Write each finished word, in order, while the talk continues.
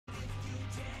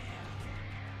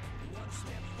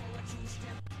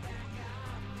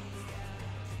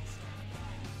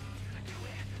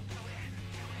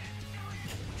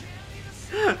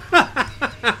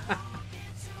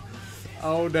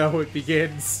Oh no, it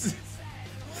begins.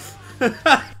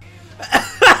 I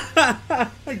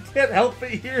can't help but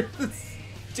hear this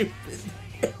stupid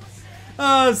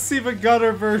Steven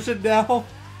Gunner version now.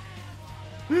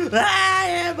 I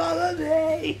am on a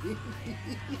day.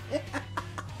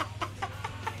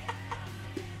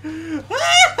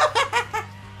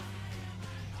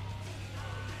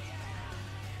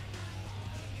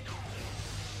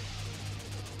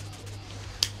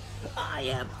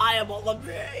 I am on the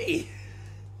day.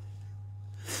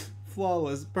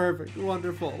 Flawless, perfect,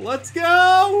 wonderful. Let's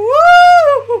go!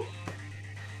 Woo!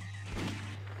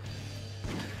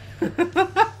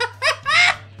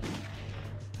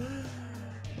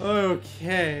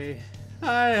 Okay.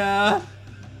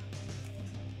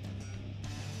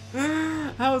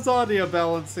 How's audio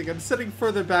balancing? I'm sitting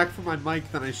further back from my mic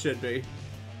than I should be.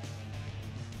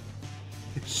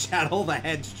 Shadow the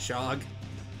Hedgehog.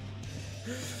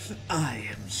 I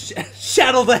am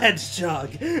Shadow the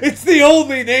Hedgehog. It's the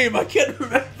only name I can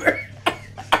remember.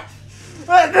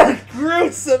 What a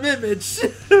gruesome image.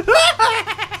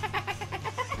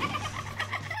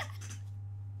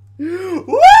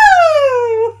 Woo!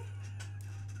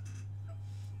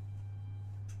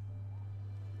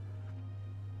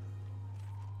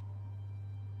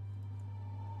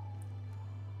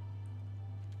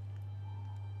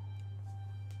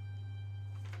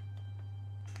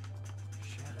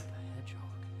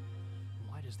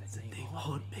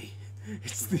 Haunt me.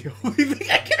 It's the only thing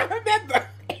I can remember.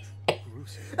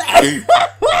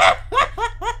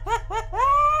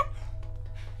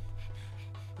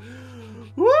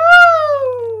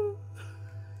 Woo!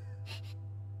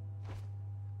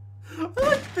 I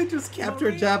like they just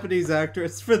captured a Japanese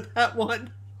actress for that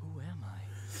one. Who am I?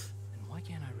 And why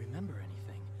can't I remember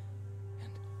anything?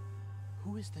 And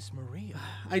who is this Maria?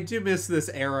 I do miss this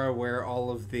era where all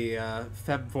of the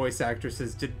femme voice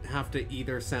actresses didn't have to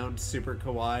either sound super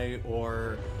kawaii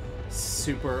or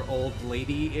super old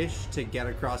lady-ish to get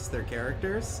across their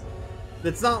characters.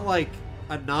 It's not like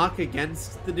a knock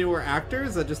against the newer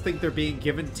actors. I just think they're being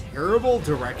given terrible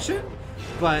direction.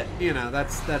 But, you know,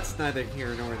 that's neither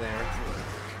here nor there.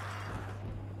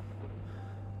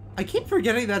 I keep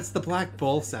forgetting that's the Black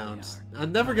Bull sound.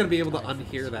 I'm never going to be able to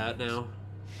unhear that now.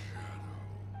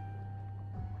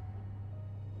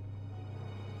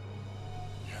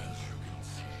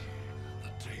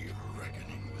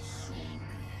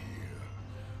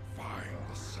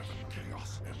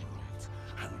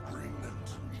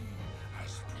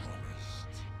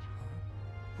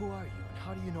 Who are you, and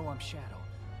how do you know I'm Shadow?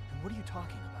 And what are you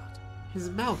talking about? His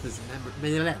mouth is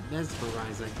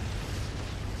mesmerizing.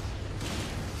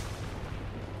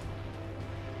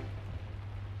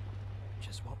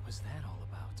 Just what was that all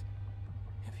about?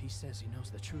 If he says he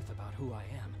knows the truth about who I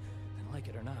am, then like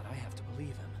it or not, I have to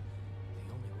believe him.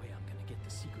 The only way I'm gonna get the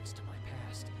secrets to my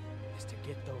past is to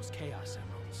get those Chaos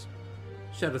Emeralds.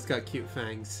 Shadow's got cute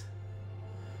fangs.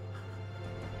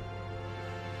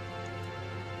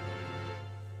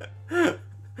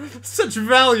 Such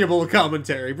valuable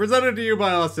commentary presented to you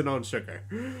by Austin on Sugar.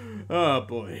 Oh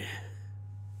boy.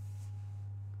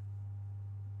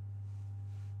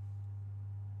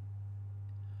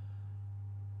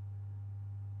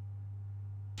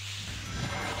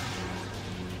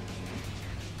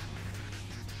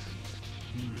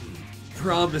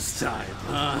 Promise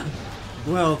time.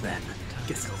 Well then,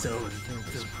 guess I'll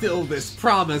fulfill this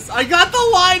promise. I got the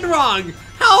line wrong!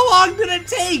 How long did it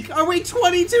take? Are we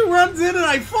 22 runs in and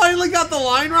I finally got the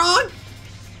line wrong?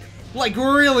 Like,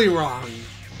 really wrong.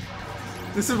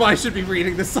 This is why I should be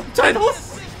reading the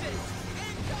subtitles.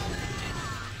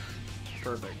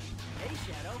 Perfect.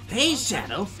 Hey,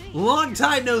 Shadow. Long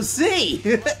time no see.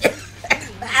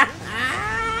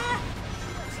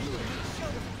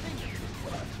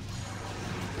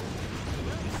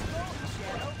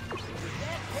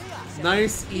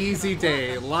 Nice, easy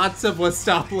day. Lots of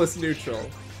Westopolis neutral.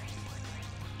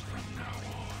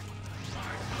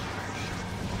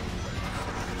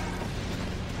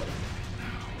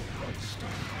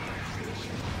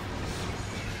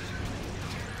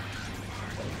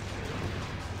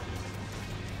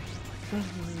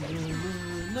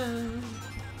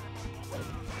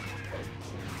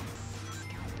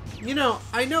 You know,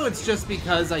 I know it's just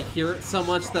because I hear it so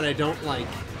much that I don't, like,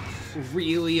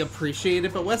 really appreciate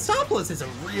it, but Westopolis is a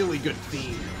really good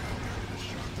theme.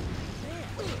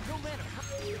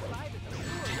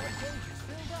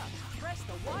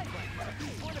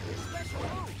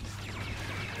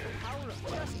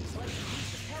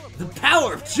 The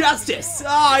power of justice! Oh,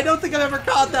 I don't think I've ever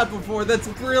caught that before. That's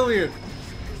brilliant.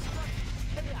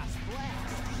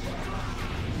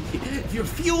 If you're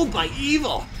fueled by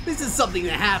evil, this is something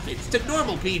that happens to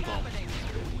normal people.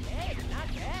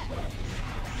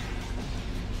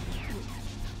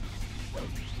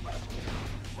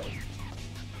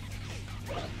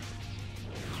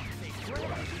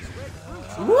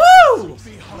 Woo!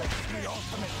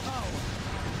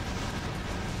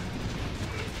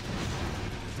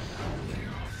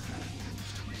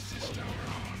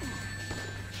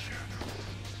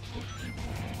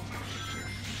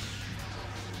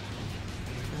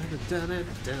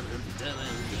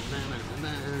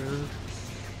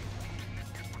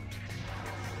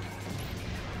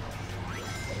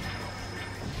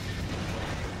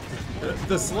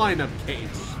 The swine-up cage.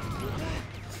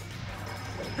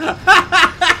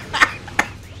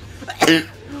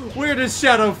 Where does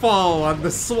Shadow fall on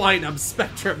the swine-up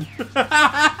spectrum?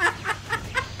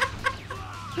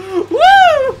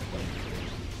 Woo!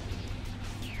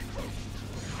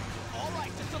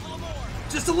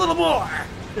 Just a little more.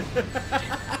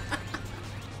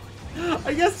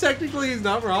 I guess technically he's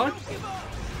not wrong.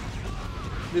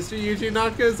 Mr. Yuji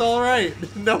Naka is alright.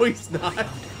 No, he's not.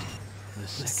 The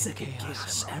second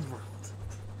Chaos Emerald.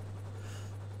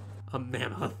 A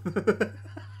mammoth.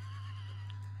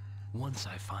 Once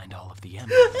I find all of the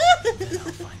emeralds, then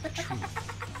I'll find the truth.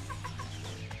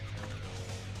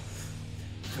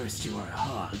 First you are a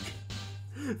hog.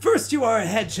 First you are a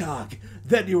hedgehog.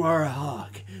 Then you are a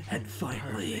hog. And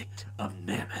finally, a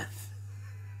mammoth.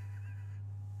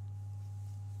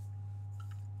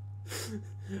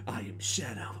 I am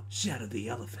Shadow. Shadow the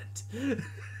elephant.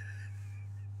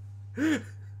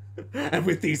 And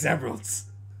with these emeralds,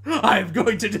 I am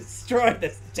going to destroy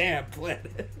this damn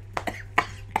planet.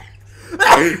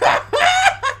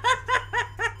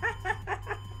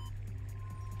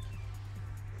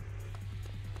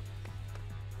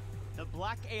 The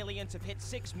black aliens have hit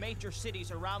 6 major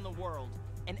cities around the world,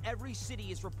 and every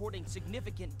city is reporting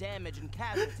significant damage and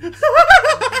casualties. Among them,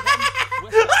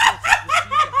 West Oculus has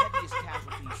received the heaviest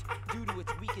casualties due to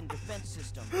its weakened defense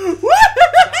system.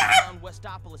 Downtown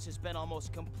Westopolis has been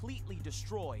almost completely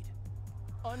destroyed.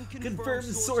 Confirmed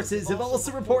sources have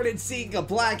also reported seeing a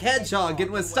black hedgehog in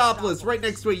Westopolis right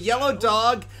next to a yellow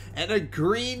dog and a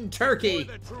green turkey.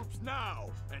 Deploy the troops now,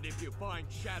 and if you find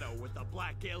Shadow with the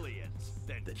black aliens,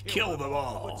 then kill them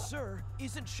all. But sir,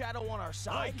 isn't Shadow on our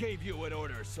side? I gave you an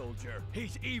order, soldier.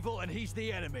 He's evil and he's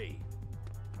the enemy.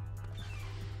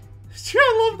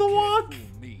 I love the walk. Can't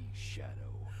fool me, Shadow.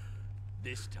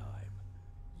 This time,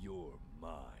 you're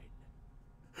mine.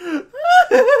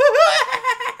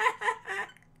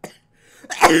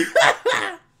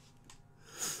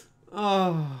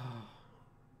 Oh.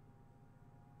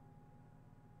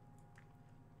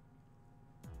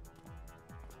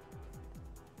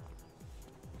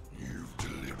 You've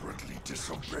deliberately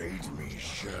disobeyed me,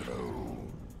 Shadow.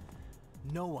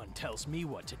 No one tells me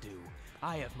what to do.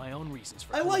 I have my own reasons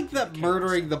for. I like that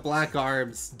murdering the Black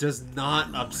Arms does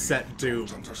not upset Doom,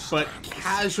 but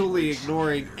casually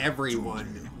ignoring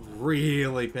everyone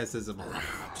really pisses him off.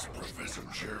 Perhaps Professor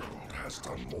Gerald has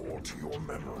done more to your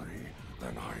memory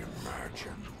than I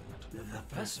imagined. The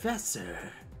Professor.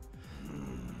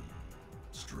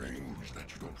 Strange that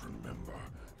you don't remember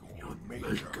your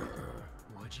maker.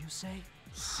 What'd you say?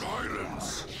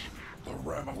 Silence! The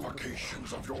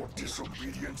ramifications of your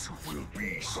disobedience will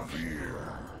be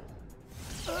severe.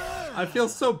 I feel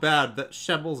so bad that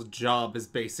Shemble's job is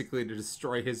basically to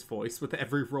destroy his voice with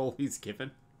every role he's given.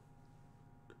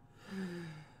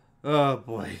 Oh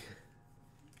boy.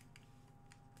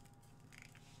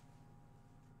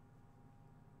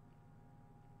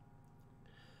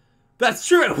 That's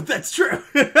true! That's true!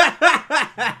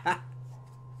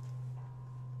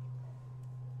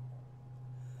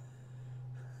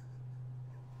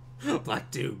 Black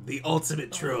Doom, the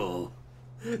ultimate troll.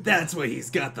 That's why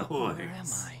he's got the horns. Where am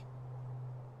I?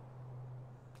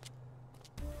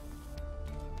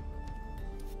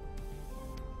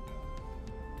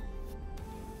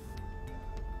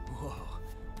 Whoa.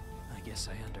 I guess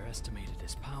I underestimated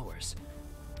his powers.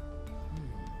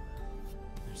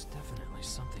 There's definitely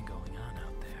something going on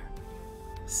out there.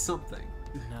 Something.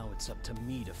 Now it's up to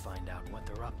me to find out what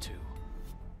they're up to.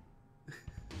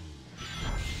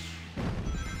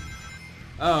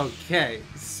 Okay,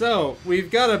 so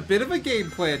we've got a bit of a game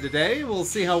plan today. We'll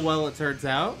see how well it turns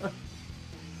out.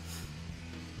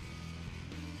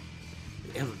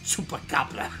 El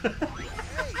Chupacabra.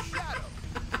 Hey, Shadow!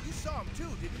 You saw him too,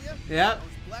 didn't you? Yep. Those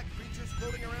black creatures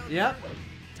floating around Yep. here?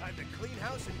 Time to clean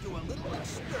house and do a little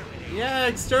extermination. Yeah,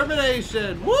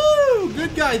 extermination. Woo!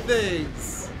 Good guy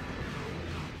things.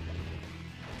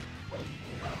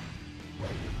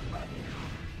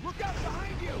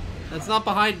 That's not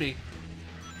behind me.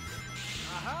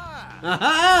 Aha!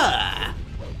 Aha!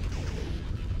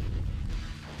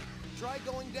 Try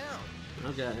going down.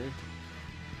 Okay.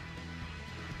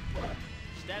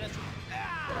 Status.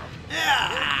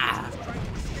 Yeah! Just trying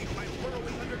to escape by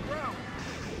burrowing underground.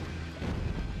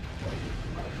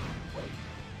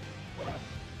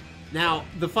 Now,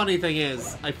 the funny thing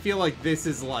is, I feel like this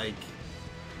is like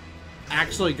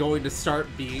actually going to start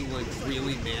being like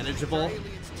really manageable.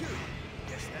 Aliens too.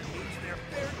 Guess that means they're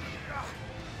fair. Ugh.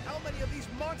 How many of these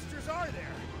monsters are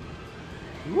there?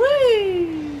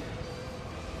 Whee!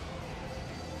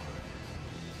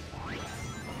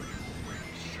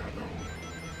 Shadow.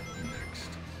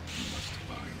 Next, we must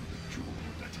find the jewel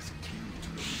that is key to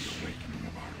the reawakening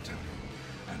of our temple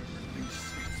and release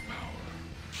its power.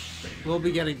 We'll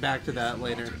be getting back to that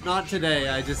later. Not today,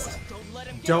 I just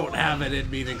don't have it in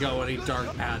me to go any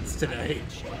dark paths today.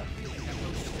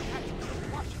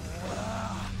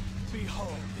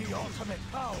 Behold the ultimate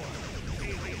power.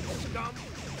 Alien scum.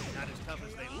 Not as tough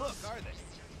as they look, are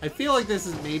they? I feel like this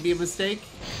is maybe a mistake.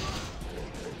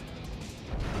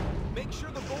 Make sure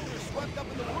the boulder's swept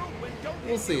up in the whirlwind, don't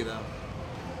We'll see, though.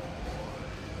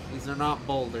 These are not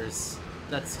boulders.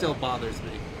 That still bothers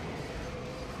me.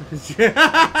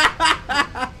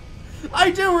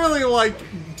 I do really like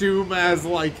Doom as,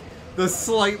 like, the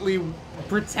slightly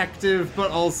protective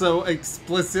but also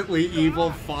explicitly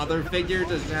evil father figure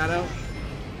to Shadow.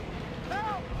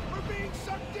 Help! We're being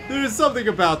sucked in! There's something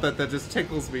about that that just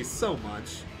tickles me so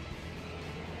much.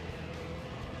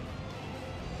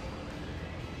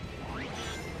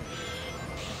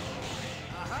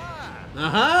 Aha!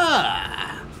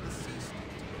 Aha!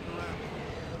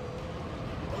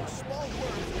 Those small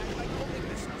worms act like homing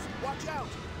missiles. Watch out!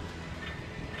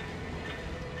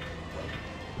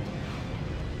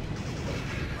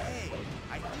 Hey,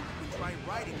 I think we can try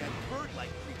riding that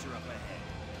bird-like creature up ahead.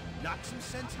 Knock some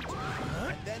sense into it,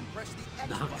 and then press the X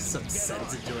Knock button some to get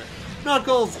sense on. into it.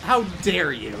 Knuckles, how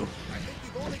dare you? I think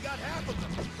we've only got half of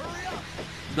them. Hurry up!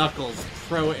 Knuckles,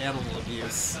 pro animal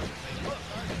abuse. They look,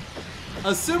 aren't they?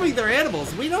 Assuming they're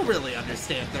animals, we don't really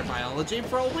understand their biology.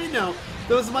 For all we know,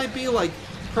 those might be like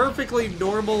perfectly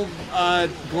normal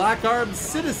black-armed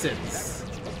citizens.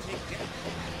 Take down.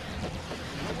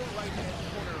 The lower right-hand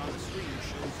corner on the screen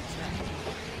shows its name.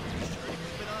 Be sure to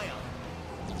keep an eye on it.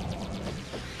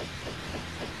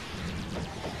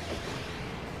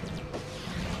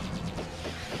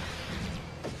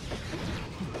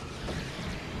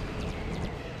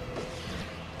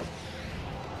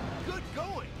 Good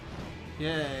going.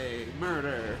 Yay,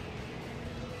 murder.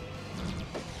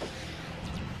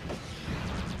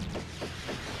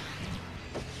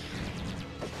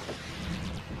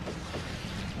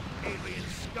 Alien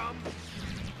scum.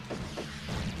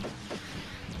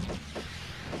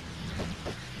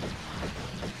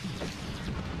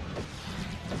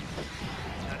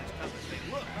 Not as tough as they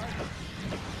look, are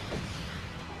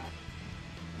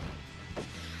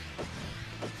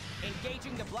they?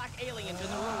 Engaging the black aliens in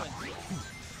the ruins.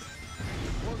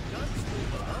 More guns,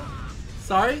 huh?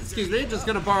 Sorry, excuse me, just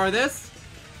gonna borrow this.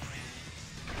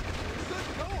 Good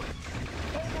going.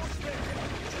 Almost there.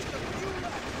 Just a few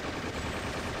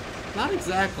left. Not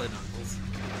exactly, Knuckles.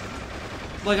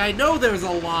 Like, I know there's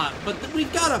a lot, but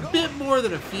we've got a bit more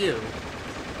than a few.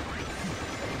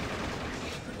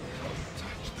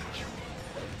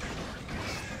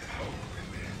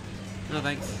 No,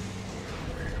 thanks.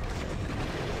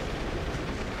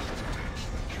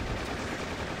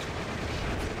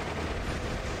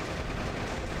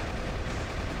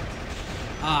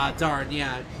 Ah, darn,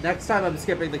 yeah. Next time I'm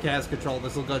skipping the cast control,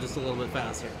 this will go just a little bit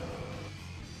faster.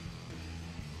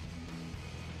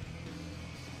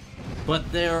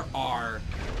 But there are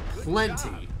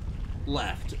plenty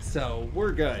left, so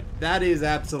we're good. That is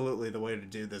absolutely the way to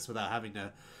do this without having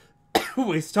to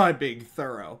waste time being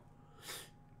thorough.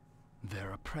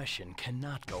 Their oppression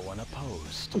cannot go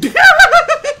unopposed.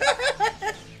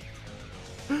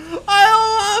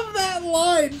 I love that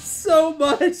line so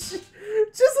much.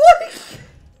 Just like,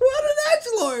 what an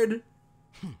edgelord.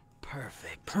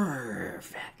 Perfect.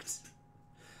 Perfect.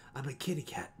 I'm a kitty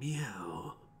cat.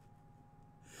 Meow.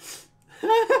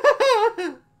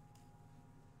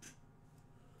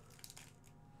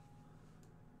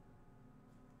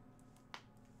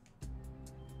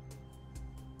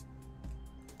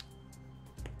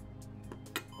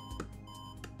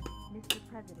 Mr.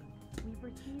 President, we've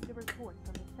received a report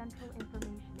from the Central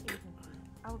Information Agency.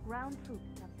 Our ground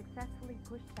troops have successfully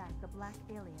pushed back the black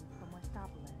aliens from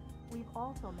Westopolis. We've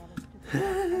also managed to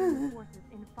suppress enemy forces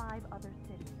in 5 other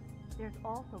cities. There's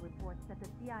also reports that the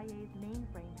CIA's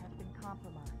mainframe has been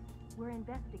compromised. We're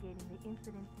investigating the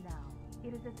incidents now.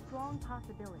 It is a strong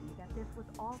possibility that this was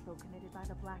also committed by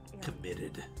the Black Aliens.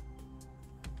 Committed.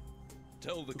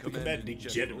 Tell the Commanding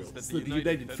Generals that the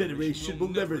United Federation will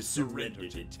never surrender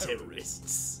to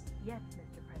terrorists. Yes,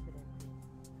 Mr. President.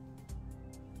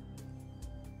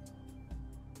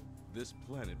 This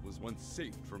planet was once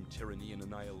saved from tyranny and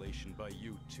annihilation by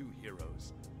you two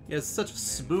heroes. He has such a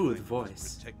smooth Mankind must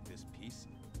voice. Protect this peace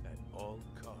at all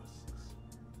costs.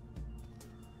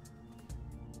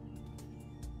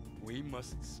 We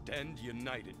must stand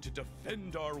united to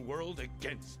defend our world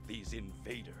against these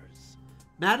invaders.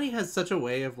 Maddie has such a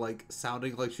way of, like,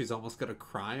 sounding like she's almost gonna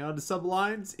cry on some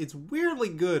lines. It's weirdly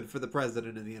good for the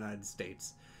President of the United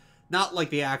States. Not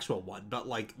like the actual one, but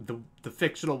like the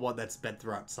fictional one that's been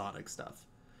throughout Sonic stuff.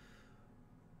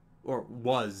 Or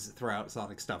was throughout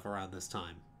Sonic stuff around this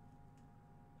time.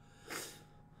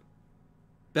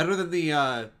 Better than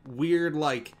the weird,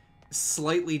 like,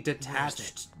 slightly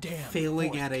detached,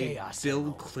 failing at a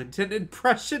Bill Clinton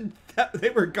impression that they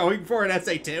were going for in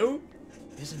SA2?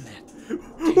 Isn't that...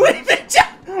 Wait a It's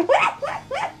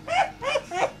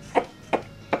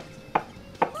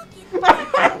the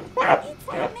man's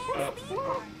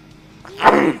speedboard.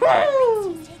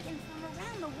 He's taken from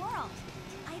around the world.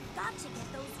 I've got to get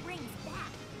those rings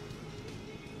back.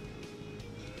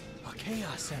 A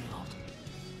Chaos Emerald.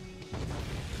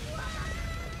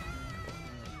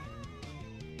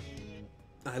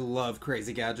 I love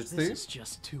Crazy Gadgets This things. is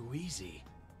just too easy.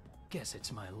 Guess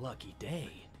it's my lucky day.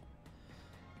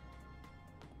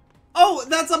 Oh,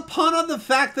 that's a pun on the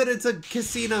fact that it's a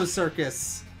casino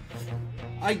circus.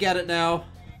 I get it now.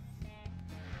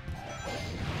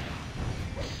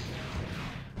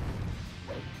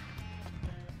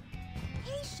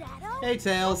 Hey, Shadow. Hey,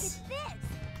 Tails. Look at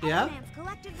this. Yeah? Eggman's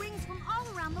collected rings from all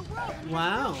around the world. and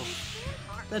Wow. has built this theme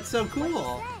park. That's so What do you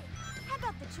cool. say? How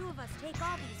about the two of us take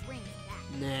all these rings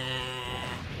back? Nah.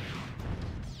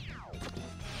 Keep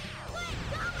going,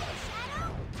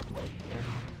 Shadow.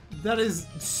 That is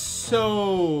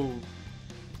so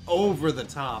over the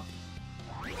top.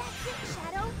 That's it,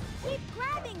 Shadow. Keep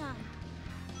grabbing them.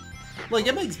 Like,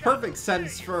 it makes perfect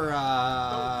sense for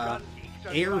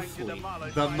Air Fleet,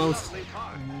 the most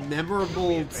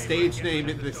memorable stage name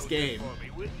in this game.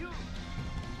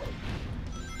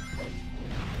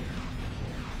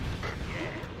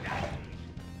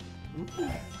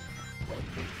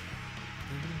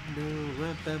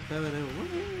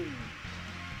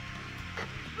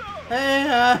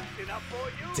 Hey,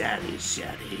 Daddy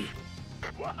Shaddy.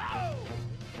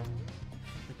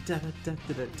 Have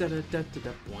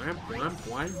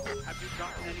you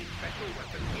gotten any special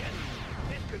weapons yet?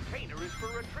 This container is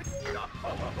for a trick.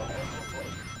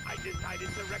 I decided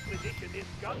to requisition this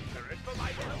gun turret for my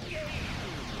little game.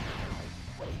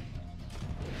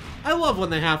 I love when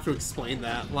they have to explain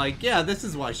that. Like, yeah, this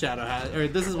is why Shadow has, or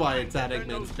this is why it's at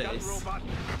Eggman's base. Keep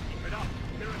it up.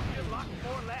 There are still lots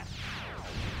more left.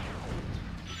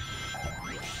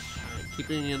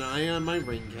 Keeping an eye on my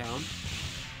ring count.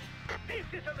 This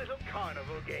is a little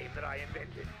carnival game that I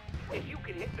invented. If you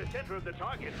can hit the center of the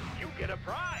target, you get a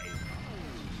prize.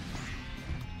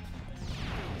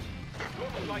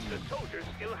 Looks like the soldiers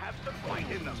still have some fight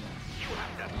in them. You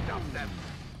have to stop them.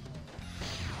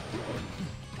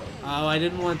 Oh, I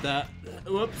didn't want that.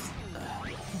 Whoops.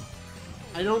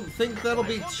 I don't think that'll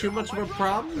be too much of a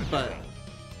problem, but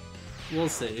we'll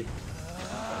see.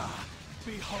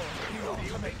 Behold the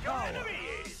ultimate power.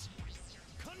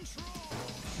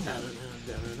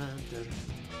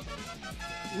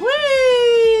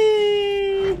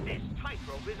 Whee! This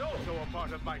tightrope is also a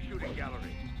part of my shooting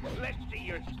gallery. Let's see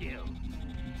your skills.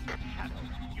 Shadow,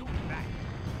 you back.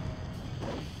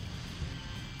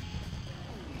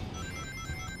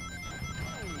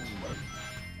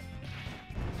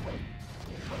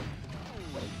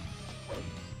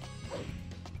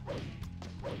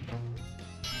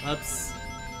 Oops.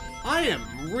 I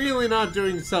am really not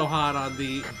doing so hot on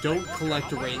the don't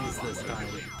collect rings this time.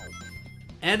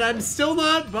 And I'm still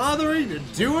not bothering to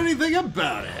do anything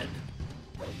about it.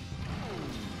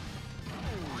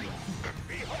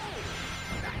 Behold,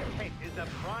 that tent is the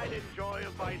pride and joy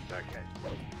of my circus.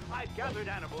 I've gathered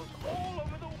animals all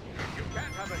over the world. You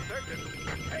can't have a circus.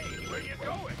 Hey, where you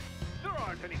going? There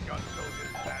aren't any gun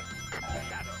soldiers that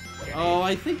Shadow. Get Oh,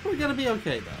 I think we're gonna be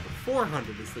okay though.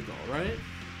 400 is the goal, right?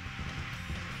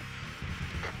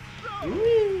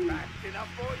 in. Fast enough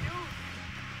for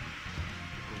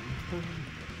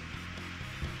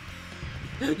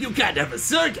you? You can't have a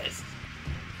circus!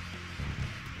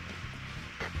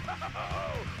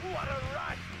 Oh, what a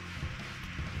rush!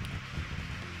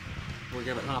 We're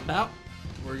gonna hop out.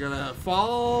 We're gonna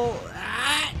fall.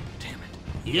 Ah! Damn it.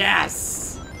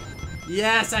 Yes!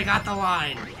 Yes, I got the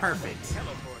line. Perfect.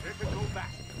 Teleporter to go back.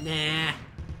 Nah.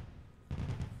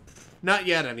 Not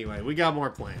yet, anyway. We got more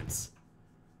plans.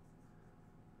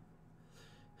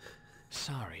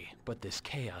 Sorry, but this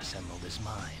Chaos Emerald is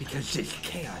mine. Because this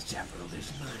Chaos Emerald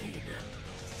is mine.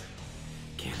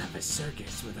 Can't have a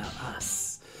circus without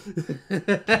us.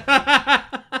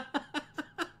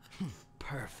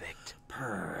 Perfect.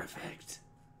 Perfect.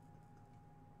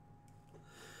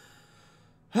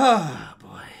 Ah, boy.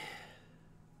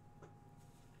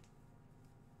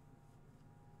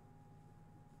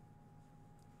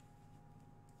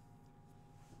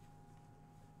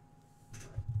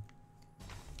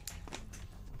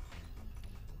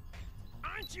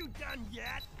 Aren't you done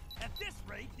yet? At this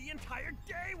rate, the entire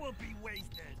day will be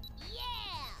wasted. Yeah!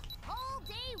 Whole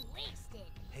day wasted.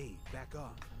 Hey, back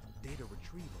off. Data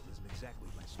retrieval isn't exactly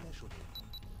my specialty.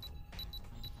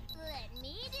 Let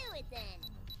me do it then.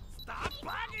 Stop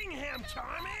bugging him,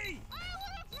 Charmy!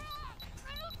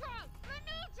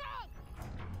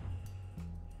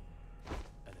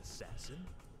 An assassin?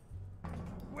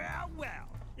 Well, well,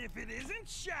 if it isn't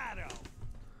Shadow.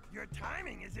 Your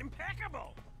timing is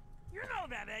impeccable. You know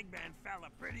that Eggman fella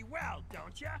pretty well,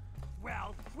 don't ya?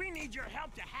 Well, we need your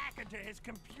help to hack into his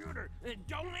computer.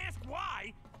 Don't ask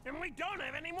why, and we don't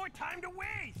have any more time to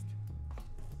waste.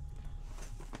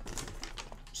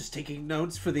 Just taking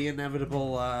notes for the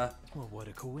inevitable Well, what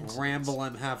a coincidence. ramble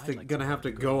I'm gonna have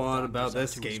to go on about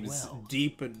this game's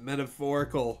deep and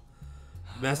metaphorical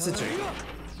messaging.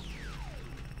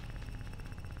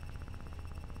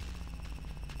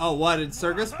 Oh, what, in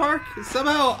Circus Park?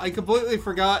 Somehow I completely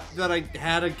forgot that I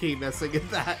had a key missing in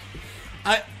that.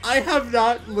 I have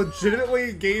not legitimately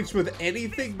engaged with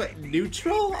anything but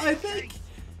neutral, I think.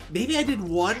 Maybe I did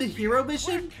one hero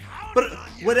mission? But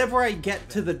whenever I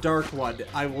get to the dark one,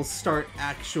 I will start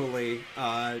actually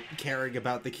caring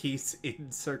about the keys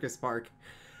in Circus Park.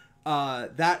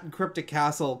 That and Cryptic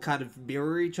Castle kind of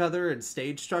mirror each other in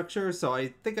stage structure, so I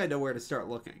think I know where to start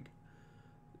looking.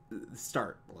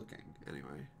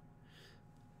 Anyway.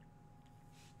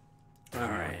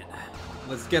 Alright.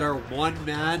 Let's get our one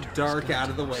mad dark out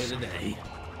of the way today.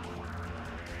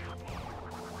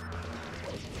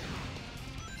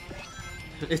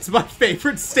 It's my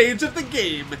favorite stage of the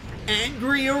game,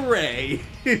 Angry Array.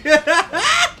 Shadow,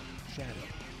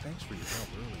 thanks for your help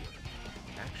earlier.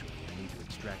 Actually, I need to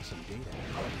extract some data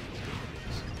out of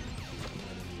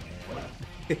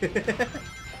these databases.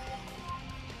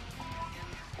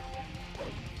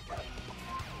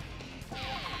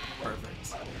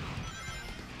 Perfect.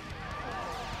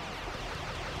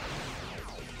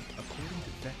 According to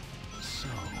Vector, So,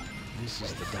 this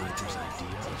is the Doctor's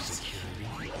idea of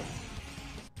security.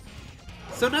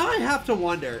 So now I have to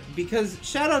wonder, because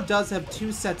Shadow does have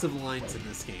two sets of lines in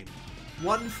this game.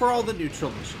 One for all the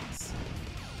neutral missions.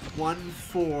 One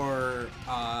for,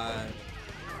 let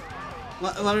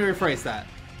me rephrase that.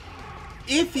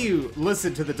 If you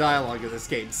listen to the dialogue of this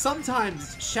game,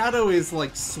 sometimes Shadow is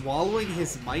like swallowing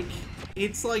his mic.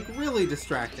 It's like really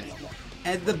distracting.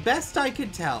 And the best I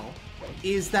can tell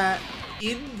is that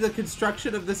in the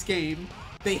construction of this game,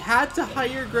 they had to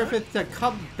hire Griffith to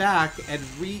come back and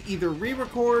either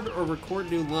re-record or record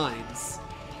new lines.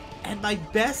 And my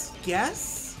best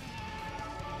guess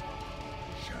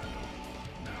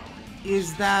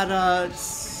is that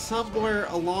somewhere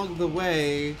along the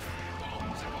way,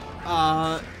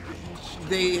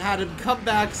 they had him come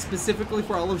back specifically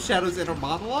for all of Shadow's inner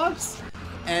monologues,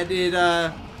 and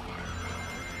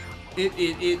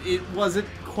it wasn't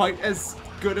quite as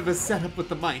good of a setup with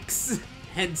the mics.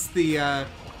 Hence the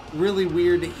really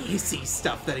weird hissy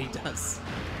stuff that he does.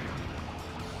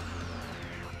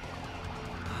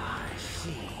 I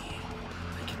see.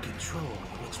 I can control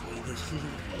which way this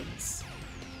leads.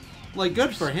 Like,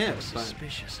 good for him, but...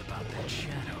 Suspicious about that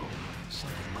shadow.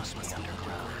 Something must be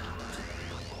underground.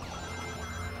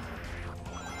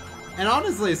 And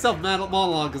honestly,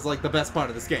 self-monologue is like the best part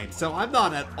of this game, so I'm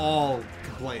not at all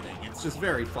complaining. It's just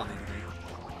very funny to me.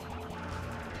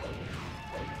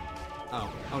 Oh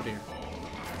dear.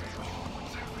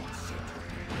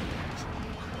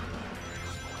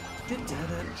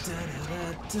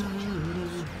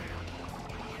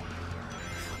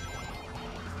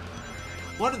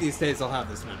 One of these days I'll have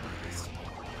this memorized.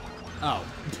 Oh.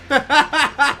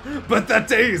 But that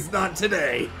day is not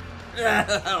today.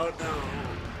 Oh no.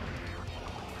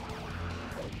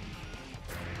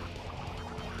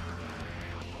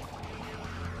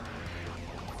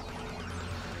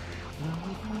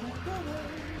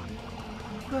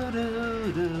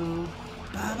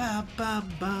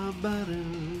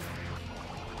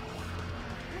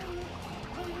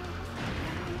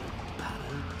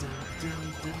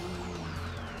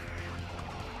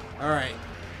 Alright.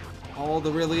 All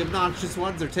the really obnoxious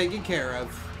ones are taken care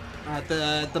of at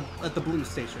the blue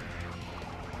station.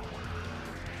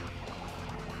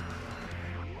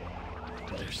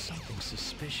 There's something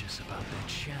suspicious about that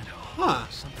shadow. Huh.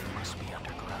 Something must be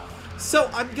underground. So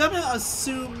I'm gonna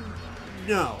assume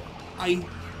no. I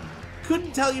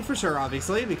couldn't tell you for sure,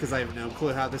 obviously, because I have no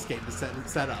clue how this game is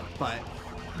set up, but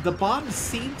the bombs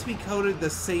seem to be coded the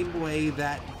same way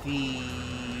that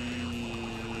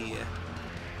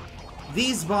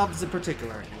these bombs in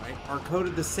particular, anyway, are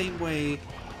coded the same way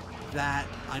that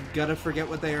I'm gonna forget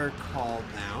what they are called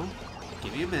now.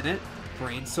 Give me a minute.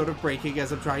 Brain's sort of breaking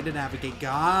as I'm trying to navigate.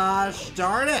 Gosh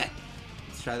darn it!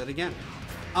 Let's try that again.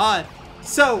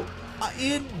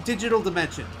 In Digital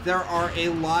Dimension, there are a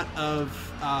lot of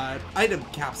item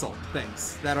capsule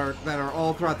things that are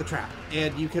all throughout the track,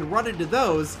 and you can run into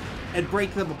those and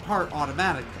break them apart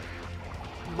automatically.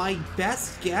 My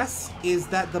best guess is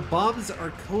that the bombs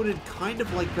are coded kind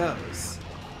of like those,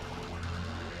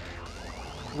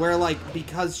 where like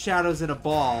because Shadow's in a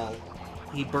ball,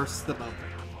 he bursts them open.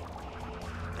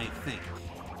 I think.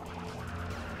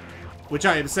 Which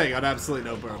I am saying on absolutely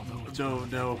no.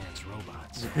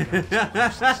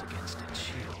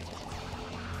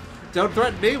 Don't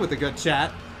threaten me with a good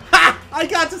chat. Ha! I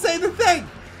got to say the thing!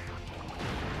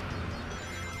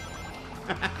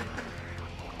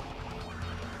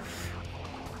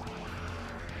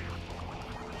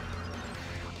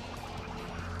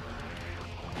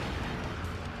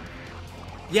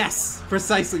 Yes,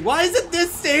 precisely. Why is it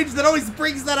this stage that always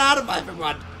brings that out of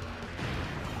everyone?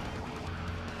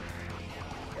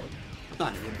 I'm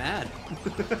not even mad.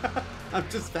 I'm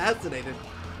just fascinated.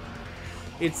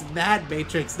 It's Mad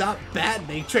Matrix, not Bad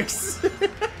Matrix.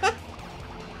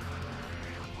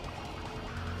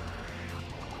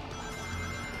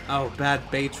 Oh, Bad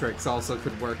Matrix also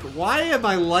could work. Why am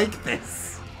I like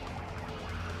this?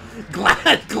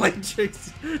 Glad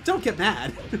glitches. Don't get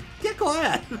mad. Get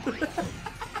glad.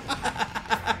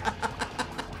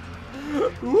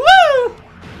 Woo!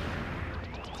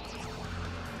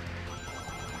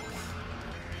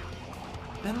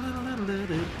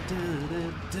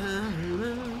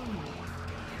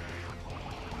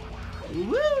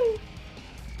 Woo!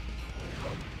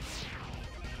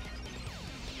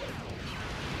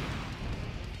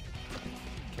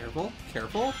 Careful,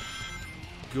 careful.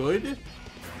 Good.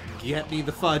 Get me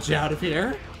the fudge out of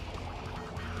here.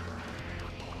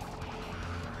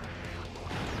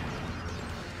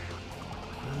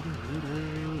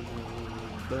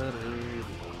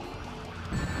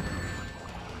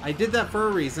 I did that for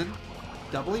a reason.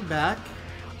 Doubling back.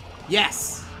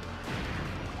 Yes!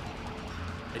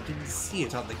 I didn't see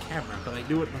it on the camera, but I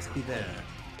knew it must be there.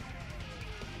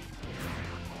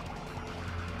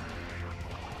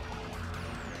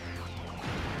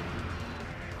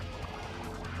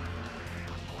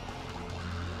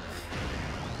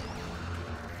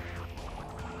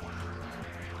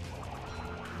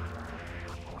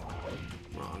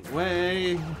 Wrong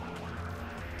way.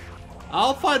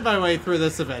 I'll find my way through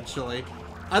this eventually.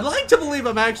 I'd like to believe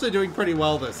I'm actually doing pretty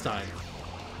well this time.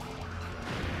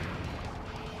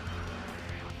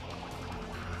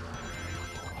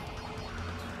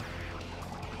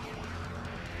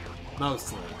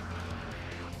 Mostly.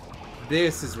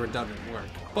 This is redundant work,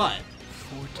 but...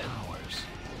 4 towers.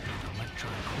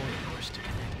 Electron corridors to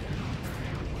connect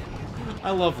them.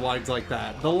 I love lines like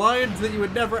that. The lines that you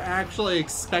would never actually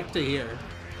expect to hear.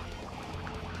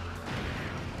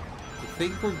 I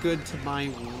think we're good to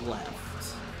my left.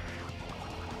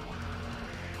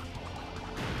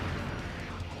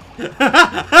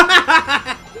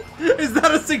 Is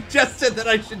that a suggestion that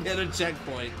I should hit a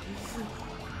checkpoint?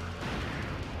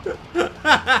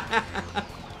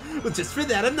 Well, just for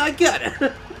that, I'm not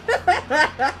gonna.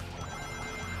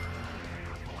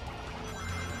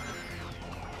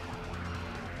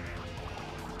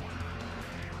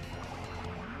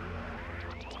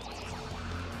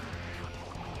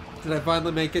 Did I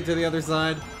finally make it to the other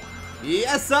side?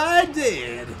 Yes, I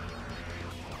did!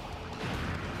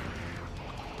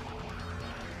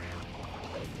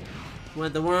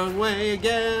 Went the wrong way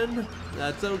again.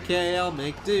 That's okay, I'll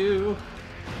make do.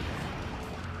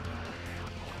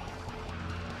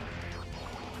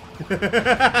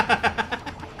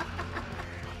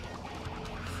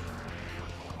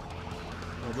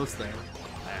 Almost there.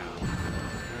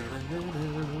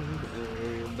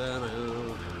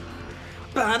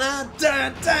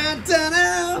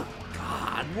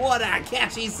 God, what a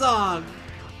catchy song!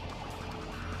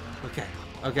 Okay,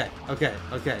 okay, okay,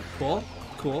 okay. Cool,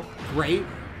 cool, great.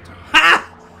 Ha!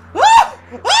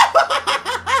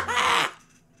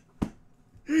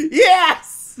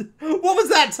 Yes! What was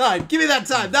that time? Give me that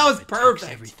time. That was If it takes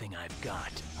perfect. everything I've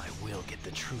got, I will get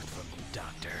the truth from you,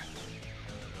 Doctor.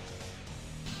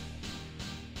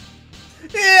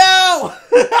 Ew!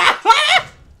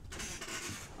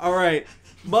 Alright.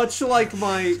 Much like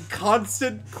my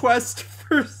constant quest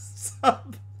for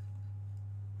sub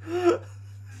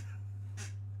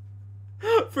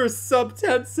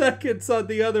 10 seconds on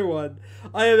the other one,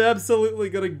 I am absolutely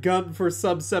gonna gun for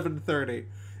sub 730.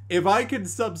 If I can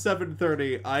sub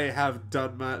 730, I have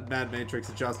done Mad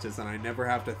Matrix justice, and I never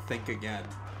have to think again.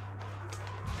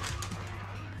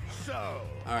 So,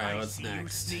 Alright, I what's see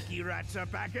next? You sneaky rats are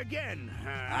back again, huh?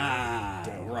 Ah,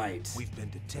 right. We've been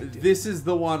detected. This is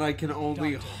the one I can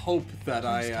only Doctor, hope that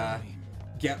please I tell me.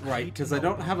 get right, need to because I know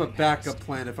don't about have a my backup past.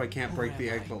 plan if I can't Who break am the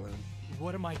I? egg balloon.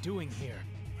 What am I doing here?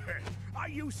 Are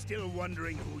you still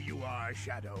wondering who you are,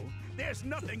 Shadow? There's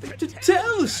nothing To to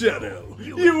tell, Shadow,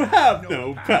 you have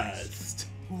no past.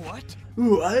 What?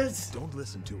 What? Don't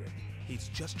listen to him. He's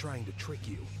just trying to trick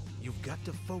you. You've got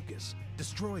to focus.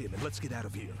 Destroy him and let's get out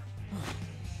of here. Oh,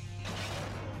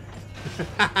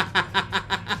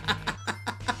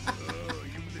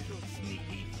 you little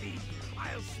sneaky thief!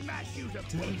 I'll smash you to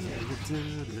pieces!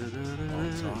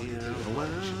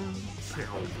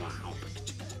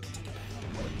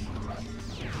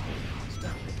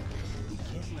 We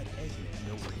can't let Eggman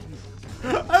know we're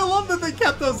here. I love that they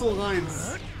kept those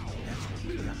lines. That's what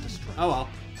we have to strike. Oh well.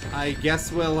 I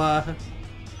guess we'll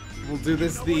do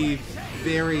this the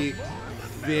very,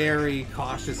 very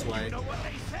cautious way. You know what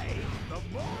they say, the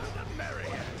more the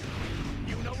merrier.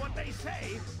 You know what they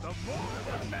say, the more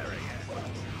the merrier.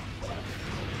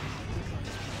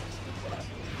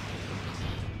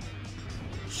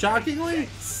 Shockingly,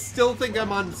 still think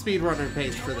I'm on speedrunner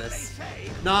pace for this.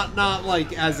 Not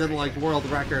like as in like world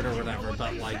record or whatever,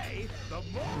 but like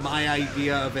my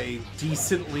idea of a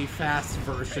decently fast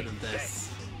version of this.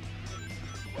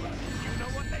 You know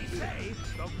what they say,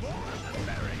 the more the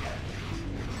merrier.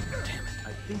 Damn it. I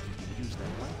think you can use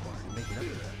that light bar to make it up to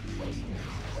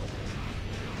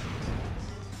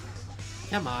that.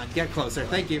 Come on, get closer.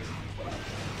 Thank you.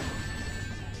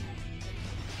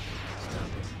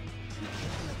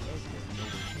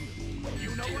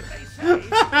 You know what they say, the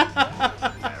more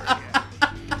the merrier.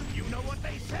 You know what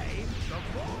they say, the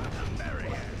more the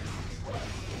merrier.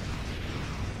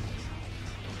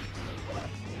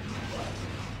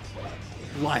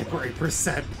 Library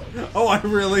percent. Oh, I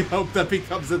really hope that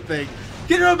becomes a thing.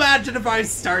 Can you imagine if I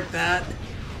start that?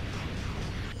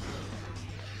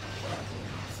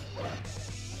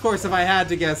 Of course, if I had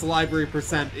to guess, library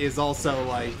percent is also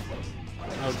like...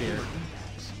 Oh dear.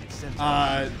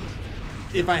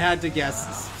 If I had to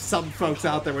guess, some folks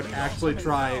out there would actually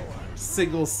try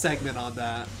single segment on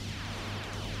that.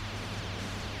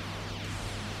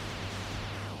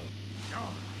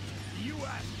 Oh, you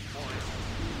asked for it.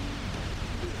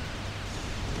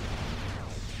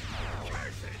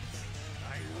 Curses!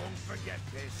 I won't forget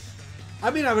this.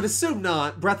 I mean, I would assume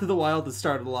not. Breath of the Wild has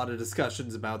started a lot of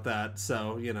discussions about that,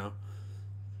 so, you know.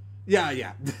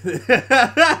 Yeah.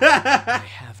 I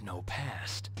have no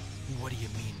past. What do you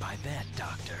mean by that,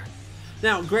 Doctor?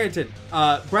 Now, granted,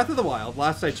 Breath of the Wild,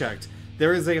 last I checked,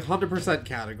 there is a 100%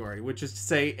 category, which is to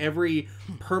say every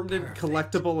permanent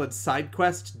collectible and side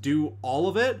quest do all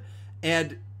of it,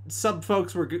 and some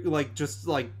folks were like just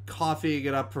like coffeeing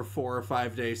it up for 4 or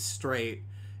 5 days straight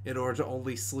in order to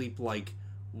only sleep like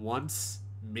once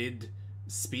mid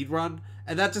speedrun,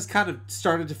 and that just kind of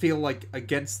started to feel like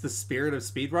against the spirit of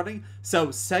speedrunning.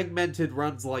 So segmented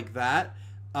runs like that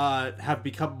have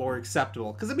become more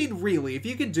acceptable. Because, I mean, really, if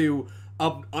you can do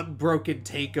an unbroken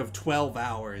take of 12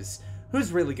 hours,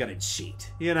 who's really gonna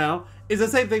cheat, you know? It's the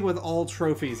same thing with all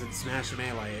trophies in Smash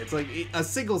Melee. It's like, a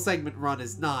single segment run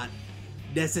is not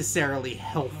necessarily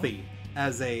healthy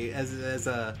as a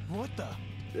What the?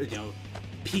 you know,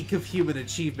 peak of human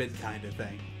achievement kind of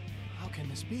thing. How can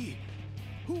this be?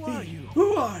 Who are you?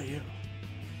 Who are you?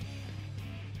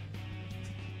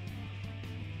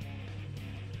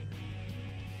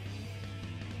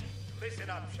 Listen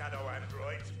up, Shadow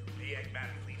Androids. The Eggman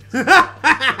fleet is a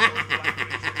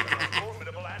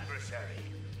formidable adversary.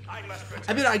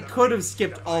 I mean, I could have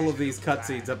skipped all of these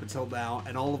cutscenes up until now,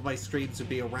 and all of my streams would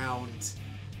be around,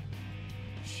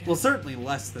 well, certainly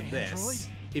less than this.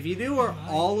 If you knew where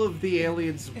all of the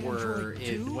aliens were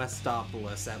in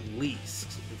Westopolis, at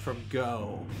least, from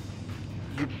Go,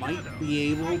 you might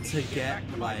be able to get,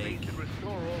 like...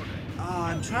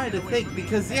 I'm trying to think,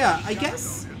 because, yeah, I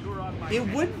guess it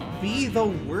wouldn't be the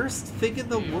worst thing in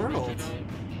the world.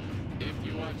 If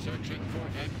you are searching for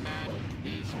Eggman,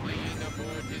 he's fleeing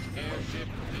aboard his airship,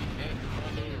 the Egg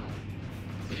Balloon.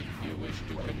 If you wish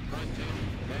to confront him,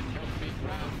 then help me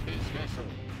grab his vessel.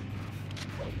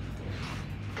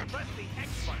 Press the X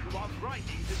button while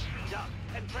grinding to speed up,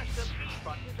 and press the B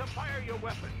button to fire your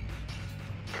weapon.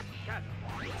 Shadow,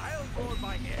 I'll board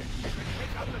my head and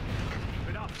take up the... Keep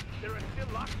it up. There are still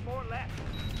lots more left.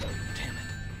 Damn it.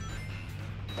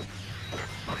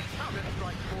 My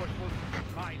counter-strike force will...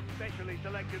 My specially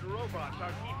selected robots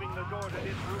are keeping the door to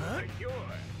this room secure.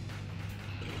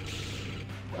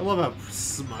 I love how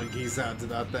smug he sounds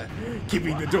about that.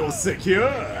 Keeping the door secure.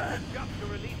 Jump to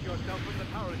release yourself from the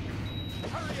parachute.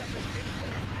 Hurry up and get...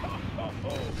 Oh,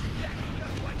 that's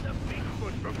just like the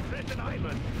Bigfoot from Prison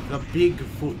Island. The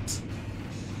Bigfoot.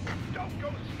 Don't go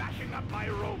smashing up my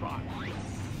robot.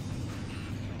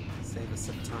 Save us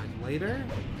some time later.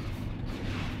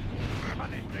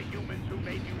 Punish the humans who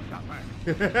made you suffer.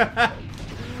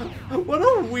 What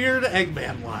a weird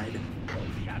Eggman line.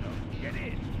 Shadow, get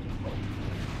in.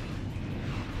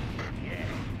 Yeah,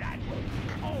 that's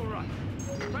all right.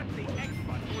 Press the X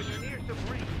button when you're near some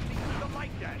range to use the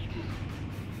light dash move.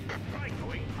 Try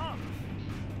going up.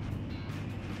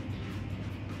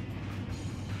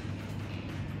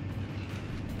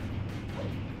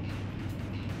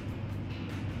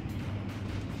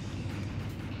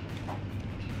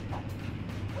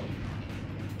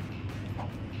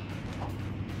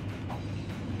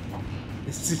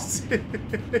 It's just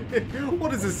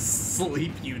what is this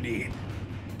sleep you need?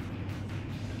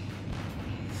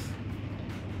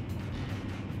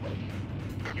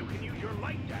 You can use your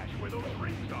light dash where those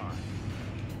rings are.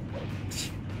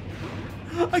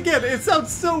 Again, it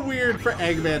sounds so weird for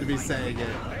Eggman to be saying it.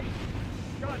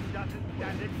 Gun doesn't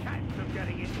stand a chance of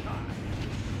getting inside.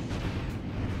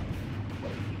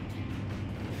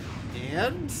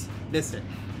 And miss it.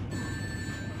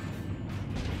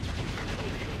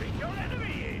 Your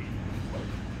enemy is.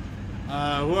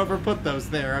 Whoever put those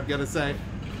there, I'm gonna say.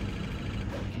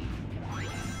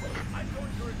 I'm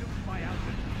going to reduce my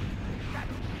output.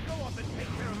 Shadow, go up and take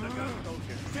care of the gun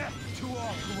soldiers. Death to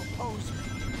all who oppose me.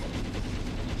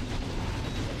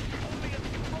 Only a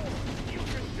few more. You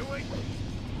can do it.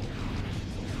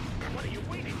 What are you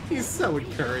waiting for? He's so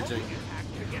encouraging. Attack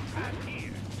to get past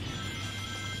here.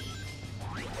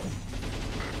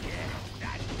 Yeah,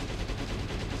 that's...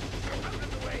 Out of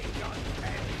the way, John.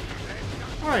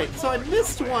 Alright, so I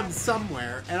missed one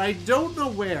somewhere, and I don't know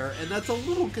where, and that's a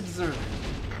little concerning.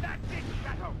 That's it,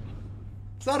 Shadow.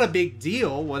 It's not a big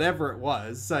deal, whatever it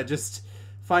was. I just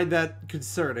find that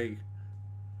concerning.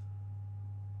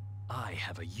 I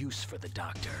have a use for the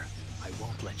Doctor. I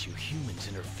won't let you humans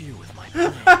interfere with my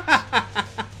plans.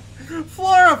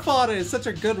 Flora fauna is such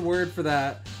a good word for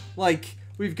that. Like,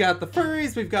 we've got the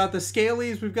furries, we've got the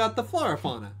scalies, we've got the flora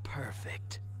fauna.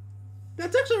 Perfect.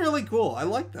 That's actually really cool. I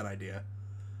like that idea.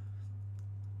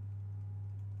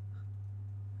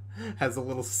 Has a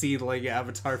little seedling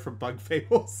avatar from Bug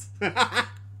Fables.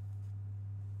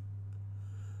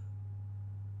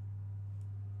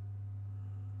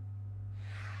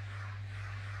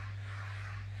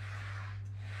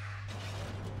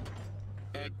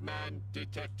 Eggman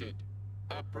detected.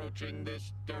 Approaching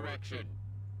this direction.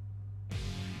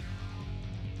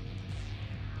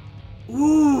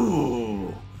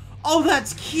 Ooh! Oh,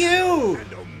 that's cute!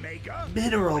 And Omega?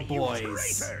 Mineral Why, you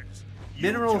Boys. traitors! You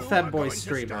Mineral two are Femboy going to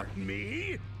streamer. stop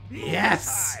me?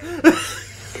 Yes!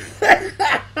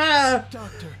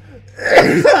 Doctor,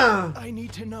 I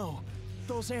need to know.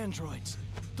 Those androids,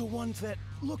 the ones that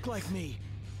look like me,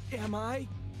 am I?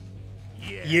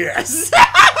 Yes!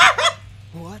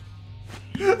 What?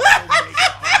 You Omega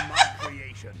are my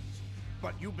creations.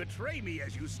 But you betray me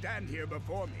as you stand here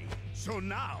before me. So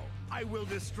now, I will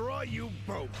destroy you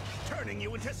both, turning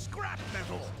you into scrap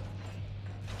metal.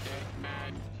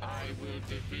 Eggman, I will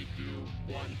defeat you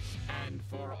once and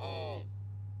for all.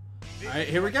 Alright,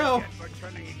 here we go. For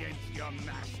turning against your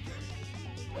master.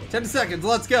 10 seconds,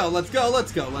 let's go, let's go,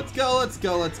 let's go, let's go, let's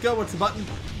go, let's go. What's the button?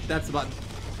 That's the button.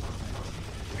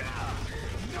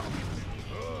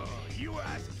 You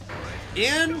asked for it.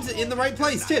 And in the right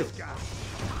place, too.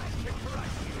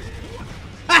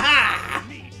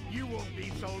 You won't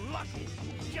be so lucky.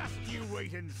 Just you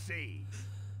wait and see.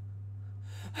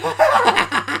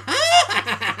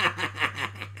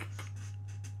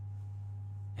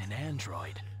 An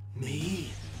android?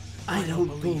 Me? I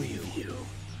don't believe you.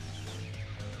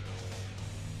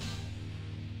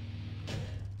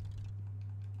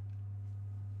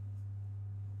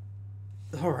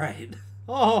 All right.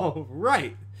 All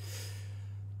right.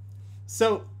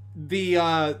 So the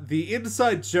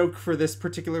inside joke for this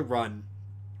particular run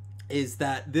is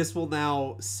that this will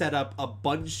now set up a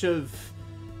bunch of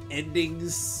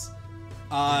endings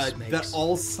that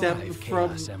all stem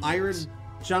from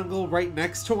jungle right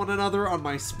next to one another on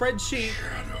my spreadsheet.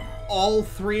 All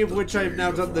 3 of which I've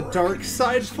now done the dark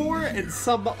side for, and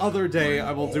some other day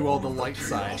I will do all the light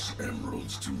side.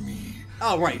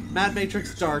 Oh, right. Mad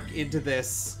Matrix Dark into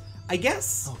this. I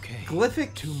guess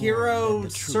Glyphic Hero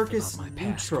Circus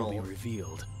Neutral.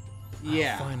 Revealed.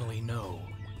 Yeah. I finally know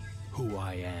who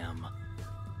I am.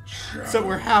 So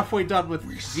we're halfway done with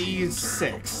these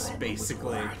 6,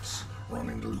 basically.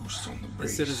 Running loose on the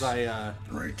As base. soon as I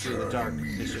do the dark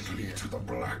mission immediately here. to the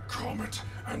Black Comet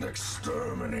and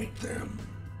exterminate them.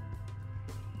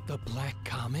 The Black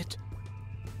Comet?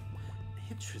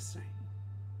 Interesting.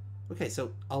 Okay,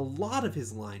 so a lot of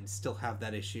his lines still have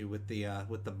that issue with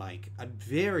the mic. I'm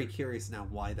very curious now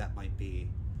why that might be.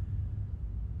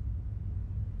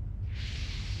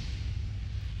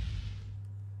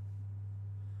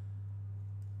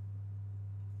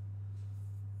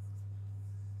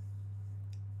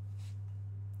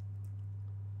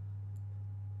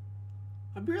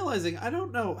 I'm realizing I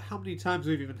don't know how many times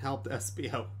we've even helped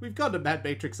SBO. We've gone to Mad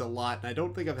Matrix a lot, and I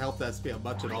don't think I've helped SBO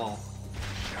much at all.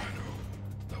 Shadow,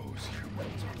 those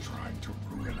humans are trying to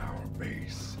ruin our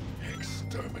base.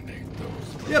 Exterminate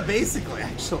those. Yeah, basically,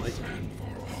 actually. And for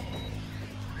all.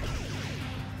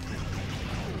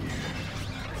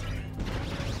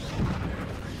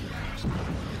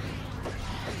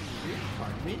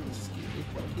 Pardon me, excuse me,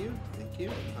 thank you, thank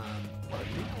you. Pardon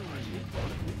me,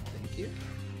 thank you.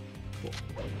 Cool.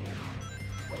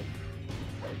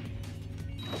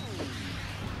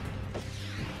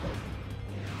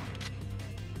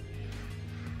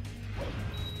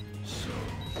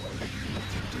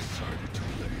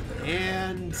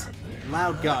 And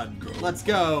loud gun. Let's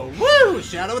go. Woo!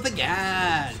 Shadow with a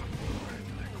gun.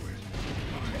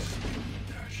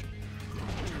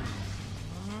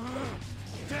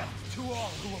 Death to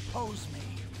all who oppose me.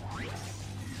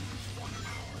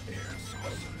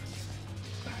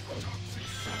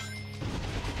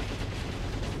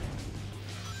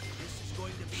 This is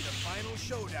going to be the final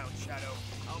showdown, Shadow.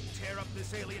 I'll tear up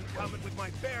this alien comet with my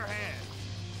bare hands.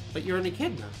 But you're an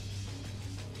echidna.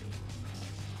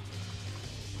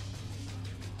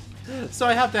 So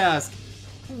I have to ask,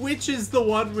 which is the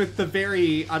one with the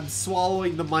very I'm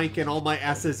swallowing the mic and all my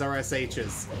S's are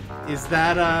SH's? Is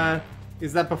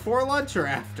that before lunch or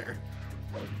after?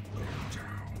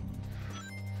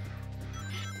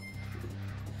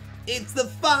 It's the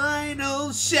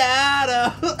final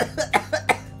shadow. One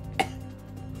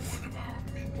of our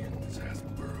minions has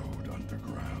burrowed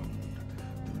underground.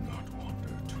 Do not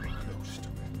wander too close to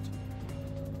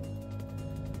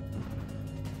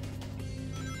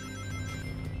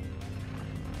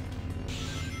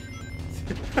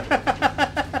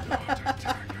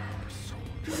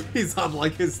He's on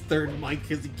like his 3rd mic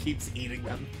because he keeps eating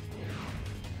them.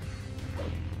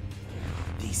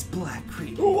 These black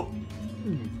creatures. Oh.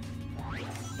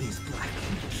 These black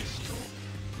creatures.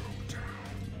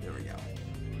 There we go.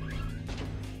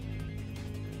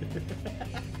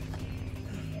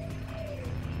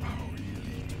 Our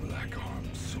elite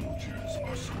black-armed soldiers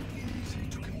are so easy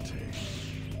to contain.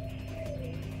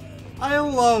 I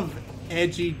love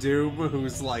Edgy Doom,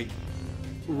 who's like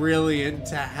really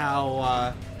into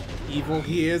how evil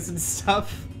he is and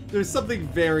stuff. There's something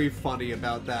very funny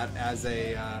about that as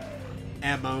a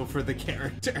MO for the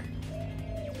character.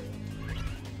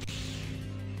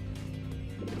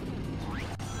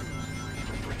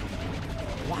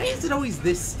 Why is it always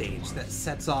this stage that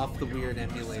sets off the weird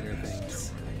emulator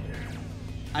things?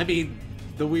 I mean,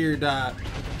 the weird,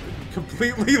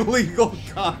 completely legal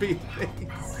copy things.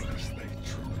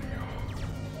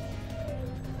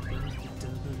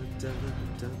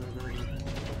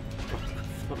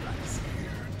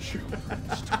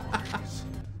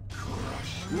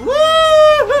 Woo!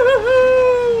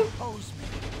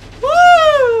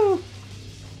 Woo!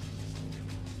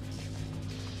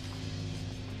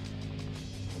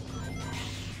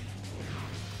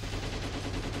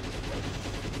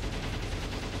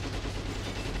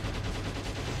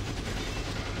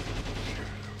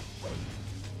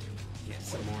 Get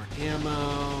some more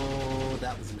ammo.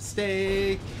 That was a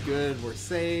mistake. Good, we're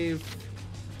safe.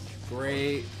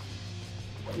 Great.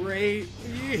 Great.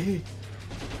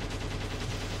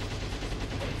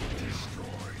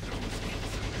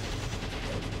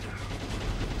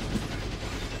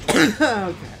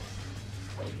 Okay.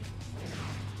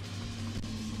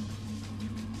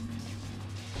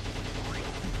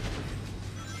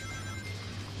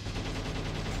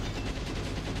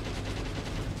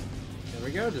 There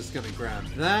we go, just gonna grab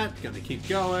that, gonna keep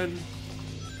going.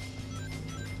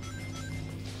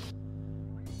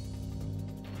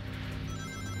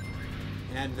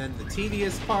 And then the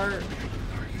tedious part.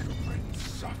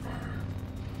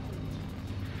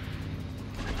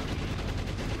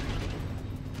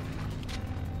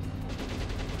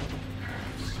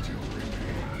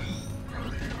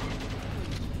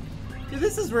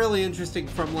 this is really interesting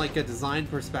from like a design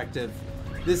perspective.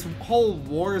 This whole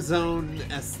war zone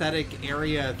aesthetic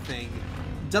area thing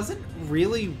doesn't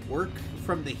really work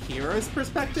from the hero's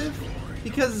perspective,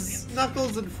 because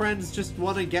Knuckles and friends just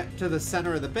want to get to the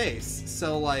center of the base.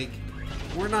 So like,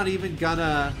 we're not even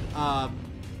gonna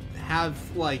have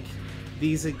like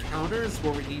these encounters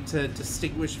where we need to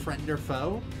distinguish friend or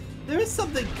foe. There is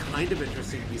something kind of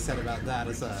interesting to be said about that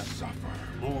as a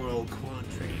moral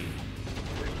quandary.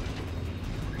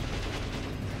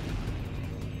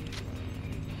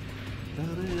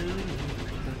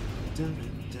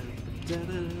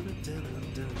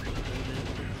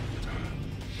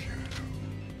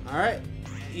 Alright,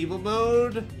 evil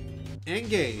mode,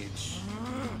 engage.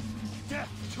 Death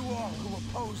to all who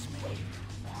oppose me.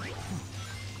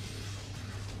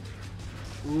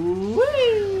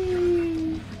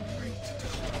 Whee!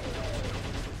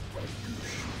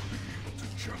 To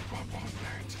jump up on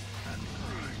that and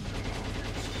grind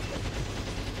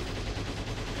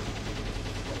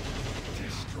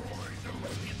destroy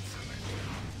those insolent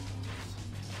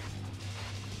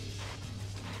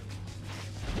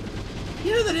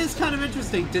You know, that is kind of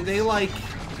interesting. Did they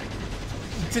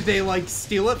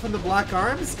steal it from the Black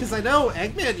Arms? Because I know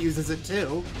Eggman uses it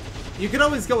too. You could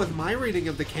always go with my reading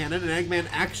of the canon, and Eggman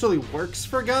actually works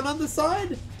for Gun on the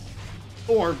side.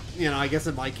 Or, you know, I guess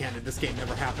in my canon this game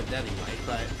never happened anyway,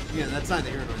 but, you know, that's neither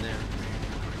here nor there.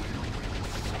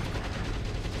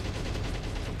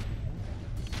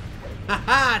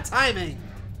 Haha, timing!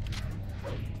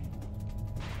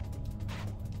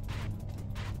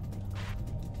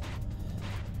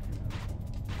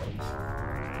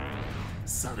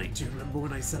 Sonic, do you remember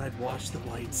when I said I'd wash the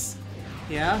whites?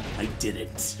 Yeah? I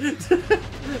didn't.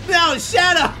 No,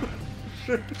 Shadow!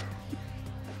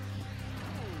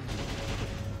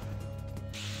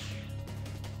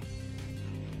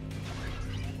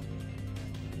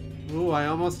 Ooh, I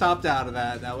almost opted out of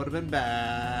that. That would have been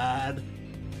bad.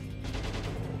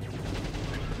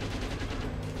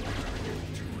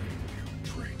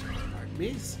 Pardon me,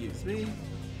 excuse me.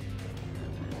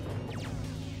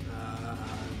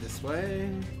 This way.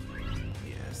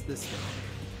 Yes, this way.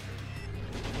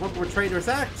 One more Traitor's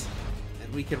Act,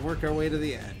 and we can work our way to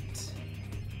the end.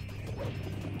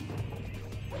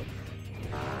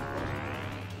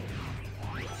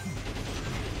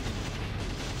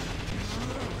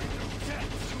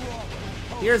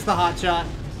 Here's the hot shot.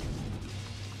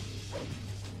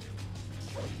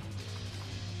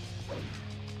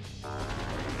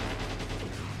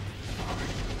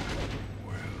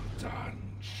 Well done,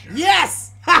 Shadow. Yes!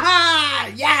 Haha!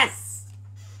 Yes!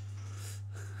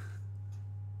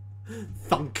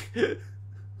 Thunk.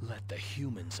 Let the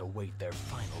humans await their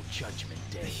final judgment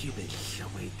day. The humans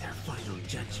await their final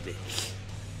judgment.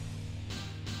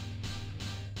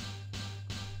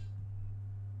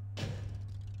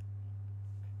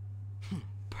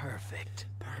 Perfect.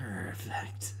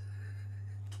 Perfect.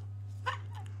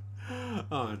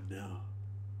 Oh no.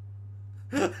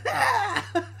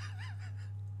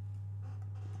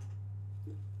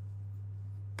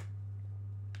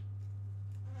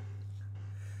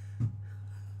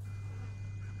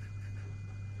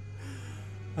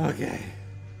 Okay.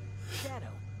 Shadow,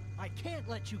 I can't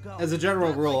let you go. As a general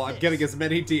Not rule, like I'm getting this. as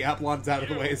many Diablons out of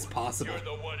the way as possible.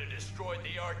 You're the one who destroyed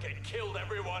the Ark and killed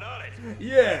everyone on it.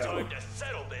 Yeah. It's time to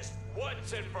settle this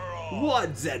once and for all.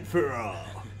 Once and for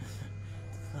all.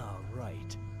 All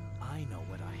right. I know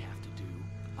what I have to do.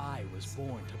 I was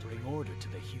born to bring order to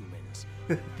the humans.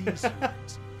 These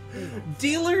humans. they don't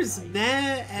Dealer's fight.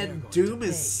 meh They're and going Doom to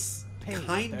is pay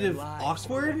kind their of lives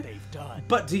for what awkward, they've done.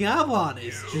 but Diablon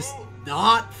is just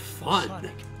not fun.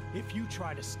 Sonic, if you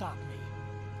try to stop me,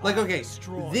 Like, I'll okay,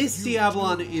 destroy this you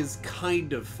Diablon too. is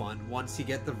kind of fun once you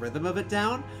get the rhythm of it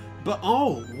down, but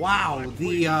oh, wow,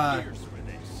 the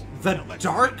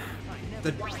dark,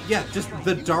 just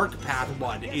the dark path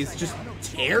one is just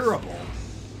terrible.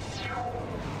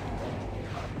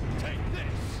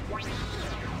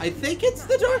 I think it's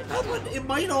the dark path one. It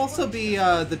might also be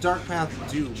the dark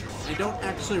path Doom. I don't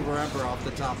actually remember off the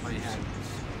top of my head.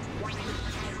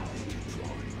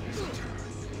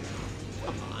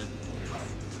 Come on.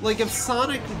 Like, if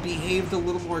Sonic behaved a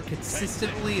little more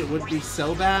consistently, it wouldn't be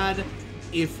so bad.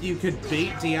 If you could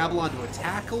bait Diablon to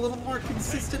attack a little more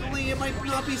consistently, it might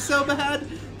not be so bad.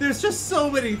 There's just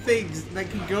so many things that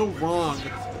can go wrong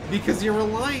because you're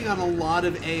relying on a lot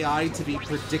of AI to be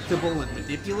predictable and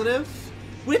manipulative.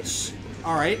 Which,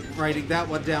 alright, writing that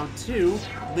one down too,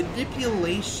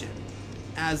 manipulation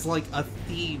as like a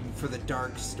theme for the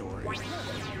Dark story.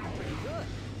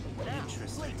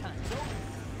 Interesting.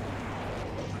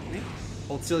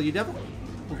 Hold still, you devil.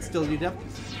 Hold still, you devil.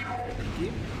 Thank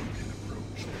you.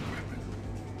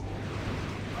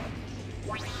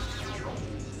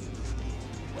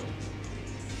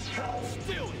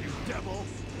 Still, you devil!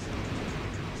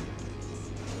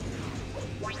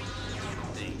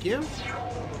 Thank you.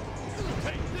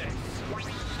 Take this! I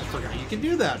forgot you can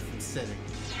do that from sitting.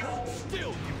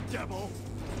 Still, you devil!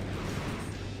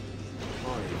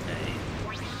 Okay.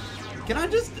 Can I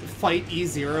just fight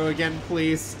E0 again,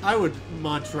 please? I would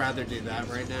much rather do that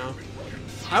right now.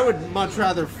 I would much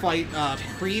rather fight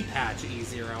pre-patch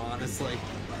E0, honestly.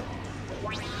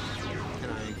 Can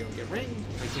I go get ring?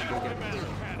 I can't go get ring.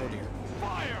 Oh dear.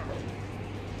 Fire!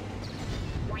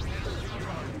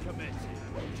 Commencing.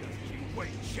 Just you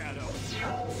wait, Shadow.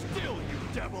 Still, you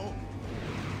devil!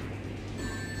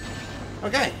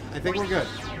 Okay, I think we're good. I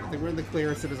think we're in the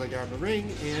clear as soon as I grab the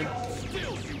ring, and...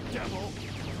 Still, you devil!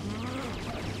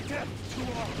 Death to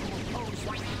all who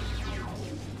oppose me!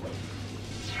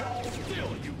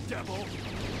 Still, you devil!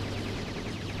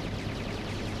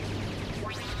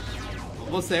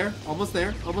 Almost there, almost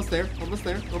there, almost there, almost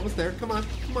there, almost there. Come on,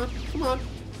 come on, come on.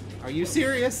 Are you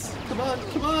serious? Come on,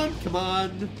 come on, come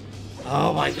on.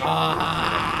 Oh my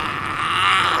god!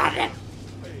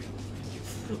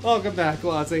 Welcome back,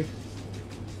 Glossie.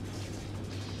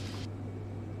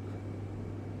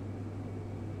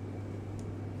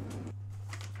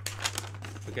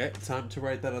 Okay, time to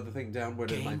write that other thing down. Where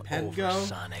did my pen over, go?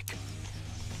 Sonic.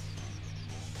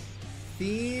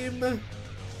 Theme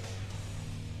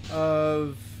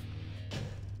of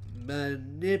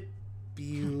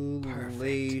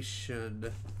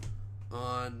manipulation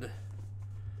on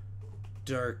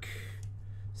dark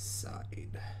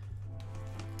side.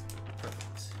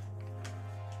 Perfect.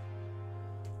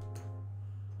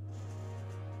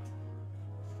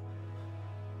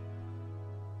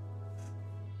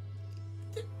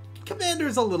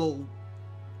 Commander's a little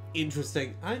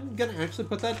interesting. I'm gonna actually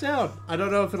put that down. I don't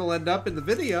know if it'll end up in the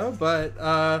video, but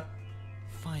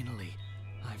Finally,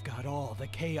 I've got all the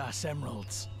Chaos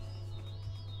Emeralds.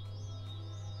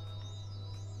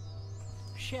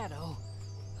 Shadow,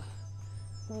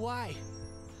 why?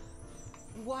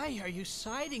 Why are you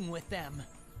siding with them?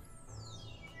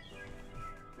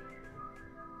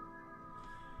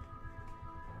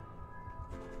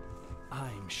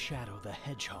 I'm Shadow the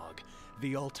Hedgehog,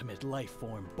 the ultimate life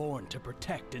form born to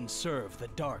protect and serve the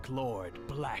Dark Lord,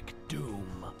 Black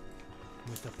Doom.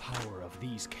 With the power of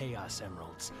these Chaos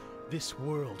Emeralds, this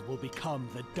world will become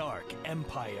the Dark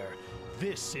Empire.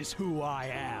 This is who I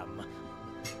am.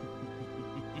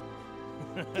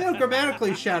 you know,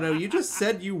 grammatically, Shadow, you just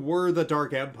said you were the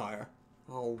Dark Empire.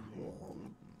 Oh.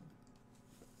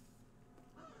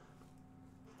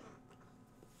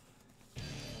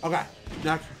 Okay,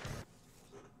 next.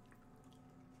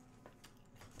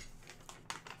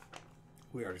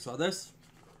 We already saw this.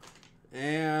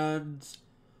 And...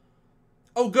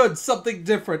 oh, good. Something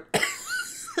different.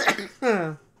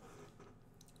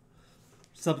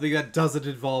 Something that doesn't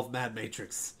involve Mad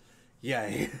Matrix.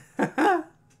 Yay.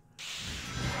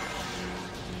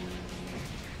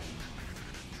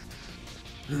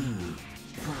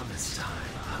 Promise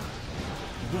time, huh?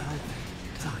 Well,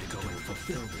 time to go and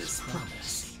fulfill this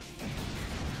promise.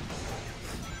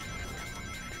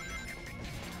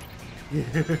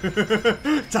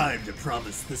 Time to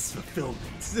promise this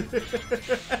fulfillment. The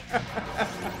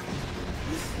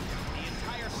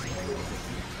entire scene.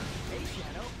 Hey,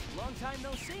 Shadow. Long time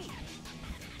no see.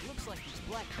 Looks like these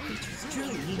black creatures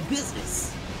Truly mean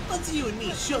business. Let's you and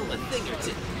me show them a thing or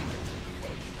two.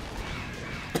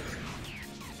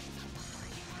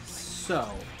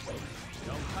 So.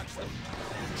 don't touch them.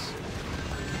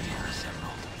 Chaos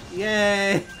Emerald.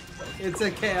 Yay! It's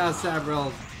a Chaos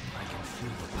Emerald. I can feel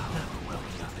the power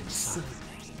welling up inside me.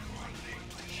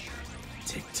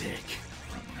 Tick tick.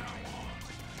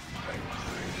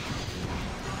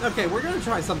 Okay, we're gonna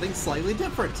try something slightly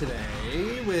different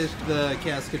today with the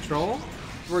Chaos Control.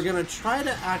 We're gonna try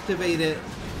to activate it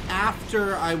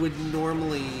after I would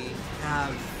normally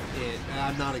have it.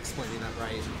 I'm not explaining that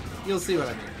right. You'll see what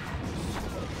I mean.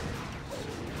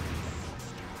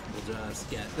 We'll just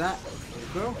get that. There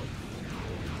we go.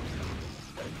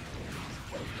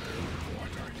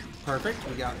 Perfect.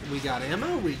 We got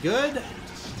ammo. We good.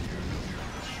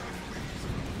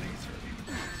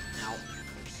 Ow.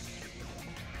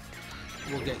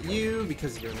 We'll get you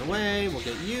because you're in the way. We'll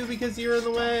get you because you're in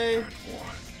the way.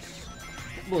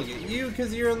 We'll get you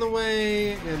because you're in the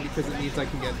way, and because it means I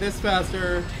can get this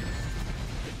faster.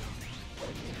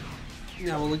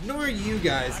 Now we'll ignore you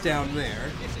guys down there.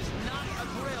 This is not a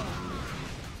grill.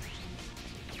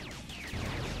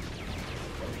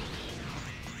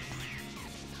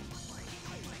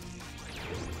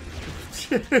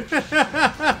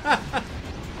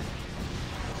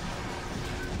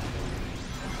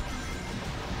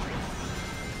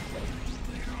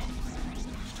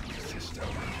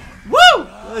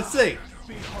 Let's see.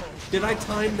 Did I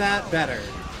time that better?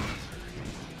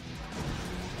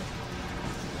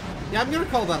 Yeah, I'm gonna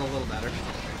call that a little better.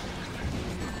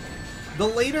 The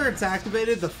later it's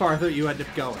activated, the farther you end up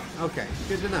going. Okay,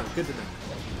 good to know, good to know.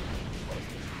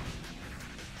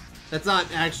 That's not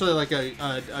actually like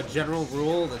a general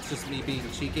rule, that's just me being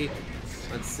cheeky.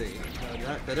 Let's see. Go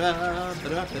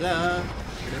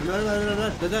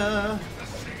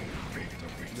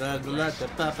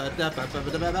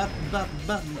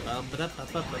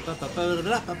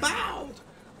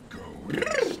and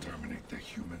exterminate the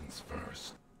humans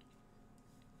first.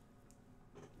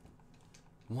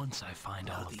 Once I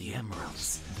find all of the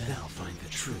emeralds, then I'll find the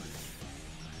truth.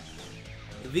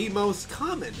 The most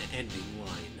common ending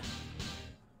line.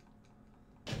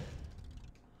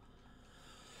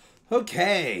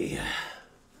 Okay.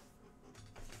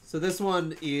 So this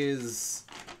one is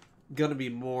gonna be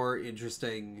more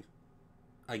interesting,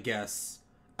 I guess.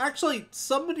 Actually,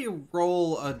 somebody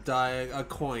roll a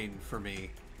coin for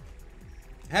me.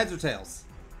 Heads or tails?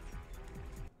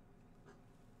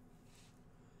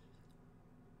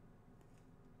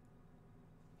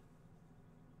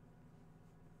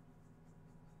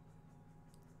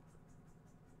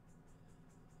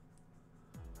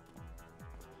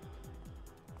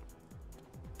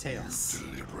 Tails.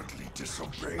 Deliberately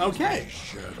disobeyed Okay. my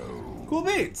shadow. Cool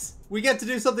beans. We get to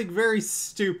do something very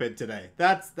stupid today.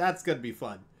 That's gonna be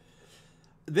fun.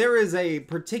 There is a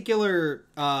particular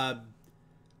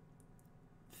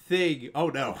thing. Oh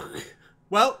no.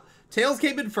 Well, tails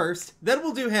came in first. Then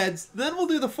we'll do heads. Then we'll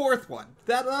do the fourth one.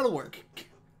 That'll work.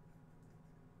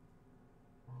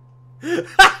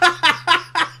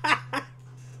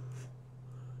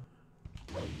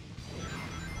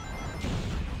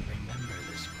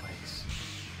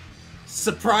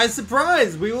 Surprise,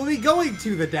 surprise! We will be going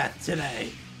to the death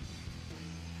today.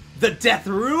 The death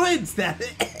ruins that.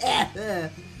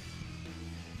 Hey,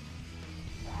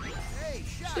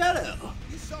 Shadow.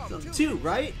 You saw him Some too. two,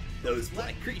 right? Those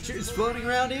black creatures floating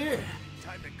around here.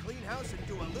 Time to clean house and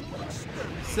do a little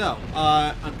experiment. So,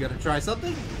 I'm gonna try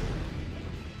something.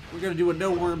 We're gonna do a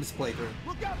no worms playthrough.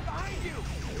 Look out behind you!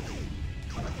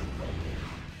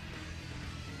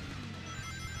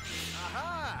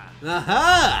 Aha!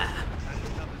 Aha! Not as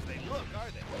tough as they look, are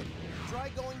they? Try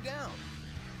going down.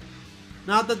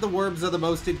 Not that the worms are the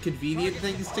most inconvenient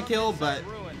things to kill, but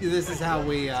this is how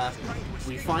we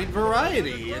find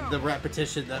variety in the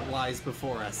repetition that lies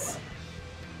before us.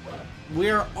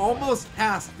 We're almost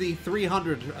past the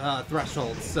 300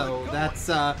 threshold, so that's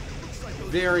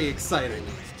very exciting.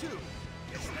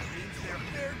 Guess that means they're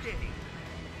fair game.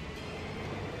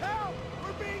 Help!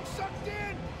 We're being sucked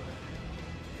in!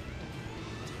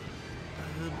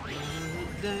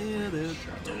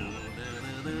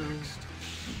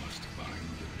 You must find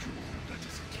the jewel that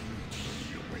is key to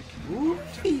the awakening of Ooh. our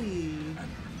temple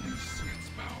and release its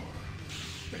power.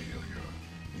 Failure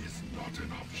is not an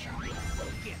option.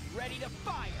 Get ready to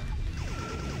fire!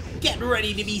 Get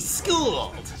ready to be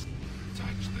schooled!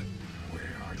 Touch them.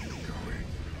 Where are you going?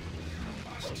 You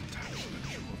must touch the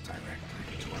jewel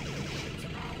directly to unleash its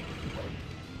power.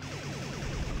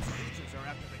 Those creatures are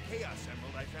after the Chaos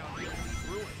Emerald I found here in these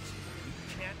ruins.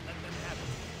 You can't let them have it.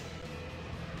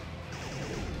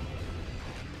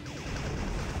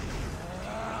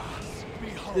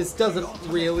 This doesn't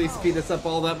really speed us up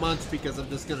all that much because I'm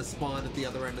just gonna spawn at the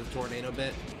other end of the tornado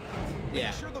bit.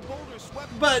 Yeah. Sure the boulder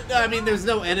swept. But, I mean, there's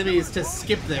no enemies to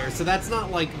skip there, so that's not,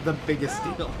 like, the biggest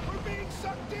deal. We're being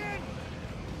sucked in!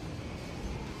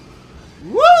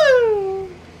 Woo!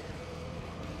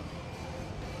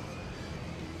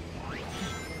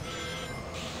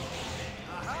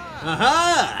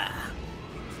 Aha!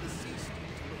 Use the sea stick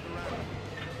to look around.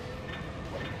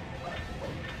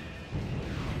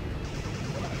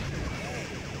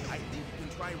 Hey, I think we can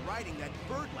try riding that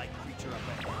bird-like creature up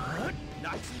ahead.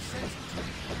 Knock some sense into it,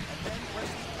 and then press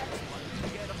the X button to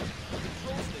get him. The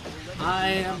control stick will let you I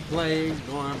am playing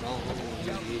normal.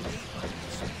 down the gate button to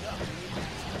speed up.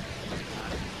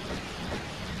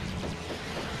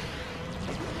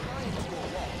 If you fly into a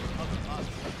wall or other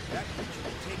object, that creature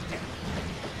will take damage.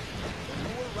 The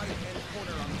lower right-hand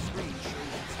corner on the screen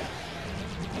shows its health.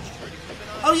 Be sure to keep an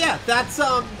eye Oh yeah,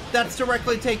 that's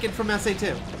directly taken from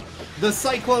SA2. The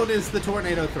Cyclone is the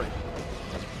Tornado 3.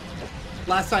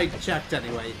 Last I checked,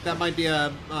 anyway. That might be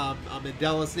a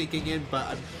Mandela sneaking in, but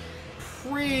I'm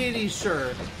pretty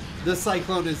sure the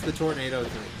Cyclone is the Tornado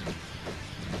 3.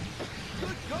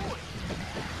 Good going.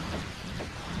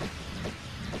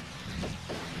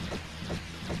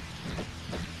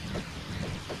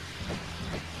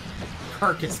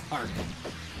 Carcass Park.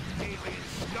 Alien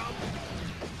scum.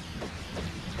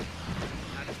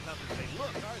 Not as tough as they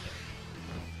look, are they?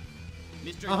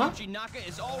 Mr. Uh-huh. Yuji Naka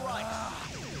is all right.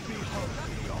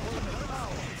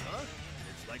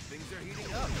 It's like things are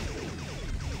heating up.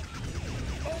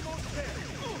 Almost there.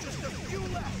 Just a few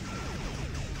left.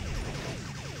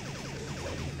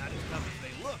 Not as tough as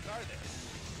they look, are they?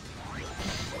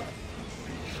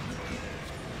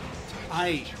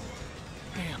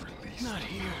 Damn, not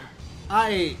here.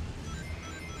 I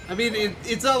mean,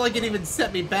 it's not like it even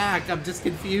set me back. I'm just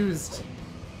confused.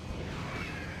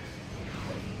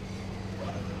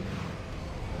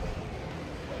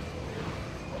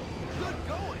 Good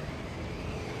going.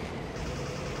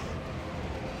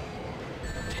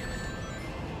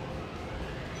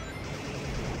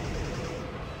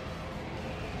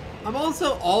 I'm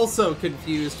also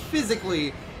confused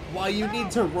physically why you need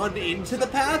to run into the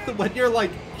path when you're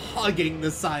like hugging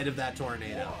the side of that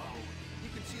tornado. Whoa. You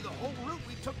can see the whole route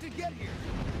we took to get here.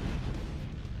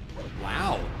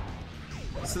 Wow.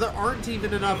 So there aren't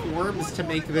even enough worms to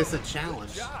make this a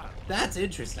challenge. That's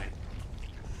interesting.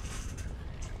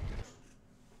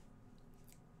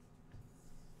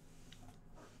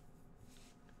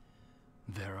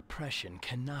 Their oppression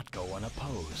cannot go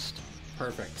unopposed.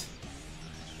 Perfect.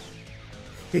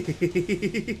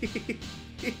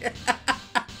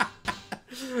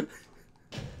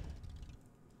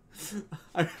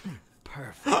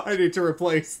 Perfect. I need to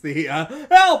replace the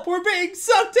help, we're being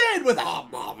sucked in with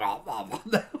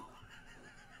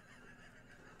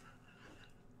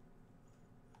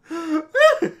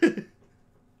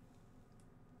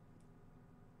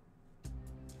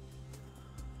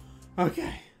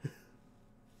okay.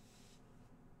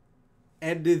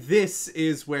 And this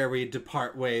is where we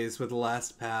depart ways with the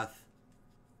last path.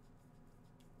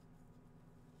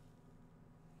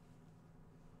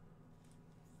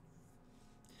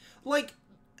 Like,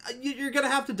 you're gonna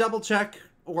have to double check,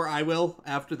 or I will,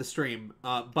 after the stream.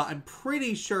 But I'm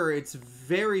pretty sure it's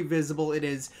very visible. It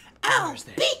is, I'll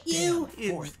beat you!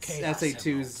 In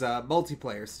SA2's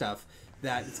multiplayer stuff.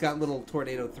 That it's got little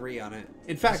Tornado 3 on it.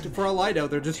 In fact, for all I know,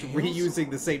 they're just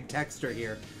reusing the same texture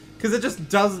here. Because it just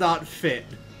does not fit.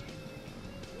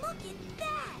 Look at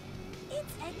that!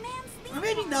 It's Eggman's Or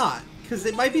maybe not. Because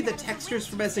it might be the textures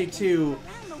from SA2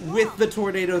 with the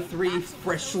Tornado 3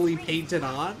 freshly painted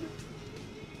on.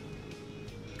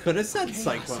 Could have said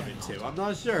Cyclone in 2, I'm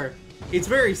not sure. It's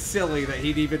very silly that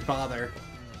he'd even bother.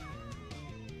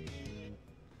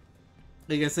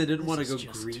 I guess I didn't want to go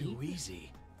just green. Too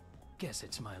easy. Guess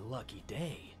it's my lucky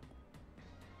day.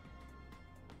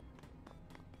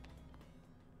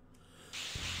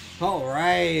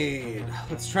 Alright,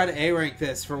 let's try to A-rank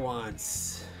this for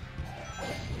once.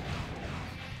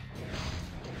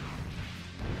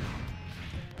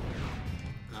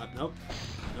 Nope.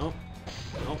 Nope.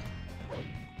 Nope.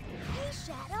 Hey,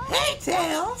 Shadow! Hey,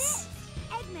 Tails!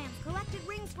 Eggman's collected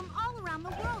rings from all around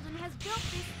the world and has built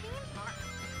this theme park.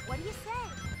 What do you say?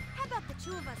 How about the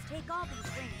two of us take all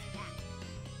these rings back?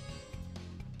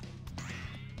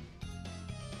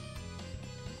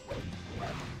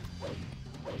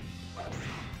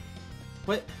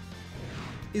 What?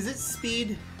 Is it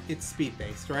speed? It's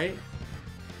speed-based, right?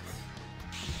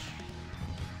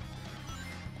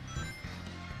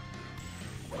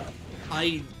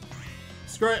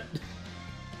 Screw it.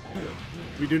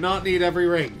 We do not need every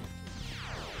ring.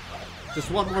 Just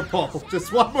one more pull.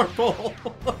 Just one more pull.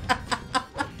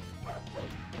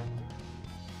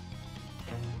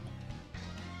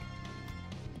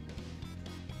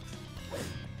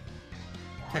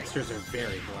 Textures are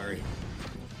very blurry.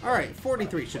 Alright,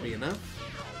 43 should be enough.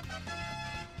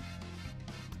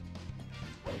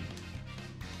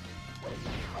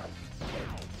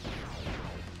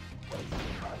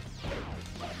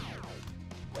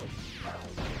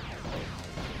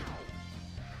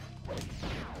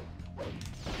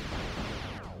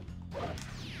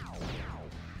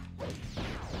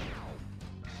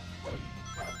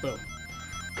 Boom.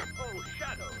 Oh,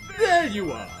 Shadow, There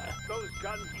you are! Those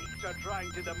gun geeks are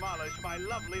trying to demolish my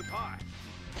lovely park.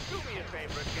 Do me a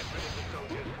favor and get rid of the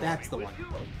soldiers. for That's me, the would one. you?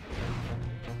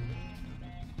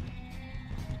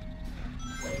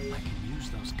 I can use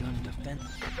those gun defense.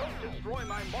 Don't destroy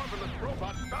my marvelous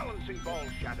robot balancing ball,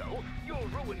 Shadow. You'll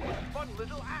ruin his fun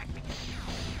little act.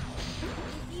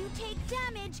 If you take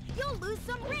damage, you'll lose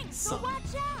some rings, so Some.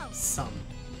 watch out! Some.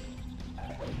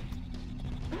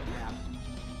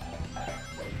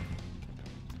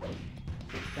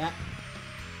 That.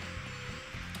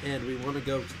 And we want to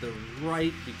go to the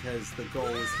right because the goal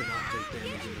is to not take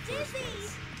damage in the first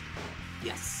place.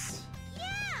 Yes.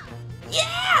 Yeah!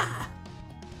 Yeah!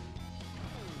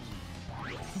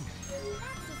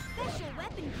 That's a special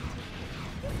weapon container.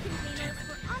 This container is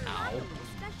for unlockable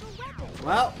special weapons.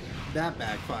 Well, that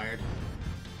backfired.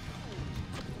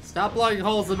 Stop blowing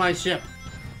holes in my ship.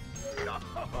 No!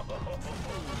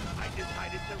 I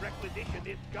decided to requisition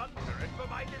this gun turret for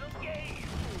my little game.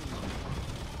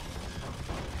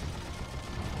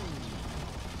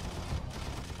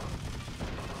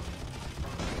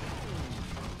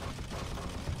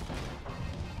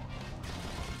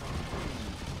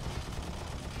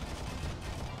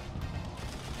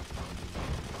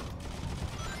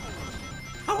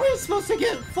 How are you supposed to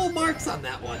get full marks on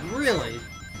that one? Really?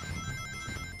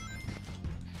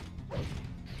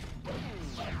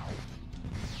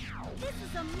 This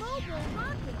is a mobile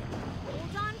rocket.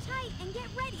 Hold on tight and get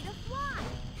ready to fly.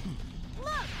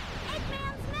 Look,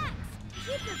 Eggman's next.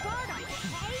 Keep your guard up,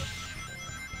 okay?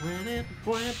 If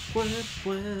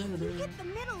you hit the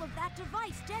middle of that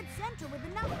device dead center with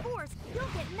enough force, you'll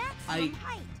get maximum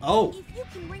height. Oh. If you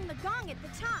can ring the gong at the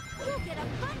top, you'll get a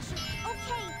bunch of...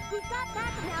 Okay, we've got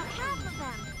back about half of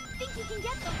them. Think you can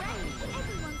get the rest?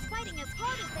 Everyone's fighting as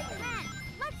hard as they can.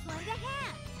 Let's lend a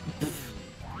hand.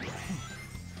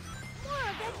 More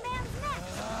of Eggman's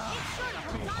next. Make sure to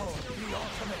hold on to the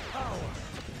ultimate power.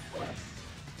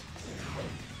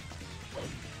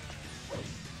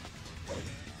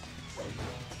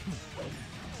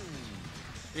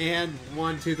 And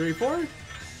 1, 2, 3, 4.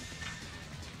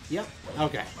 Yep.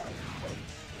 Okay.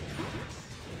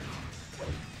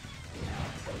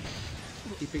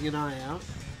 Keeping an eye out.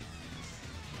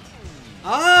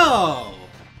 Oh!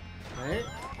 Right.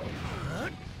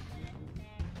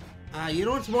 You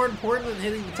know what's more important than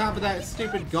hitting the top of that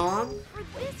stupid gong? For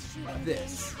this shooting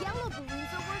This. game, yellow balloons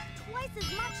are worth twice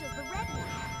as much as the red ones.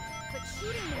 But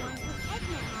shooting the ones with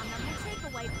Eggman on them will take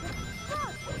away the...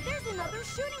 Look! There's another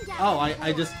shooting down. Oh,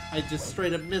 I just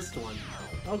straight up missed one.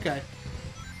 Okay.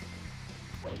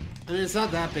 I mean, it's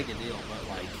not that big a deal, but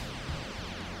like...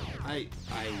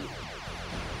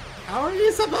 How are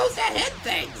you supposed to hit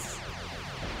things?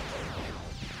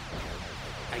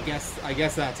 I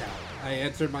guess that's how. I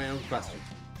answered my own question.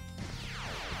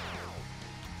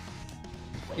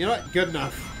 You know what? Good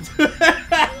enough. Shadow,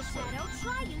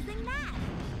 try using that.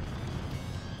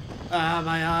 Ah,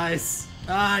 my eyes.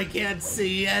 Ah, I can't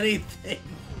see anything.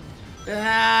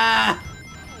 Ah!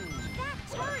 That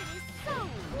turret is so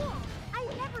cool.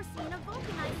 I've never seen a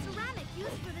vulcanized ceramic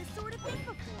used for this sort of thing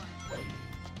before.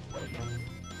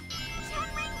 10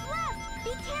 rings left.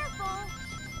 Be careful.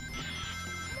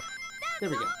 There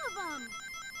we That's go. all of them.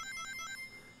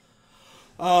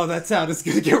 Oh, that sound is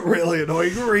gonna get really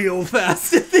annoying real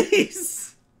fast at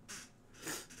these.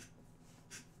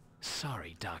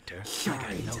 Sorry, Doctor. Sorry, I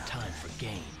got no Doctor. time for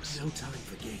games. No time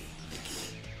for games.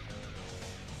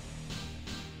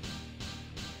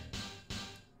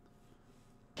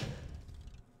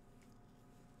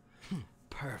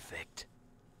 Perfect.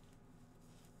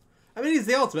 I mean, he's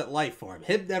the ultimate life form.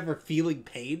 Him never feeling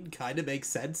pain kind of makes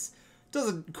sense.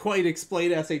 Doesn't quite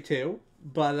explain SA2,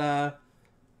 but,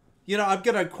 you know, I'm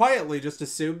gonna quietly just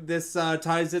assume this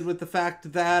ties in with the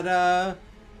fact that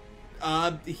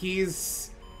he's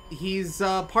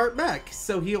part mech,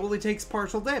 so he only takes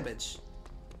partial damage.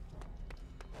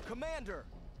 Commander,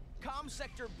 Comm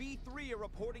Sector B3 are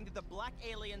reporting that the black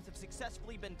aliens have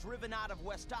successfully been driven out of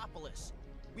Westopolis.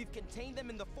 We've contained them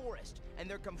in the forest, and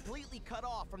they're completely cut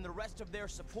off from the rest of their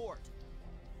support.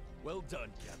 Well done,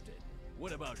 Captain.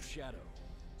 What about Shadow?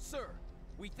 Sir,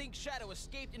 we think Shadow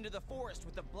escaped into the forest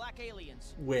with the black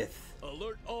aliens. With.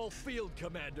 Alert all field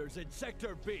commanders in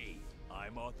Sector B.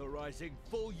 I'm authorizing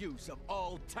full use of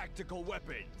all tactical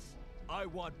weapons. I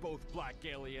want both black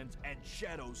aliens and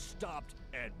Shadow stopped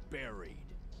and buried.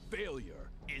 Failure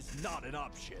is not an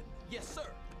option. Yes, sir.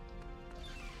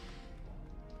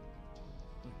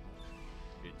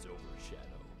 It's over,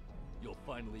 Shadow. You'll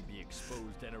finally be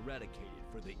exposed and eradicated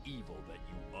for the evil that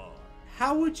you are.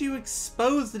 How would you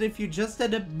expose it if you just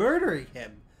ended up murdering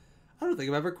him? I don't think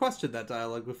I've ever questioned that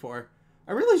dialogue before.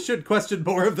 I really should question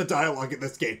more of the dialogue in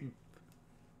this game.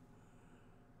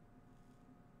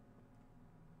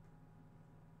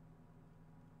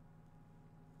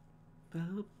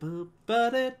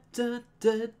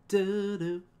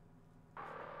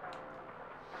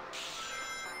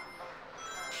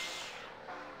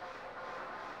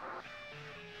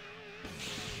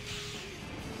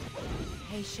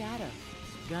 Hey, Shadow.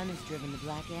 Gun has driven the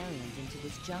black aliens into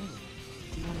this jungle.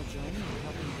 Do you want to join me in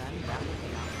helping Gun battle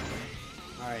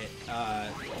the Alright,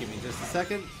 give me just a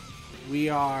second. We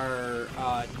are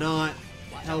not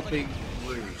helping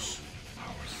Rouge.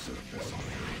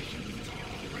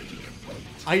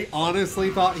 I honestly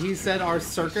thought he said our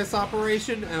circus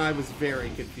operation, and I was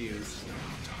very confused.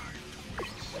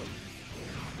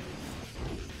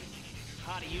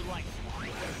 How do you like it?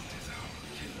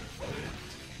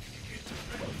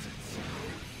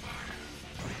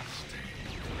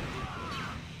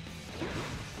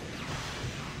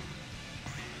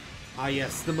 Ah,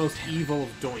 yes, the most evil of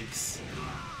doinks.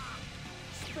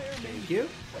 Thank you.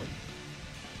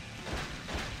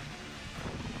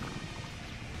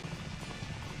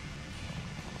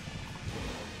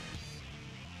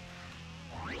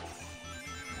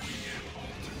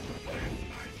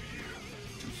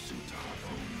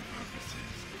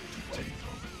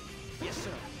 Yes, sir.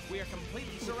 We are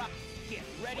completely surrounded. Get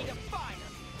ready to fire.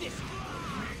 This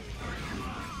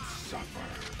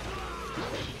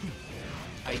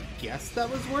I guess that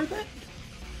was worth it.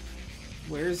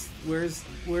 Where's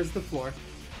the floor?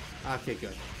 Okay,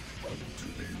 good. Do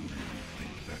they really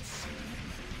think that's silly?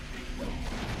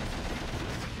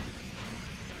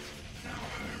 Now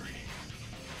hurry.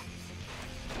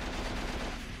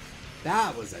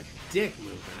 That was a dick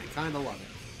move, and I kind of love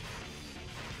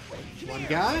it. One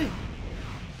guy.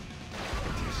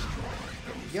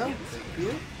 There you go. Thank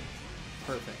you.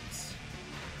 Perfect.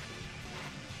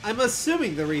 I'm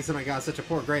assuming the reason I got such a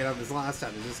poor grade on this last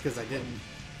time is just because I didn't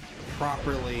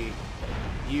properly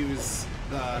use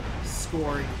the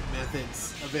scoring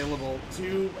methods available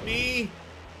to me.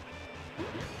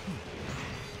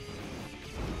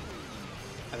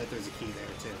 I bet there's a key there,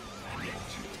 too.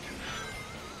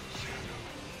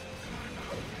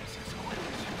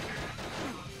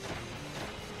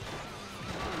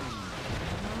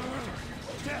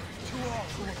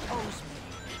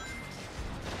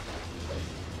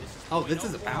 Oh, this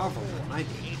is a powerful one, I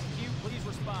think.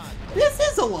 This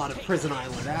is a lot of Prison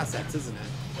Island assets, isn't it?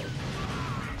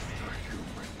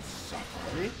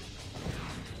 See?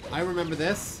 I remember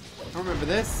this. I remember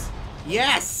this.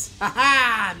 Yes!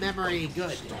 Haha! Memory,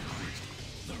 good.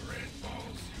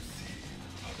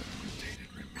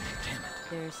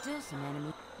 There are still some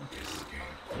enemies.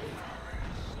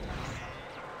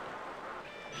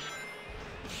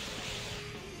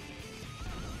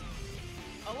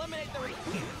 eliminate the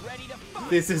ready to fire.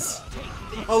 This is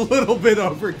a little bit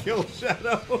overkill,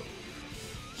 Shadow.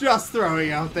 Just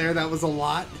throwing out there, that was a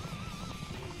lot.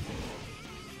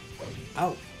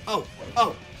 Oh, oh,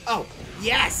 oh, oh,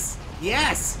 yes!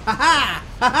 Yes! Ha-ha!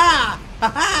 Ha-ha!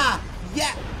 Ha-ha!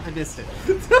 Yeah! I missed it.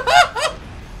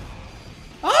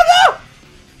 Oh no!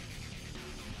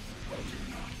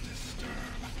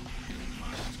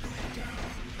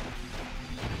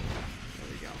 There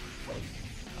we go.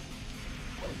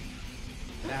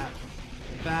 That.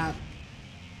 That.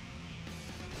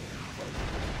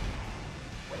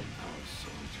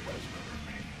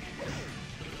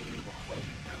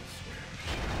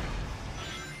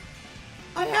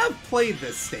 I have played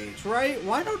this stage, right?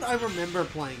 Why don't I remember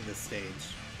playing this stage?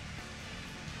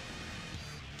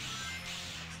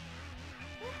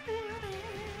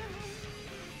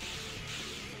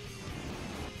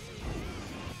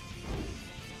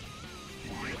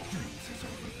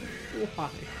 Why?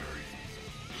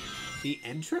 The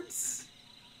entrance?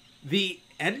 The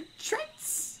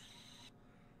entrance?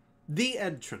 The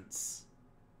entrance.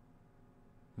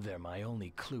 They're my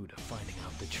only clue to finding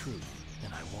out the truth,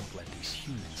 and I won't let these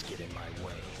humans get in my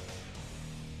way.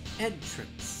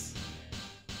 Entrance.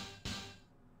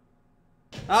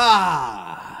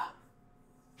 Ah!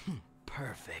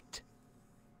 Perfect.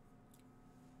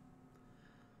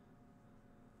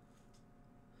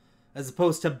 As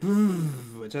opposed to boo,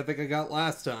 which I think I got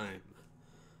last time.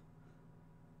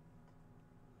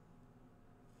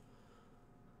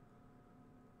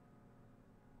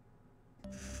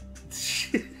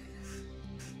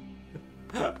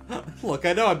 Look,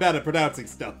 I know I'm bad at pronouncing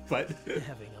stuff, but...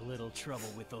 Having a little trouble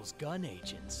with those gun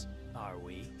agents, are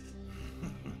we?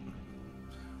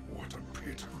 What a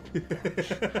pitiful.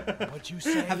 What'd you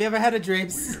say? Have you ever had a dream?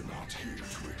 We're not here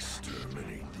to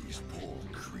exterminate these poor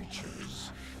creatures.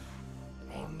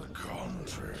 On the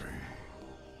contrary.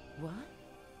 What?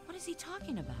 What is he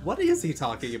talking about? What is he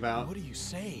talking about? What are you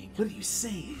saying? What are you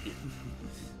saying?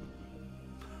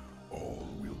 All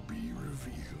will be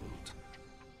revealed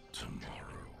tomorrow.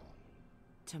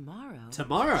 Tomorrow?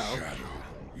 Tomorrow? Shadow,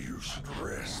 you should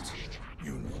rest.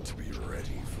 You need to be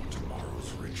ready for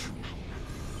tomorrow's ritual.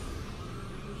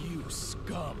 You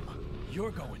scum!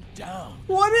 You're going down!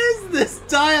 What is this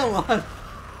dialogue?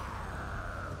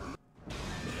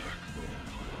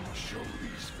 Show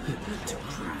these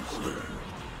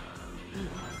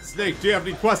Snake, do you have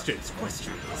any questions?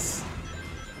 Questions.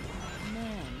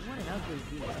 Man, what an ugly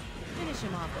view. Finish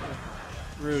him off with it.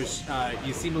 Rouge,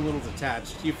 you seem a little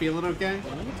detached. You feeling okay? We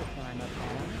need to climb up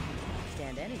that.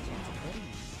 Stand any chance of hitting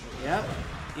him. Yep.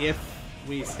 If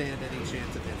we stand any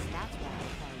chance of hitting. That's why I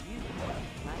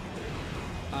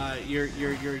call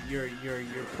you.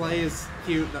 Your play is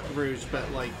cute, Rouge,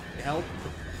 but like help.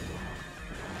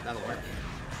 That'll work.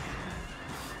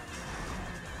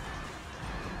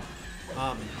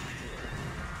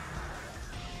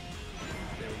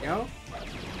 we go. It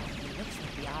looks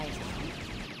like the eyes are weak.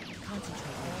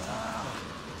 Concentrate on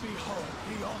Behold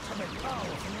the ultimate power.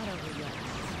 it's not over yet.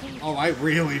 Stay Oh, I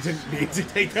really didn't need to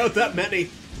take out that many.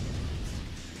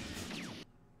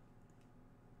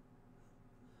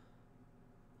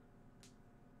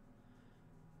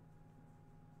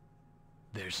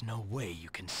 There's no way you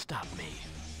can stop me.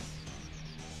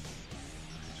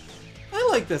 I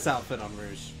like this outfit on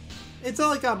Rouge. It's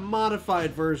like a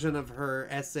modified version of her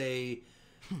SA2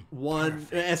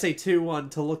 one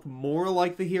to look more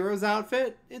like the hero's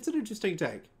outfit. It's an interesting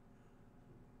take.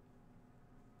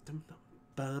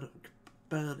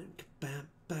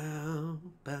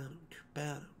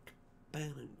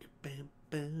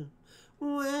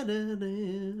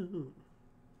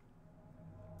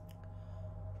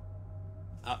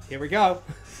 Oh, here we go.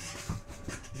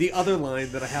 The other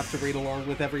line that I have to read along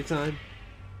with every time.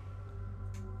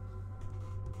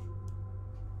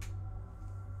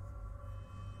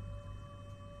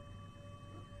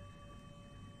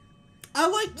 I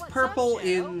liked What's purple up,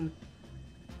 Shadow? in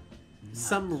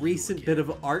some recent bit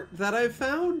of art that I've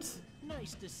found.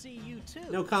 Nice to see you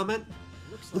too. No comment.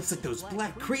 Looks like those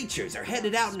black creatures are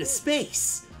headed out into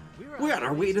space. We're on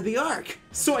our way to the Ark,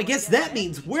 so I guess that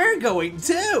means we're going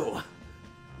too.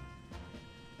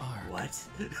 Ark. What?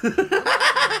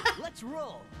 Let's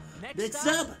roll. Next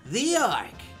up, the Ark.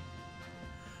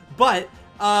 But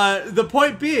the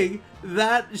point being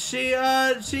that she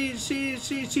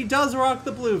does rock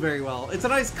the blue very well. It's a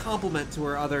nice compliment to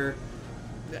her other.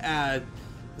 I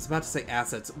was about to say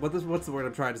assets. What's the word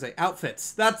I'm trying to say?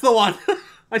 Outfits. That's the one.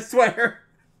 I swear.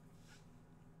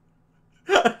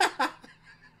 I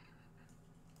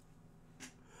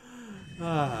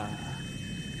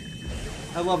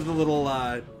love the little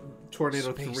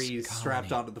Tornado Space 3s strapped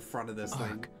colony. onto the front of this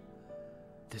thing. Ark.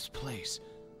 This place.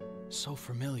 So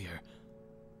familiar.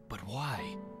 But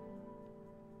why?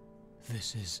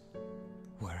 This is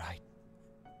where I...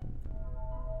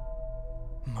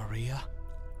 Maria?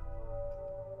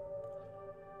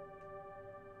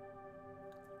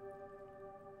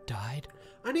 Died?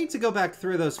 I need to go back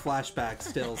through those flashback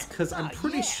stills because I'm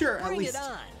pretty Yeah, sure at bring it least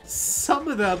on. some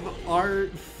of them are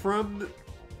from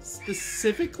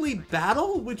specifically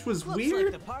Battle, which was Looks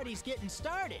weird. like the party's getting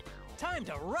started. Time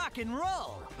to rock and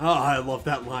roll. Oh, I love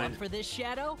that line. Up for this,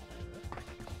 Shadow?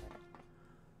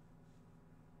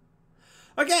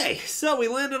 Okay, so we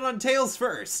landed on Tails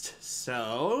first.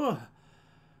 So,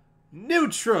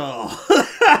 neutral.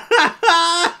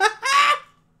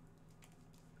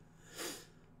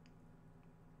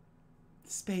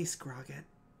 Space Grogget.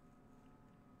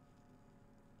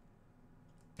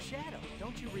 Shadow,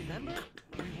 don't you remember?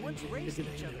 We once raced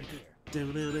each other here.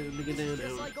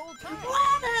 Just like old times.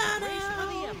 Race for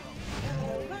the emerald.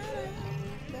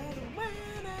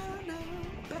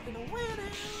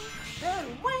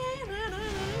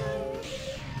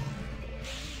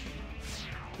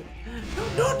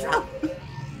 Neutral. It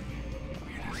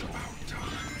is about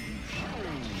time.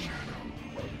 Shadow.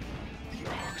 The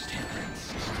Ark's defense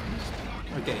system is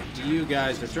blocking. Okay, you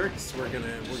guys are jerks. We're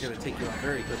gonna take you out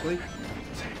very quickly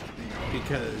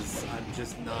because I'm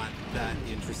just not that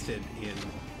interested in.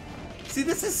 See,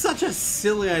 this is such a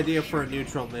silly idea for a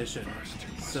neutral mission.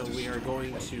 So we are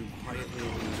going to quietly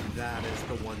leave that as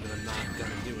the one that I'm not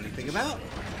gonna do anything about.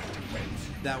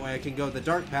 That way I can go the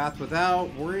dark path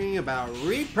without worrying about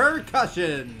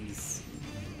repercussions.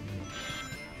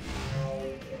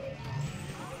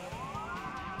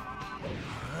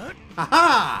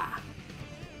 Aha!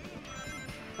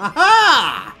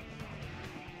 Aha!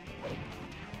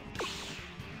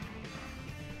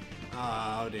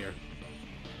 Oh dear.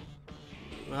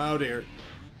 Oh dear.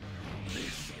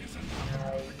 This is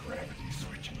another of the gravity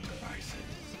switching devices.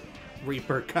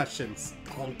 Repercussions.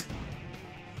 Clunk.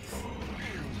 All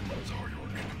humans are your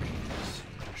enemies.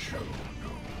 Show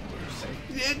no mercy.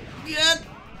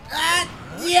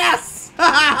 Yes!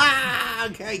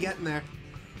 Okay, getting there.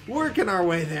 Working our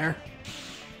way there.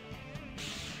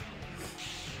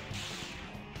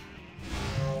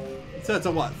 So it's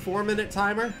a what? 4-minute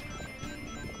timer?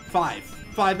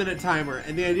 5-minute timer.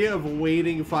 And the idea of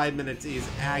waiting 5 minutes is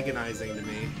agonizing to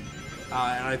me.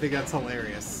 And I think that's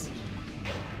hilarious.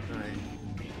 Alright.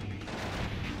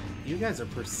 You guys are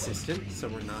persistent, so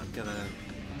we're not gonna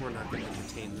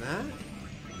entertain that.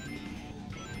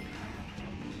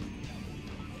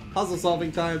 Puzzle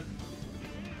solving time.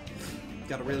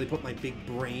 Gotta really put my big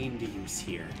brain to use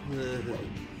here.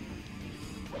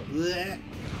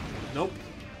 Nope.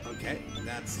 Okay,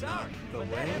 that's not the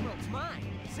But that way. emerald's mine.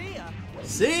 See ya.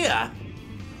 See ya!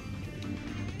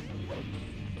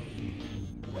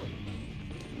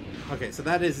 Okay, so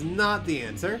that is not the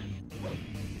answer.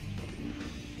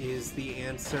 is the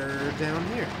answer down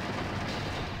here.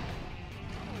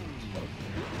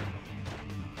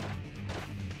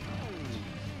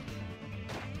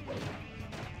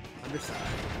 Underside.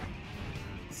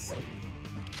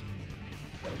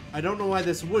 I don't know why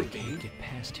this would be. Get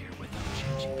past here without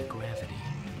changing the gravity.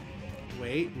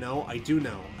 Wait, no, I do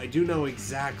know. I do know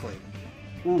exactly.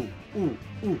 Ooh, ooh,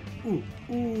 ooh, ooh,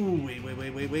 ooh.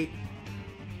 Wait.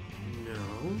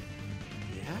 No.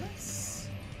 Yes?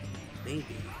 Maybe.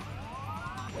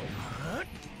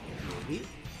 Maybe?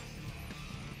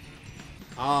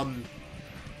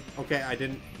 Okay, I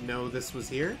didn't know this was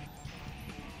here.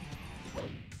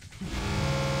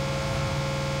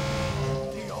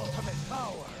 The ultimate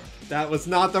power. That was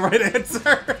not the right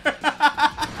answer.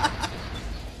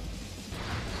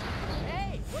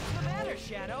 Hey, what's the matter,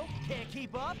 Shadow? Can't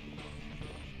keep up?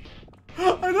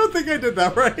 I don't think I did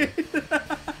that right.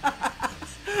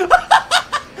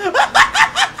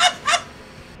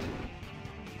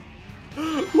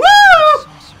 Woo! The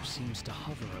saucer seems to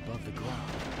hover above the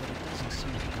ground, but it doesn't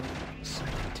seem to go.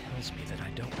 Something tells me that I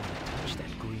don't want to touch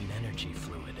that green energy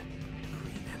fluid.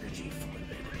 Green energy fluid.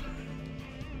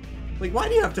 Like, why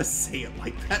do you have to say it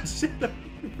like that, Shadow?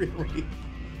 Really?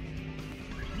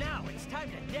 Now it's time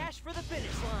to dash for the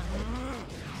finish line.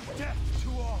 Death to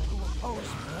all who oppose me.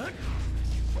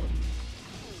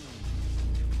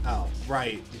 Oh,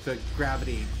 right. The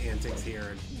gravity antics here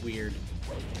are weird.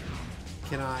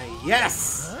 Can I?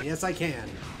 Yes! Yes, I can.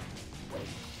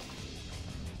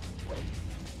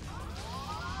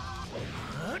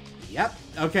 Yep.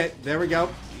 Okay, there we go.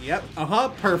 Yep. Uh-huh.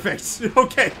 Perfect.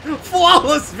 Okay.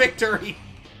 Flawless victory!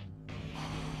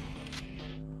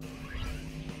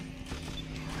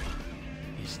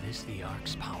 Is this the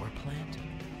Ark's power plant?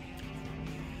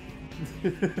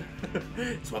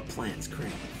 It's what plants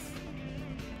crave.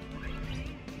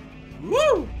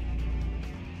 Woo!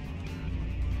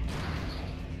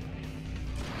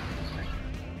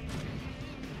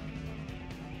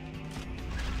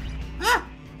 Ah!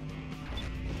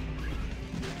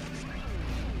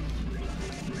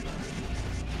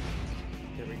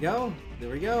 There we go.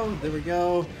 There we go. There we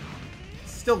go.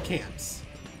 Still can't.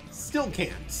 Still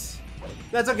can't.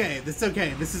 That's okay. That's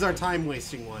okay. This is our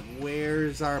time-wasting one.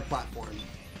 Where's our platform?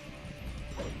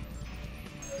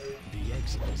 The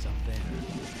exit is up there.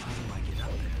 How do I get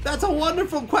up there? That's a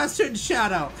wonderful question,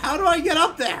 Shadow. How do I get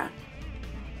up there?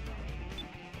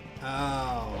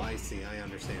 Oh, I see. I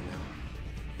understand now.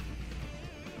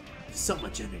 So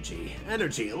much energy.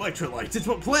 Energy, electrolytes. It's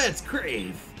what plants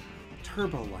crave.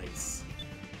 Turbo lights.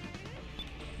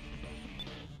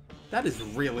 That is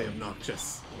really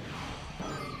obnoxious.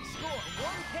 Score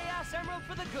one Chaos Emerald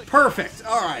for the good. Perfect.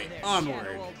 All right, There, onward.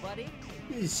 Shadow, old buddy.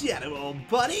 Shadow, old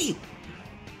buddy.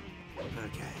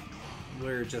 Okay.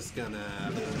 We're just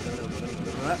gonna...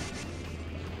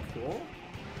 Cool.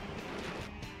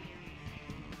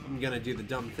 I'm gonna do the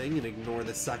dumb thing and ignore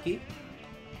the sucky.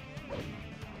 Can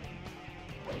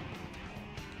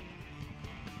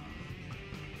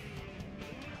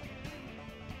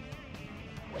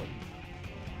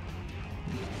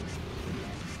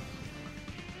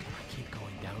I keep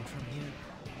going down from here?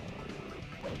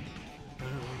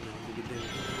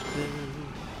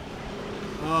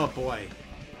 Oh boy.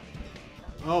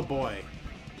 Oh boy.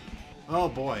 Oh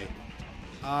boy.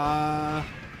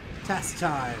 Test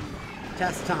time.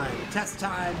 Test time. Test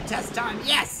time. Test time.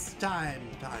 Yes! Time.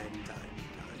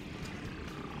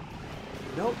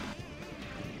 Nope.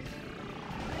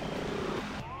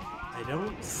 I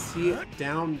don't see it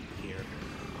down here.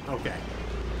 Okay.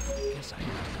 Guess I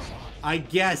have to go on. I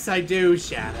guess I do,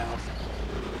 Shadow.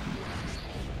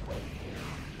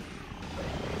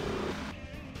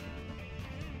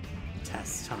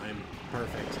 Test time.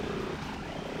 Perfect.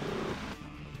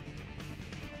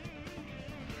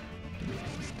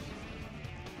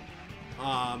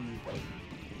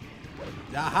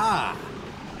 Aha!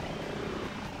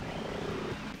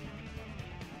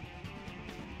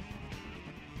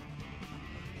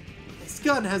 This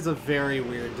gun has a very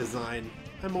weird design.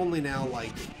 I'm only now,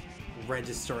 like,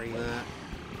 registering that.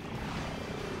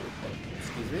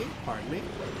 Excuse me, pardon me.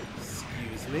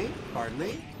 Excuse me, pardon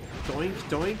me. Doink,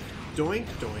 doink, doink,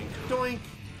 doink, doink.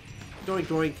 Doink,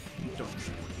 doink,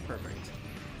 doink. Perfect.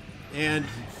 And,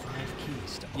 5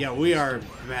 keys to yeah, open we this are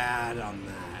door. bad on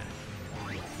that.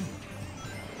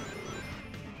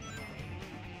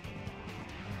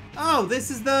 Oh, this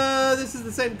is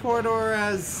the same corridor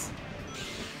as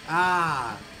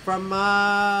from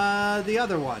the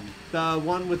other one, the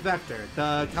one with Vector,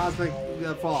 the Cosmic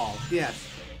Fall. Yes.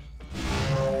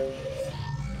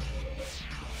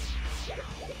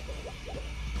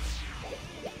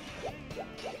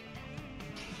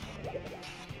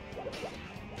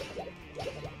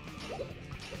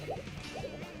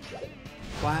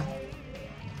 Flat.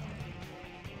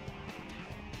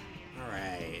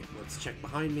 Alright, let's check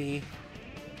behind me.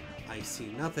 I see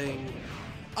nothing.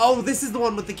 Oh, this is the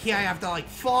one with the key I have to, like,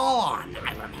 fall on.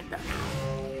 I remember now.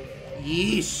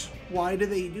 Yeesh. Why do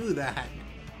they do that?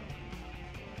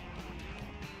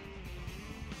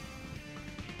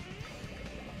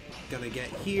 Gonna get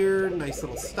here, nice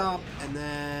little stop, and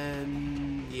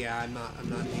then yeah, I'm not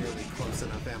nearly close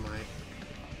enough, am I?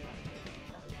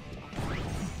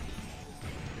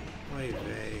 Oy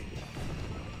vey.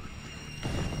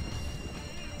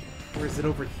 Or is it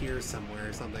over here somewhere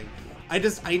or something?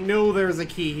 I know there's a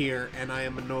key here, and I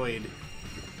am annoyed.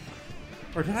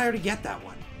 Or did I already get that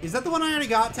one? Is that the one I already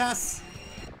got, Tess?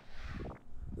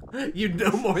 You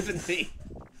know more than me.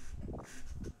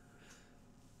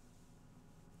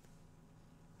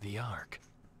 The Ark.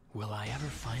 Will I ever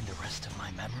find the rest of my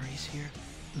memories here?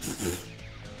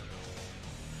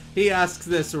 He asks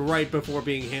this right before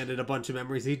being handed a bunch of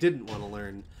memories he didn't want to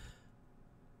learn.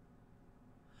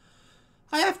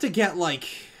 I have to get, like,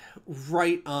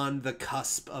 right on the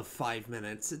cusp of 5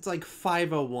 minutes. It's like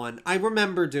 5:01. I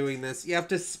remember doing this. You have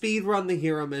to speed run the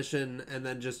hero mission and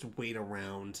then just wait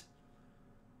around.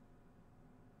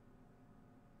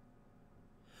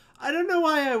 I don't know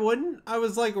why I wouldn't. I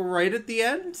was like right at the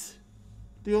end.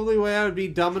 The only way I would be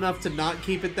dumb enough to not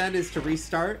keep it then is to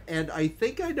restart. And I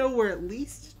think I know where at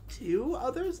least 2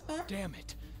 others are. Damn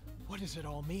it. What does it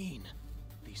all mean?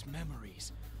 These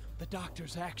memories. The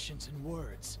doctor's actions and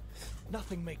words.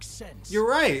 Nothing makes sense. You're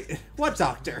right. What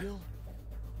doctor?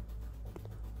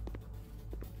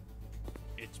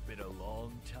 It's been a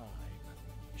long time,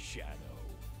 Shadow.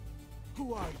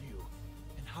 Who are you?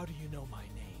 And how do you know my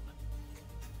name?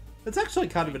 It's actually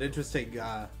kind of an interesting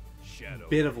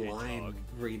bit of line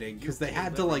reading, because they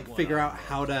had to like figure out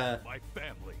how to... My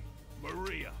family,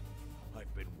 Maria.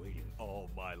 I've been waiting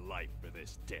all my life for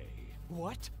this day.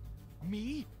 What?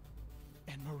 Me?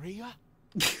 And Maria?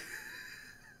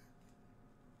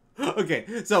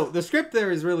 Okay, so the script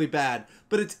there is really bad,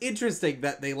 but it's interesting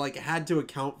that they like had to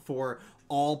account for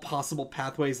all possible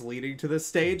pathways leading to this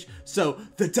stage. So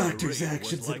the doctor's Maria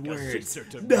actions was and like a words,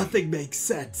 sister to nothing me. makes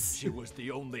sense. She was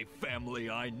the only family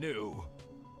I knew.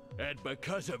 And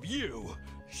because of you,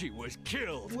 she was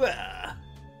killed.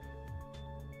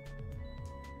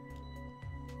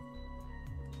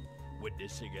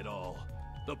 Witnessing it all,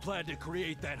 the plan to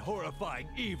create that horrifying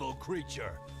evil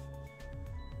creature.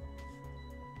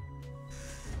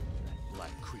 That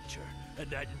black creature, and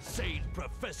that insane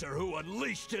professor who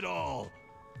unleashed it all.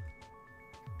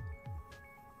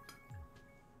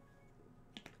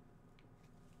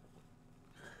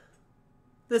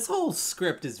 This whole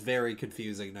script is very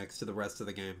confusing next to the rest of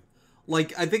the game.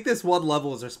 Like, I think this one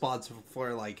level is responsible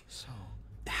for, like,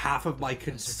 half of my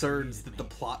concerns that the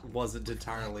plot wasn't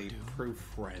entirely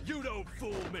proofread. You don't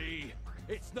fool me!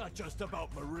 It's not just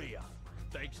about Maria.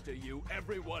 Thanks to you,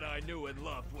 everyone I knew and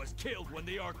loved was killed when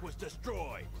the Ark was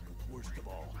destroyed. Worst of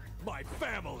all, my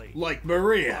family! Like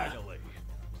Maria! Finally,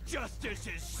 justice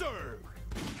is served!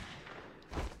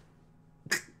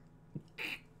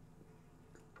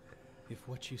 If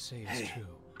what you say is true,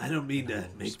 I don't mean to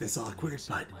make this awkward,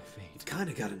 but you've kind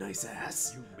of got a nice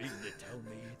ass. You mean to tell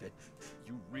me that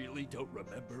you really don't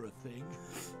remember a thing?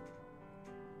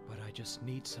 But I just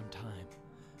need some time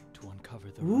to uncover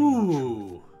the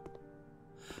Ooh.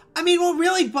 I mean, what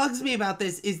really bugs me about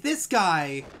this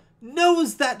guy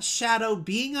knows that Shadow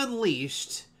being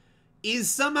unleashed is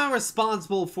somehow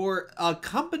responsible for a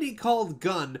company called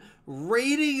Gun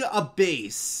raiding a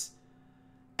base.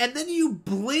 And then you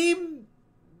blame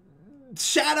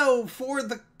Shadow for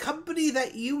the company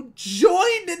that you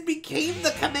joined and became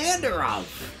the commander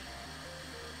of.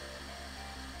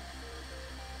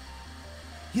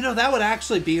 You know, that would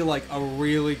actually be like a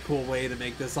really cool way to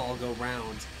make this all go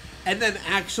round. And then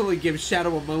actually give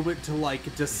Shadow a moment to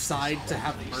like decide to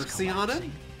have mercy on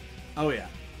him. Oh yeah,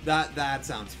 that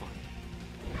sounds fun.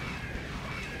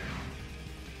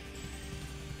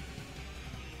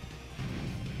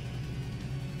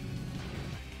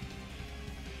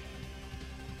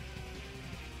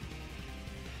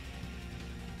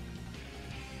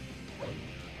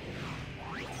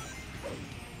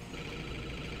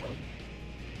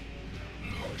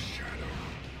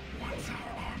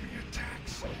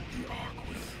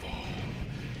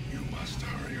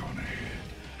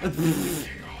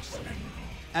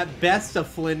 At best, a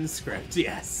Flynn script.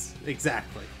 Yes,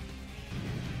 exactly.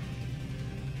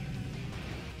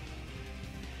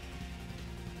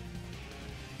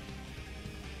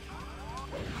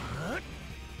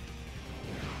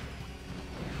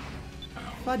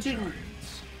 Fudging.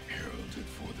 Heralded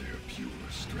for their pure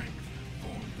strength,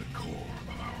 form the core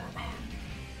of our army.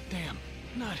 Damn,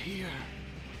 not here.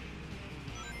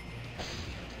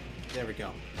 There we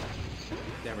go.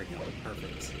 There we go.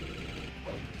 Perfect.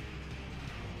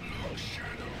 Look,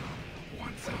 Shadow.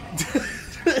 Once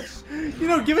You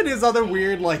know, given his other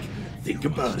weird, like, think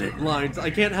about it lines, I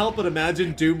can't help but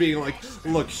imagine Doom being like,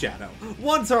 look, Shadow,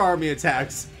 once our army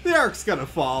attacks, the Ark's gonna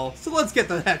fall, so let's get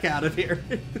the heck out of here.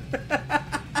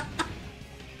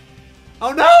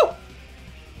 Oh no!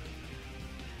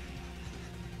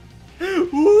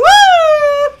 Woo!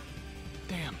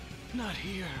 Damn, not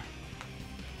here.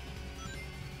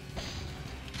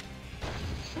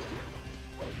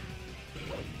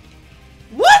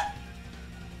 What?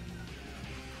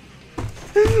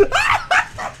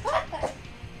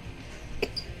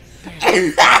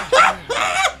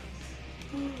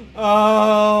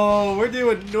 Oh, we're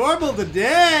doing normal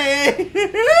today. Look,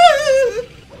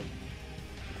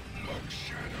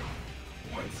 Shadow.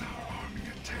 Once our army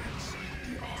attacks,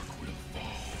 the Ark will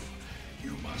fall.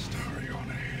 You must hurry on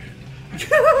ahead.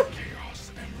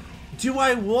 Chaos Emerald. Do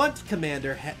I want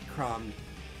Commander Hetcrom?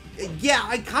 Yeah,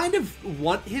 I kind of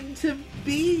want him to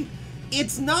be.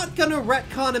 It's not gonna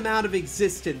retcon him out of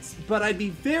existence, but I'd be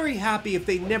very happy if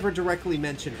they never directly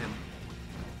mention him.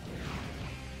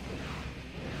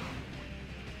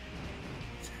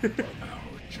 Our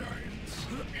giants,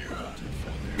 heralded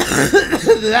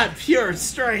for their That pure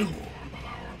strength. core of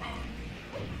our army.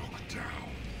 Look down.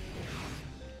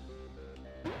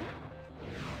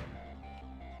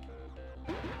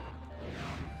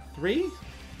 Three?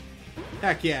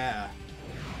 Heck yeah.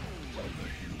 The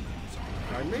humans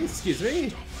are Pardon me? Excuse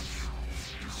me?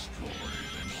 destroy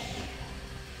them all.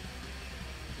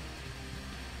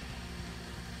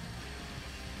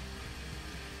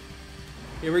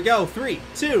 Here we go. 3,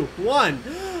 2, 1.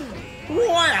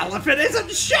 Well, if it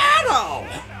isn't Shadow!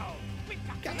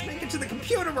 Got to make it to the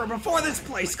computer room before this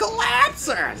place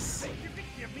collapses!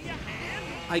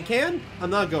 I can? I'm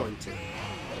not going to.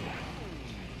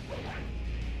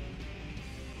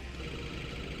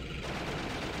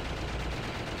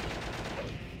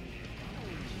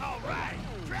 All right,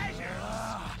 treasure.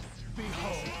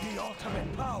 Behold the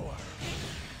ultimate power.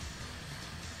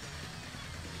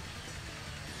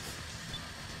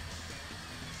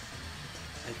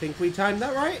 I think we timed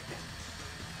that right.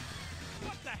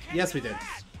 What the heck Yes, we is did.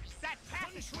 That? That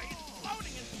passageway is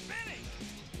floating and spinning.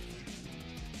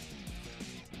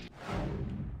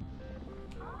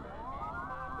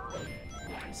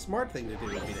 Smart thing to do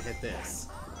would be to hit this.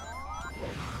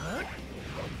 If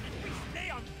we stay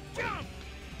on jump.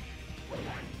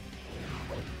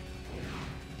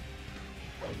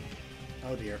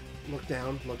 Oh dear. Look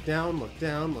down, look down, look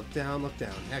down, look down, look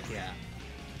down. Heck yeah.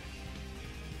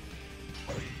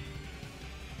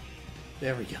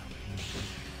 There we go.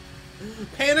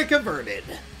 Panic averted.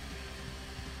 The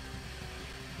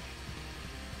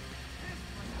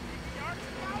Ark's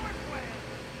power plant.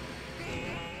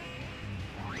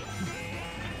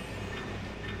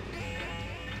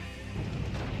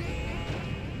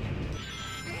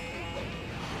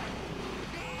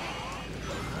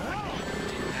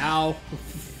 Ow.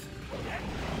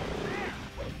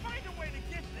 Find a way to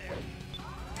get there.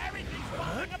 Everything's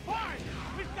falling apart.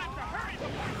 We've got to hurry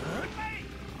before it's too late.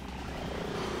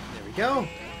 There we go.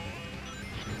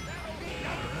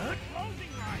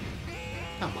 Closing line.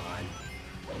 Come on.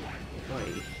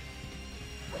 Wait.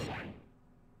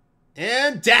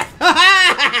 And death!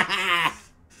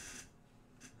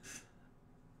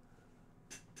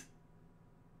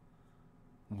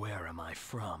 Where am I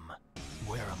from?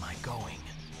 Where am I going?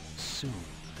 Soon,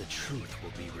 the truth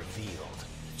will be revealed.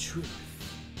 The truth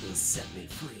will set me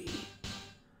free.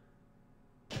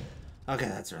 Okay,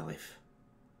 that's a relief.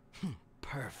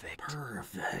 Perfect.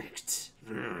 Perfect.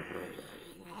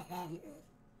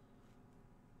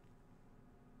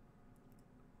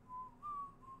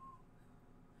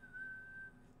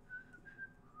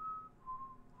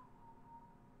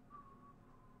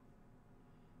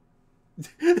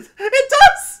 It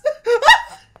does!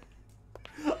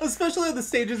 Especially on the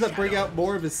stages that bring out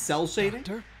more of his cell shading.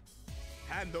 Doctor?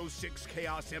 Hand those 6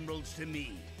 Chaos Emeralds to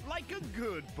me, like a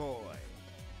good boy.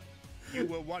 You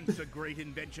were once a great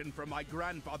invention from my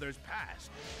grandfather's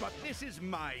past, but this is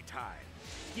my time.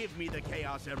 Give me the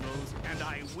Chaos Emeralds, and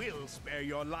I will spare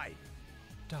your life.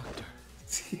 Doctor.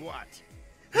 What?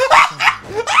 I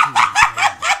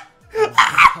want to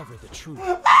uncover the truth.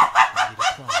 I need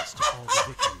a promise to all the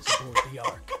victims aboard the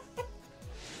Ark.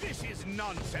 This is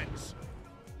nonsense.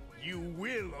 You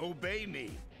will obey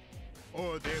me,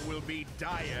 or there will be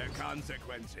dire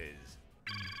consequences.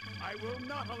 I will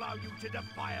not allow you to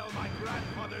defile my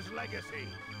grandfather's legacy.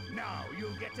 Now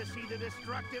you'll get to see the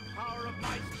destructive power of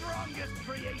my strongest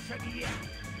creation yet.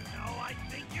 I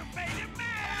think you made him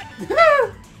mad!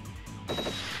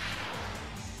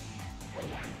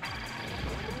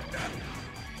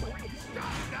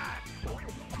 Stop that!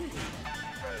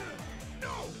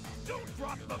 No! Don't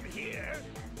drop them here!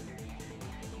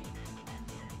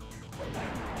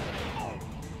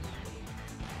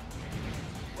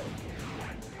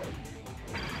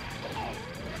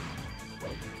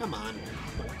 Come on.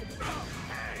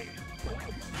 Hey!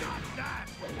 Stop that!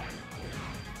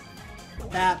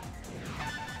 That.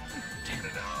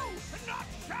 No! Not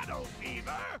Shadow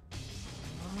Fever!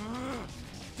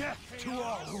 Death to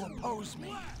all who oppose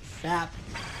me! That.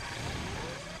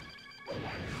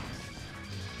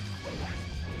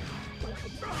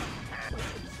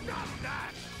 Stop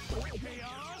that!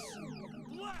 Chaos!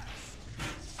 Blast!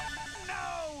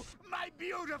 No! My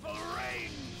beautiful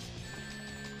rings!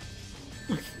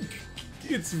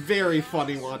 It's very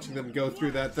funny watching them go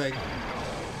through that thing.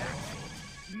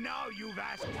 Now you've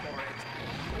asked for it!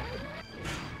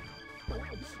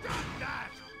 Stop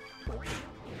that!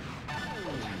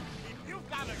 If you've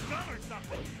got a gun or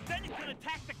something, then you can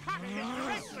attack the cockpit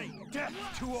directly! Death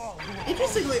to all who...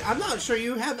 Interestingly, I'm not sure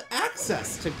you have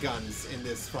access to guns in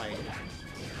this fight.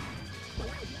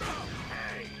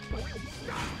 Hey!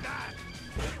 Stop that!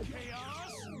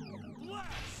 Chaos!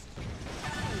 Blast!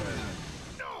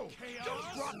 No! Chaos. Don't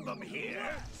drop them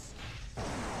here!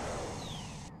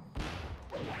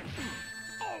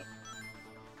 Oh!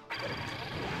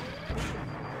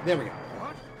 There we go.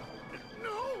 What?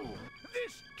 No!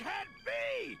 This can't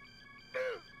be!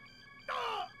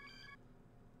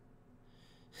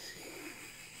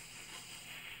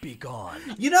 Be gone.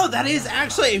 You know, that is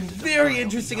actually a very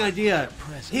interesting idea.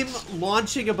 Him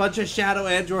launching a bunch of shadow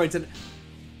androids and...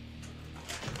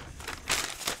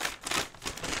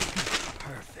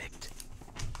 Perfect.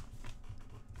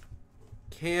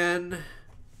 Can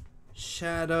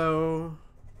shadow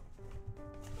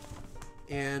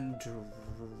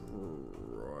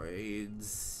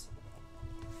androids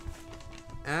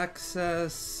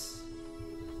access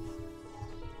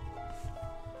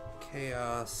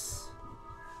chaos,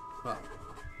 well,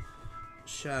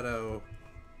 shadow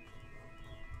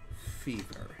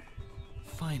fever?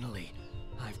 Finally,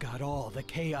 I've got all the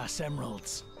Chaos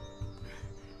Emeralds.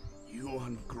 You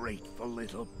ungrateful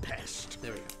little pest.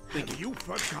 There we go. Have you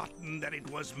forgotten that it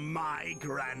was my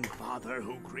grandfather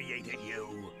who created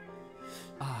you?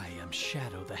 I am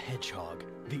Shadow the Hedgehog,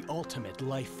 the ultimate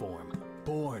life form,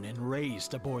 born and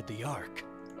raised aboard the Ark.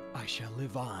 I shall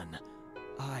live on.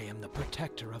 I am the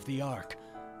protector of the Ark.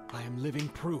 I am living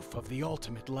proof of the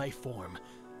ultimate life form.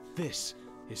 This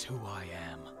is who I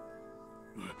am.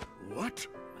 What?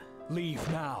 Leave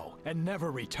now and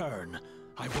never return.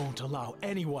 I won't allow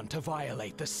anyone to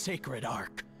violate the sacred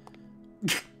Ark.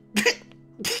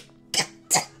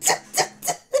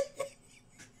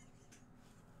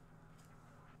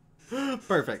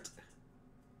 Perfect.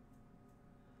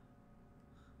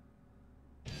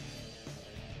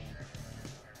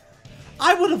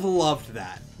 I would have loved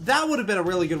that. That would have been a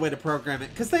really good way to program it,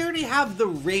 because they already have the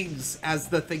rings as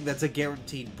the thing that's a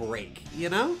guaranteed break, you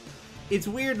know? It's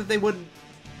weird that they wouldn't...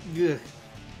 Ugh.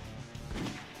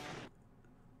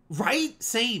 Right?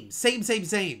 Same.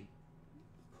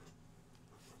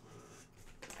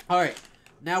 Alright.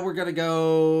 Now we're gonna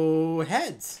go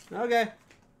heads. Okay.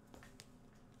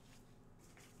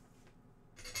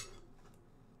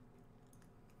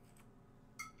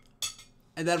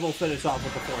 And then we'll finish off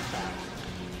with the fourth battle.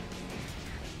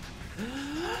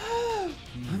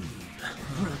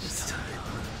 It's time.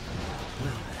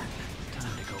 Well then,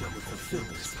 time to go and fulfill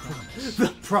this promise.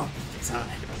 The promise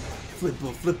time.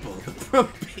 Flipple, the promise.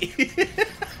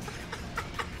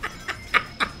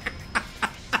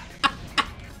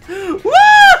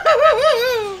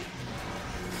 Woo!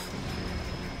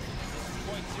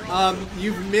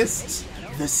 You've missed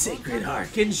the Sacred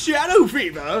Ark in Shadow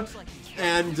Fever,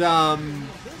 and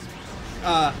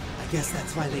I guess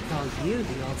that's why they call you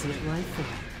the ultimate life form.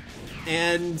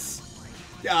 And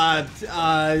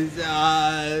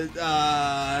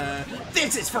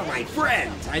this is for my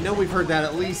friend. I know we've heard that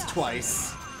at least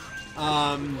twice.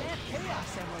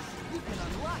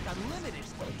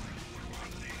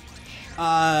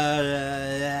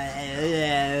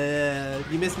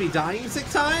 You missed me dying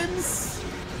 6 times?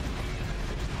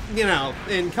 You know,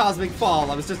 in Cosmic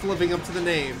Fall, I was just living up to the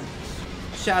name.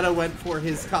 Shadow went for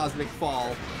his Cosmic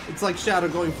Fall. It's like Shadow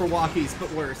going for walkies,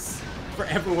 but worse. For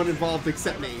everyone involved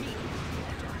except me.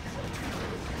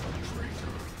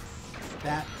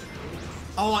 That...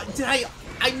 Oh, did I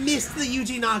missed the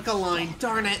Yuji Naka line.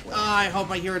 Darn it. Oh, I hope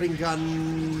I hear it in Gun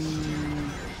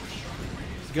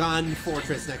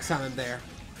Fortress next time I'm there.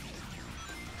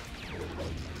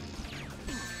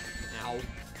 Ow.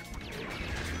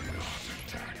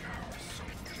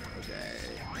 Okay.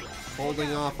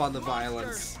 Holding off on the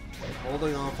violence.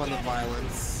 Holding off on the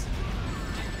violence.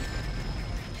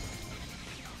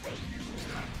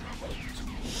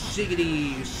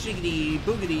 Shiggity, shiggity,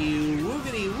 boogity,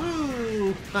 woogity,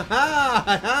 woo! Ha ha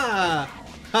ha ha!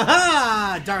 Ha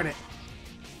ha! Darn it!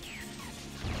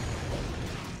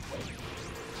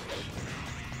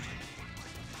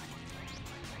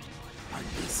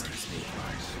 Excuse me.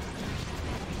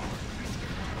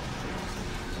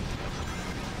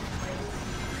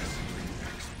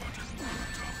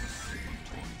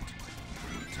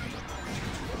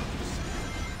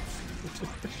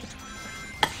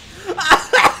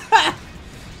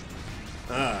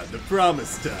 The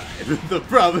promised time. The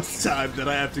promised time that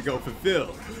I have to go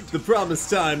fulfill. The promised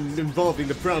time involving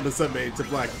the promise I made to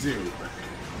Black Doom.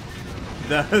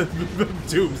 The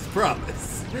Doom's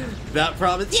promise. That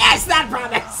promise. Yes, that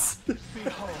promise!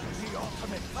 Behold the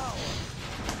ultimate power.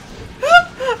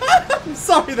 I'm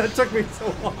sorry that took me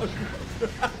so long.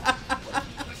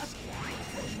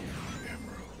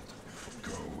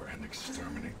 Go and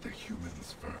exterminate the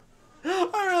humans first.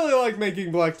 I really like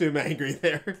making Black Doom angry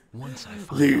there. Once I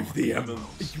find Leave the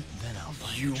emeralds. then I'll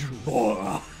find You the truth.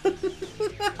 moron.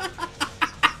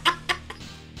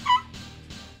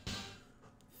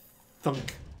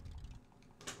 Thunk.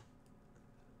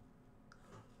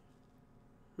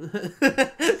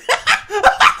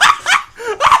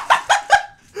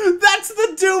 That's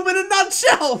the Doom in a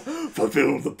nutshell!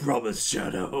 Fulfill the promise,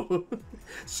 Shadow.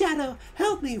 Shadow,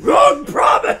 help me. Wrong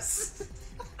promise!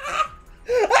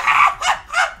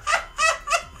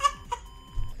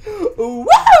 Woo!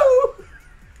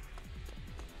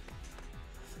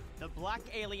 The black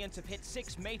aliens have hit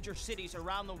 6 major cities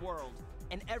around the world,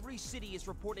 and every city is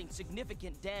reporting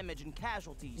significant damage and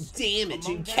casualties. Damage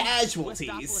Among and them, casualties.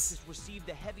 Westopolis has received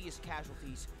the heaviest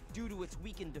casualties due to its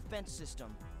weakened defense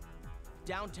system.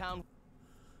 Downtown.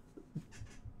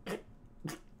 I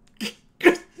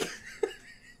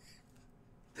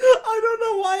don't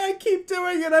know why I keep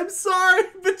doing it. I'm sorry,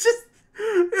 but just...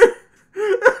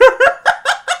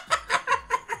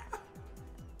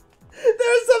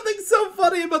 There's something so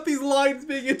funny about these lines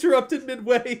being interrupted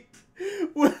midway.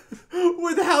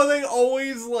 With how they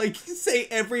always, like, say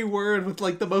every word with,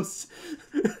 like, the most...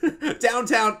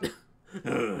 Downtown...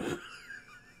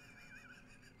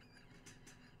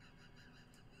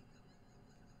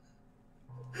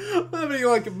 I'm having,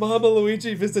 like, Mama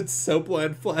Luigi visits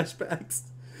Soapland flashbacks.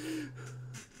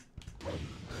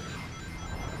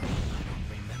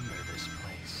 Remember this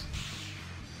place.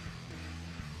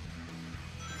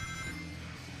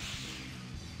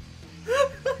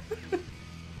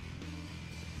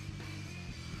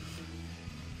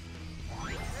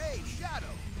 Hey,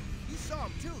 Shadow! You saw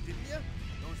him too, didn't you?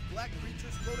 Those black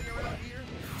creatures floating around here?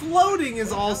 Floating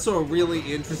is also a really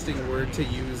interesting word to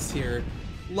use here.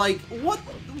 Like,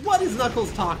 what is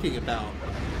Knuckles talking about?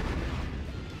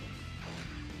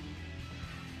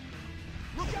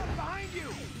 Look out behind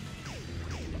you!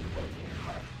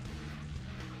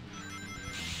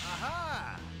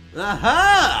 Aha!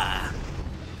 Aha!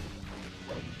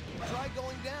 Try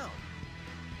going down.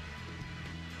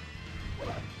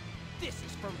 This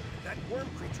is from That worm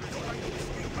creature is trying to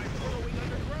escape by burrowing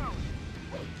underground.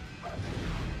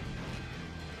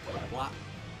 What?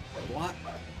 What?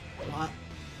 What?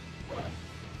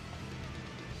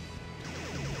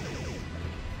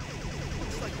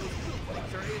 Looks like those blue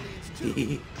things are aliens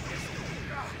too.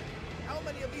 How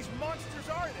many of these monsters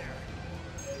are there?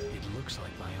 It looks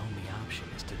like my only option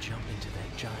is to jump into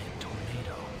that giant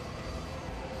tornado.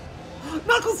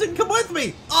 Knuckles didn't come with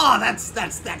me! Oh, that's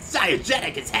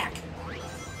diegetic as heck!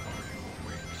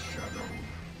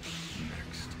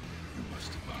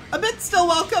 A bit still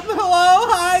welcome. Hello,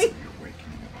 hi!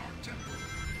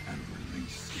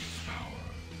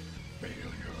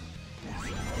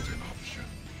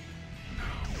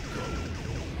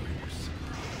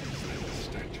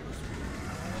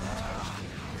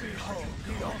 Behold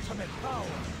the ultimate power.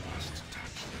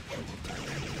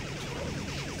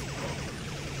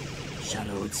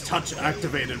 Shadow, it's touch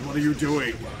activated. What are you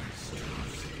doing? Creatures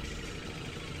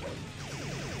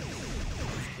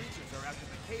are after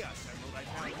the Chaos Emerald I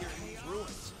found here in these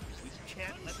ruins. We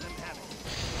can't let them have it.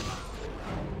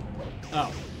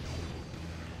 Oh.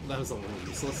 That was a little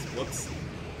useless. Whoops.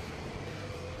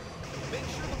 Make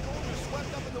sure the boulders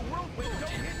swept up in the whirlwind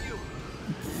don't hit you.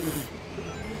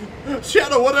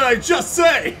 Shadow, what did I just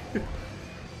say?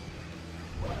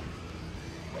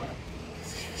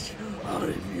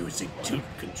 I'm using tooth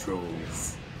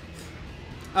controls.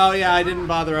 Oh yeah, I didn't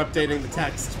bother updating the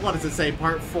text. What does it say?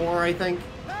 Part 4, I think?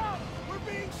 Help! We're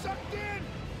being sucked in!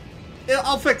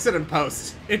 I'll fix it in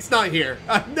post. It's not here.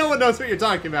 No one knows what you're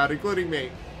talking about, including me.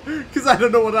 Because I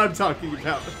don't know what I'm talking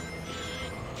about.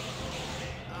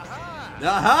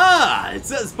 Aha! It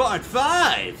says part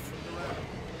 5!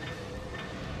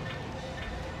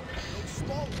 Those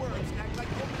small worms act like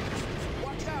openings, so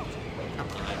watch out! Come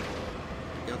on.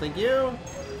 Yo, thank you. You need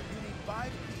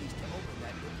 5 keys to open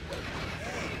that.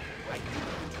 Hey, I think you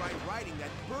can try riding that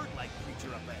bird-like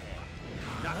creature up ahead.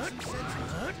 Knock some sense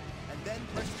into it, and then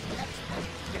press the X button to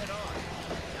get on.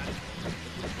 Got it? The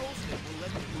control stick will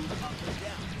let you move up and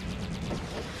down.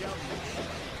 Hold down the A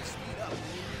button to speed up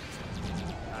when you need to.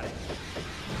 Got it?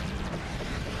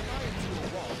 Fly into a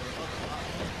wall or up.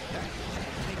 That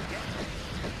will take down.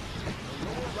 The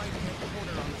lower right-hand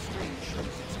corner on the screen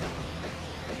shows its number.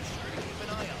 Be sure to keep an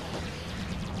eye on it.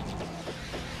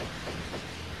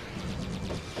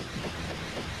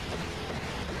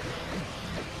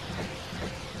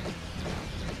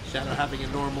 Shadow having a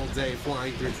normal day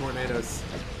flying through tornadoes.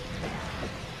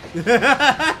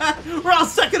 We're all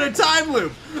stuck in a time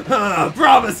loop!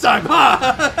 Promise time,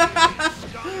 huh?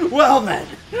 Well then,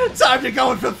 time to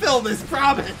go and fulfill this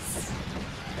promise!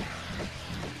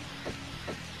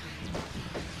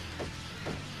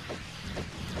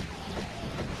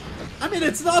 I mean,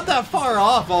 it's not that far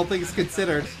off, all things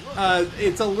considered.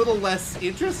 It's a little less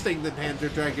interesting than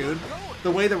Panzer Dragoon.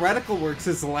 The way the reticle works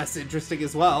is less interesting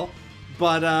as well.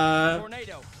 But,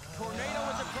 Tornado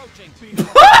is approaching.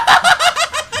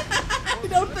 I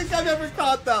don't think I've ever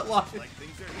caught that line. Like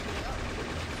things are heating up.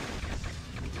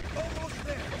 Almost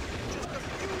there. Just a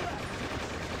few left.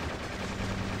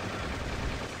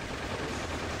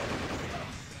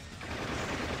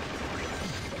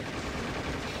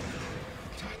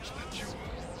 Touch the jewel.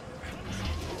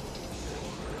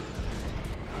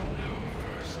 Now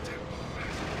first temple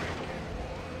has awakened.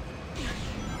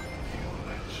 Feel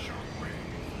that shockwave.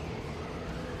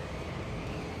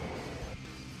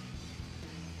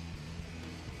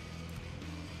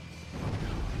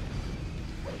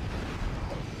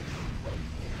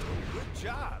 Good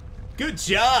job. Good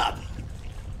job!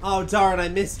 Oh darn, I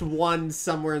missed one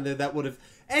somewhere in there that would have...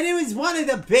 And it was one of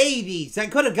the babies! I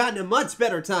could have gotten a much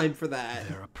better time for that.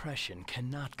 Their oppression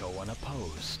cannot go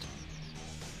unopposed.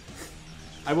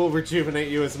 I will rejuvenate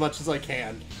you as much as I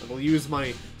can. I will use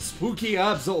my spooky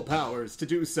Absol powers to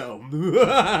do so.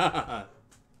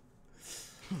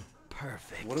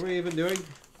 Perfect. What are we even doing?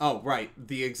 Oh, right.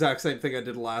 The exact same thing I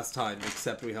did last time,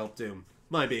 except we helped Doom.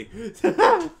 Might be.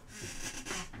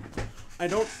 I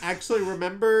don't actually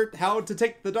remember how to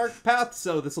take the dark path,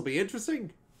 so this will be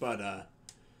interesting. But,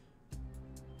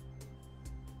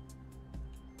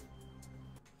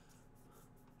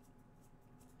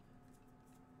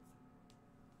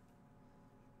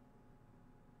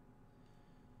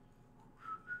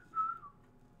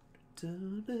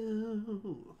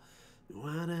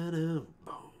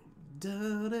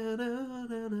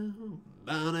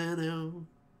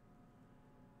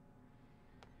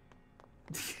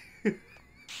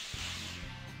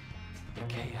 The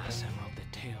Chaos Emerald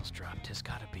that Tails dropped has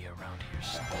got to be around here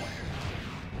somewhere.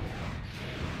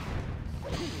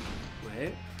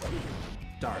 wait.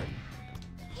 Darn.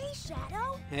 Hey,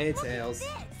 Shadow. Hey, Look Tails.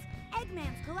 at this.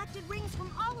 Eggman's collected rings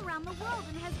from all around the world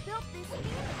and has built this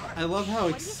theme park. I love how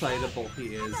What do you say? excitable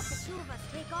he How about the is. two of us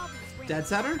take all these rings? Dead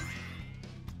center?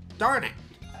 Darn it.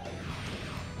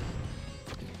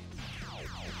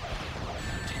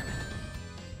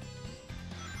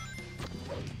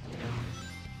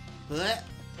 What?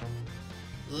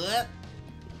 What?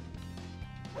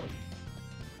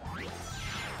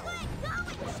 Let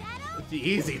go, Shadow.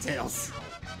 Easy, Tails.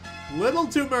 Little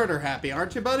too murder happy,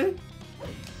 aren't you, buddy?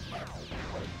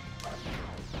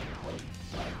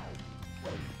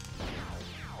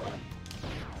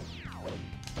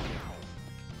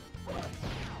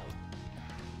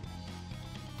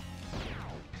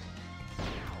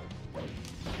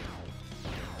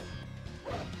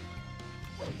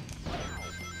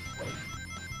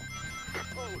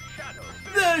 Oh, Shadow.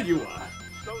 There you are.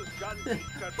 Those gun beats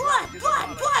are Blood, trapped in blood,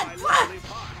 the blood, my blood. lovely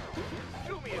park.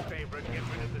 Do me a favor and get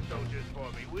rid of the soldiers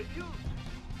for me, will you?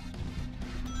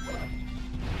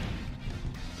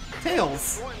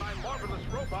 Tails. Destroy my marvelous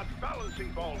robot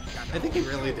balancing ball, Shadow. I think he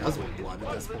really does want blood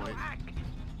at this One little point. act.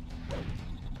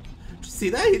 Did you see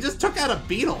that? He just took out a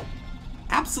beetle.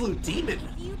 Absolute demon.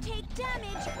 If you take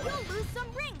damage, you'll lose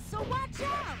some rings, so watch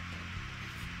out.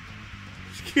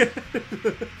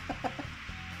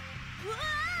 Whoa,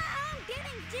 I'm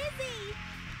getting dizzy.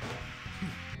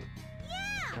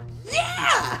 Yeah.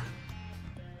 Yeah!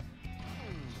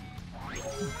 It's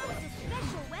a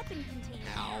special weapon container.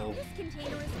 Ow. This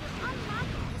container is for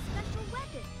unlocking the special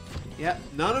weapons. Yep,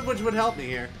 none of which would help me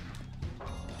here.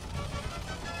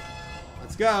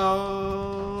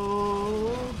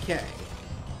 go. Okay.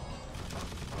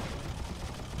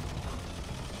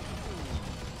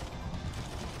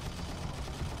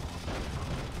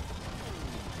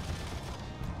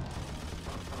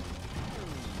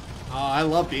 Oh, I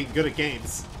love being good at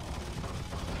games.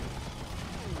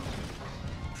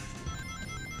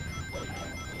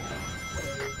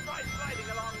 Try sliding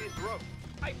along this rope.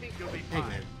 I think you'll be fine.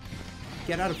 Eggman,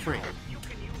 get out of frame. You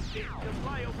can use this to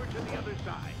fly over to the other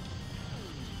side.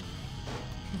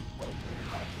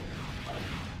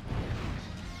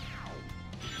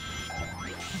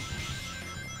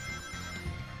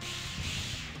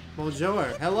 Bonjour.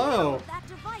 Hello. That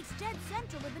device dead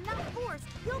center with enough force,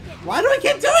 you'll get. Why do I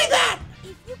keep doing that?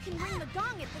 If you can ring the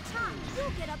gong at the top,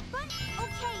 you'll get a bunch.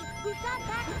 Okay, we've got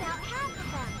back about half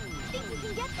of them. Think you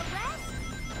can get the rest?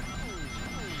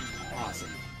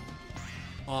 Awesome.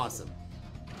 Awesome.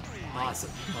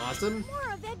 Awesome. Awesome.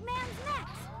 More of Eggman's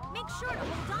next. Make sure to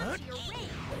hold on to your ring.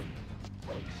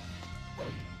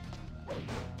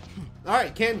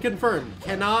 Alright, can confirm.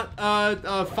 Cannot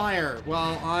fire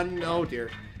while on oh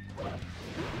dear.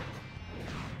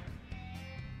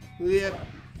 Yep.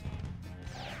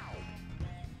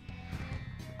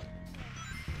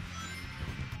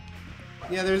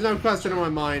 Yeah, there's no question in my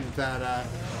mind that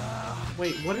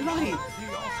wait, what did I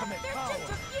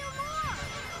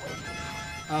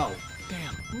Oh.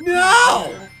 Damn.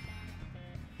 No!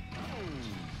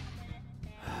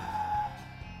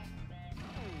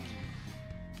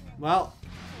 Well,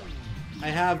 I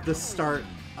have the start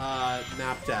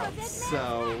mapped out,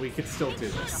 so we could still do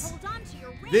this.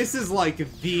 This is like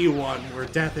the one where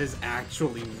death is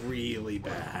actually really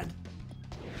bad.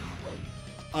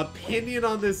 Opinion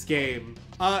on this game.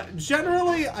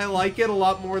 Generally, I like it a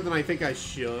lot more than I think I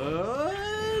should.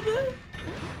 I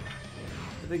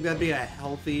think that'd be a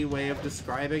healthy way of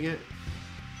describing it.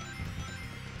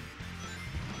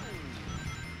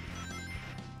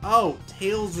 Oh,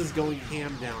 Tails is going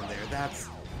ham down there.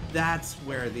 That's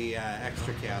where the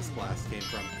extra Chaos Blast came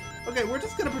from. Okay, we're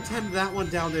just gonna pretend that one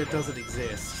down there doesn't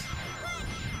exist.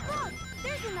 Look,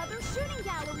 there's another shooting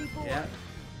gallery board. Yep.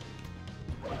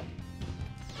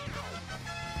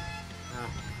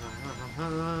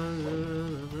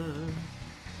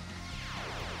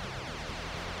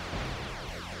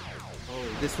 Oh,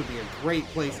 this would be a great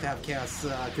place to have Chaos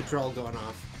Control going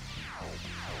off.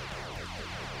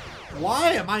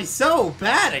 Why am I so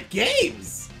bad at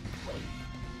games?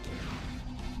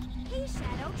 Hey,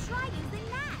 Shadow, try using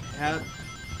that. Yep,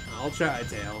 I'll try,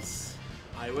 Tails.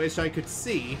 I wish I could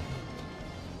see.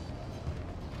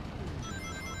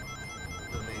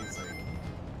 Amazing.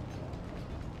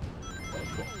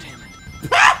 Damn it.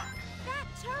 That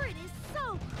turret is so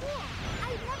cool.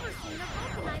 I've never seen a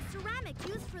vulcanized ceramic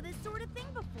used for this sort of thing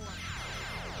before.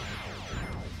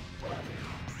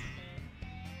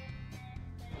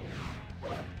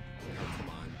 Oh, come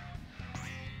on.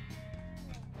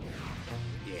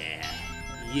 Yeah.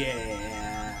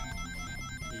 Yeah.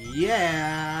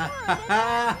 Yeah.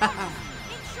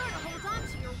 Make sure to hold on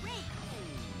to your ring.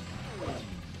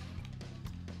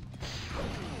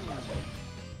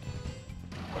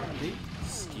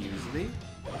 Excuse me.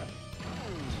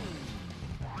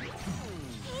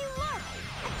 Hey, look!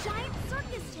 A giant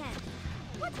circus tent.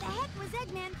 What the heck was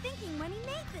Eggman thinking when he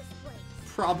made this place?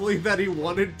 Probably that he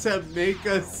wanted to make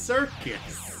a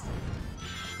circus.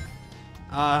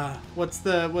 What's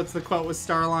the quote with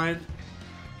Starline?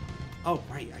 Oh,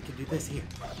 right, I can do this here.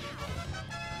 Oh, dear.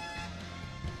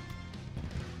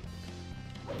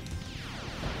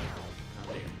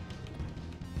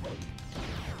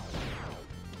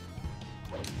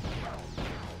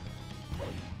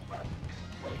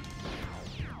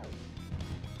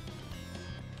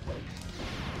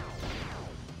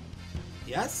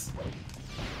 Yes?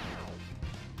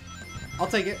 I'll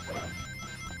take it.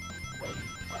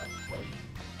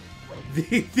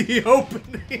 The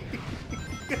opening.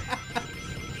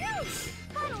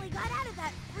 Finally got out of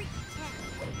that freak tent.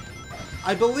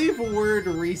 I believe word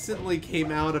recently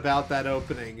came out about that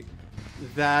opening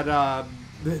that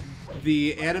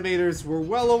the animators were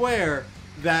well aware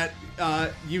that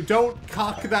you don't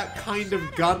cock that kind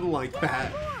of gun like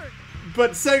that.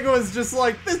 But Sega was just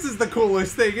like, this is the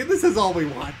coolest thing, and this is all we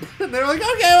want. And they're like,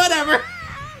 okay, whatever.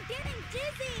 I'm getting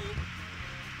dizzy.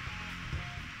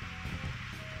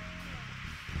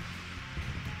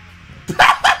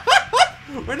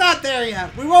 We're not there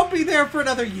yet. We won't be there for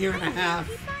another year and a half.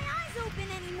 Keep my eyes open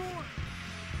anymore.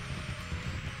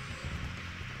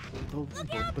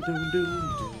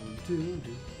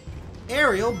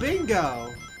 Aerial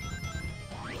bingo.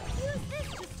 Use this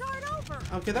to start over.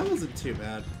 Okay, that wasn't too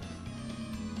bad.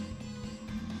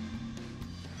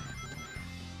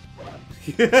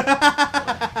 Oh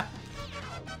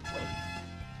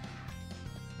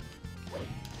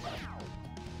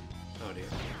dear.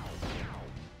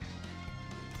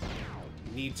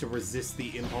 Need to resist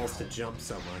the impulse to jump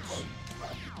so much.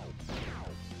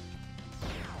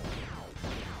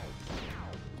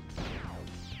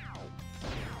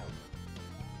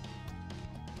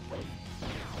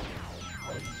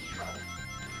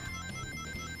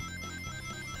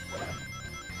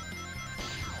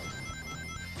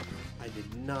 I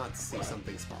did not see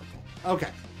something sparkle.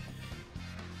 Okay.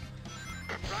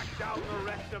 Track down the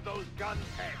rest of those gun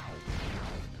heads.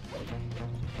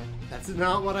 That's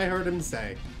not what I heard him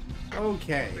say.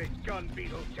 Okay. Big gun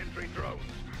beetle sentry drones.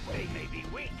 They may be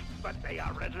weak, but they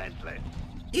are relentless.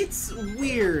 It's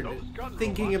weird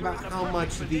thinking about how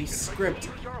much the script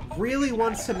really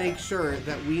wants to make sure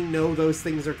that we know those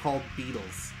things are called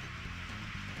beetles.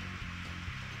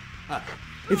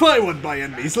 If I want my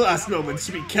enemies' last moments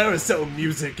to be carousel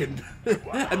music and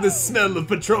and the smell of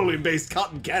petroleum-based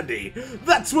cotton candy,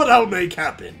 that's what I'll make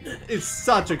happen. It's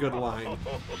such a good line. Those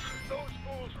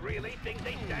fools really think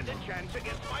they stand a chance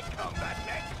against my combat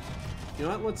mech? You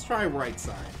know what? Let's try right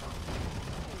side.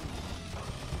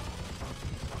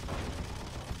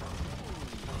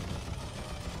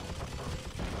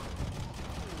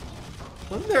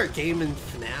 Wasn't there a game in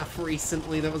FNAF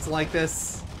recently that was like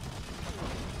this?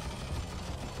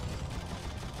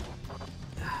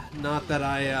 Not that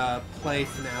I play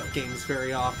FNAF games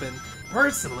very often.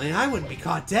 Personally, I wouldn't be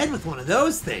caught dead with one of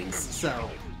those things, so...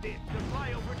 This to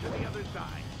fly over to the other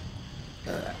side.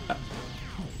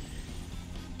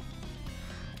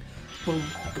 Boom,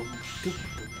 boom, boom,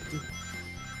 boom.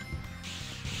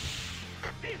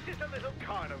 This is a little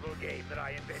carnival game that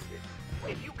I invented.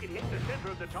 If you can hit the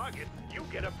center of the target, you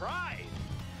get a prize.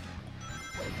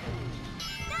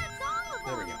 That's all of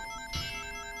them. There we go.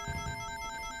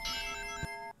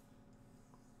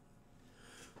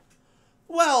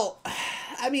 Well,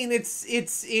 I mean, it's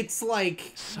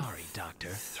like Sorry, Doctor.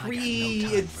 three.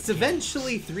 It's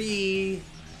eventually three,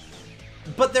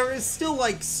 but there is still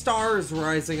like stars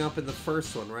rising up in the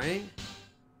first one, right?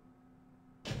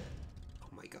 Oh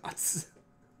my god.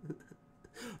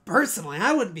 Personally,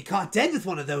 I wouldn't be caught dead with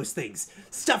one of those things,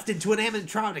 stuffed into an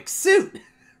animatronic suit.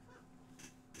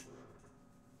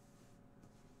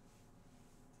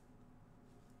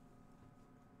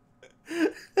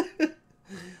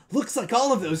 Looks like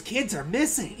all of those kids are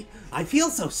missing. I feel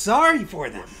so sorry for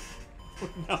them.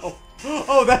 Oh, no.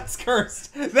 Oh, that's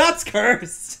cursed. That's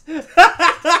cursed.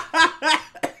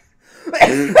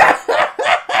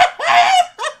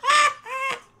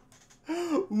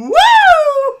 Woo!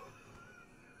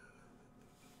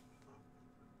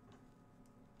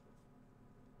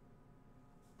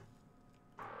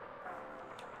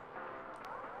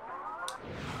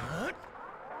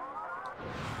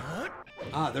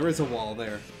 Ah, there is a wall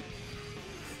there.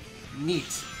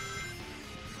 Neat.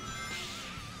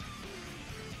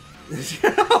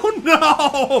 Oh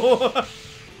no!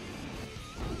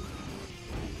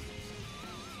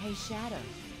 Hey Shadow,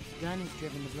 Gun has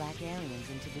driven the black aliens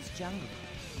into this jungle.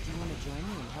 Do you want to join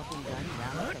me in helping Gun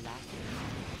round up the last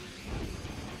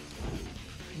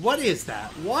one? What is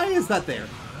that? Why is that there?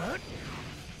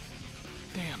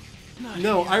 Damn.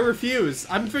 No, I refuse.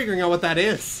 I'm figuring out what that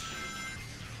is.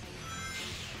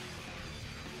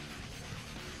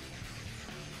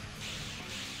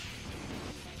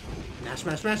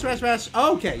 Smash, smash, smash, smash, smash.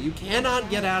 Okay, you cannot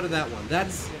get out of that one.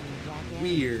 That's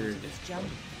weird.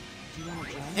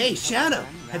 Hey, Shadow,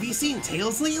 have you seen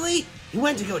Tails lately? He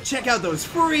went to go check out those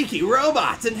freaky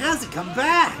robots and hasn't come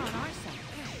back.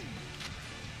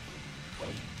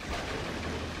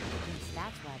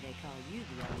 That's why they call you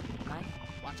the Old Mike.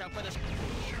 Watch out for this.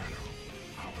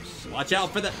 Watch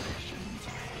out for the...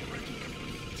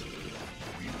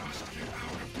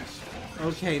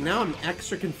 Okay, now I'm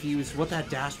extra confused what that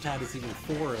dash pad is even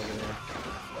for over there.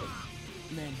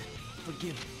 Men,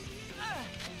 forgive me.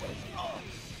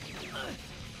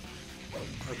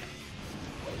 Okay.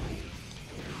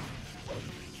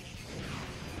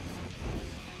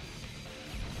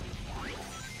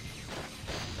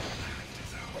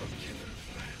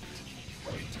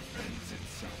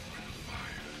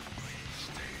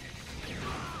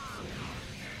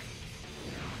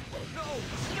 No,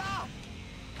 stop!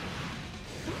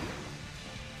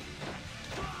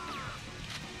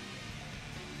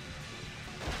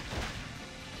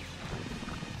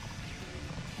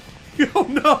 Oh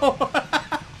no!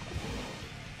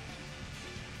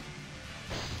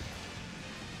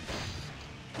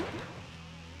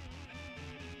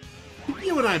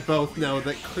 You and I both know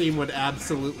that Cream would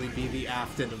absolutely be the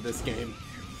Afton of this game.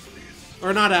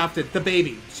 Or not Afton, the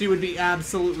baby. She would be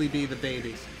absolutely be the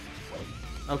baby.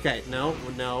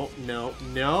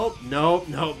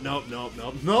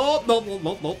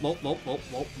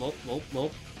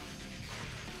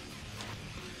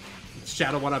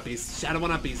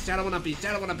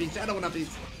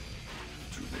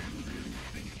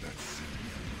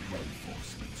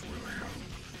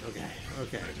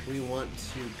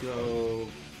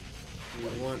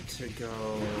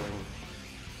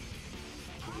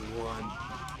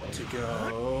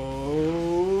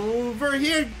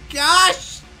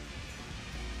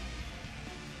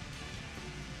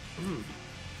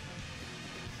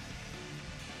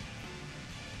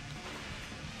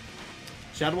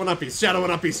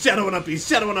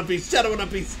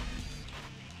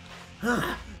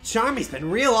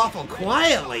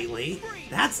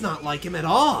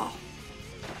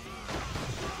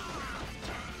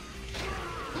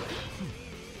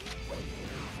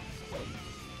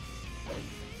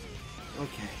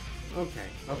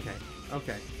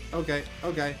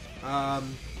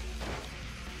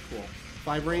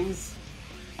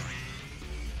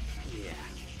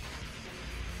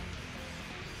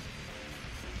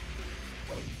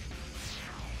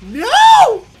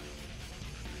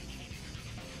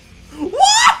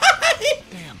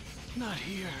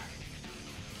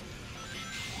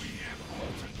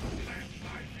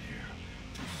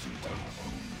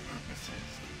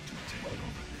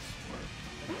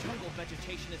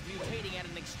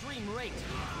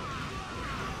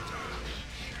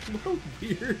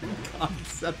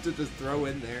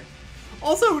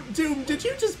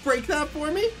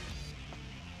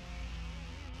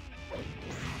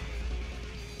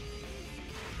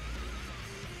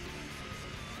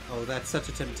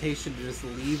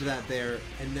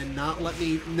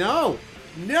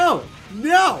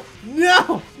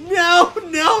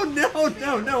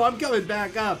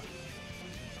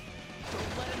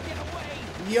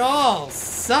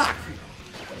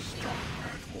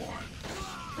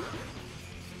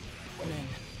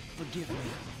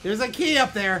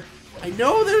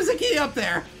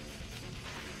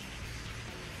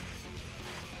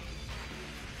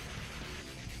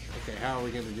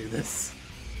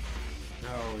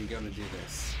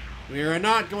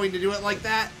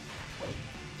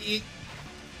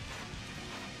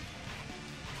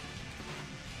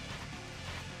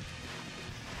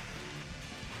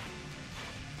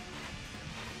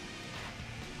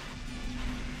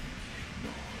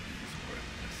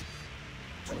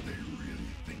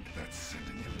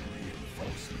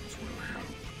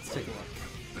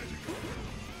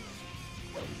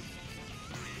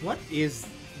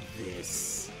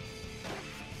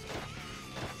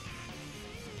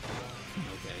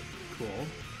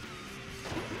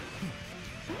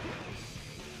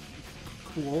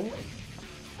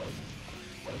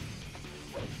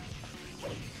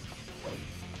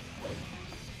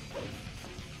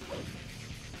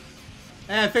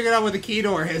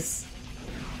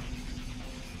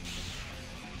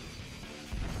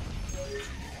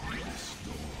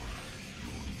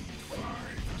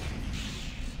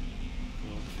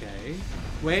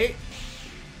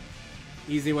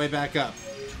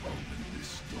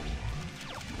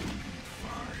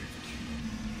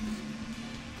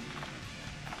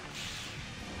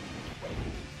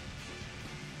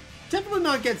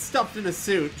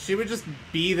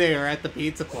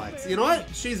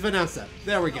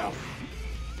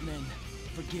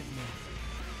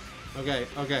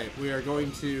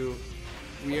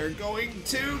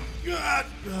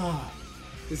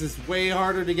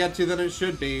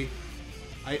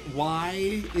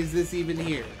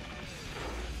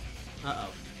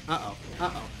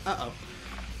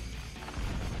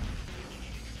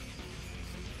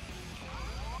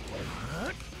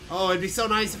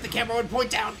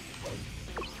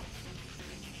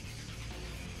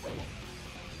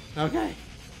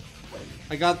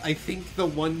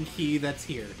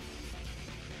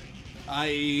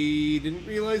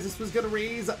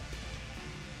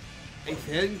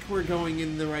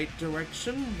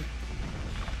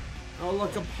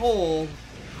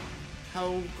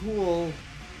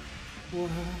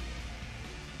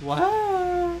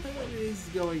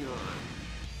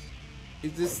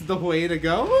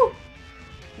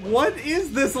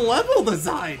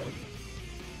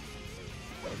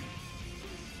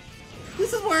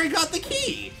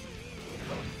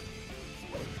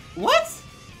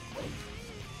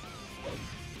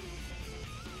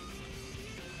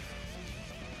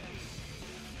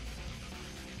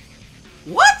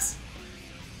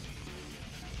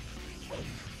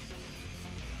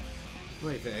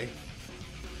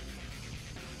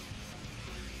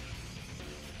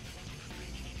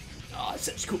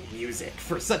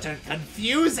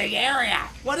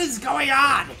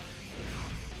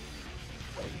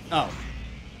 Oh.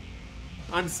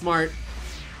 I'm smart.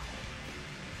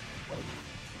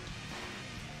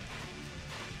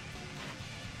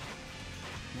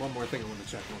 One more thing I want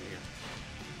to check on here.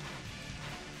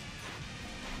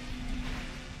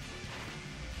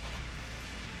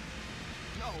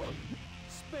 No,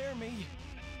 spare me.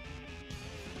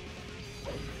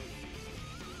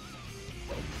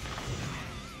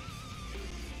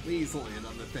 Please land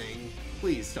on the thing.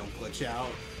 Please don't glitch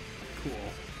out. Cool.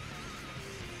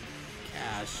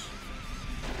 Cash.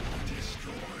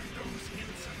 Destroy those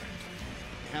insolent.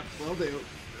 Yep, will do.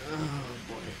 Oh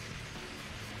boy.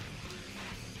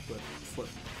 Flip, flip,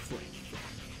 flip, flip.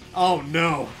 Oh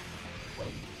no!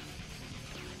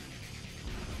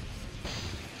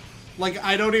 Like,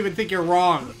 I don't even think you're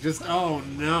wrong. Just, oh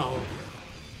no.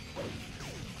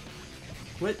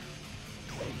 What?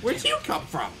 Where'd you come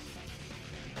from?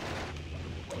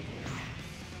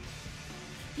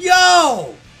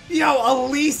 Yo! Yo,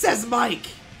 Elise as Mike!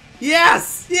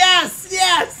 Yes! Yes!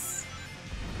 Yes!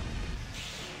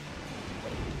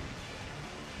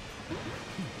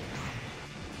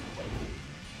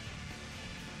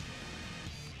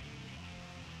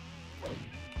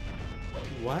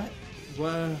 What?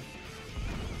 What?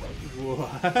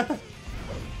 What?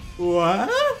 What?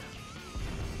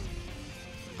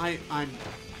 I'm...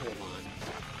 Hold on.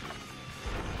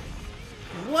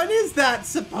 What is that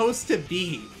supposed to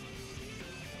be?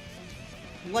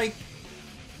 Like...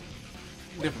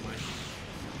 Never mind.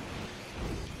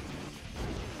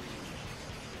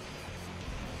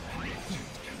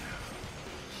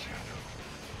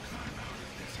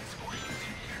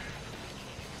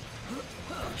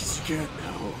 Because you can't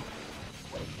now.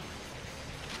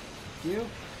 You?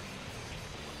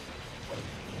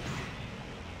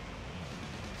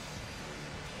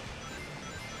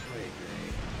 Wait,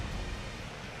 great.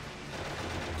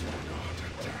 Do not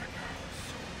attack our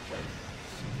soldiers.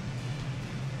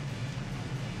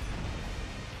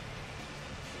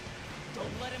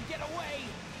 Don't let him get away!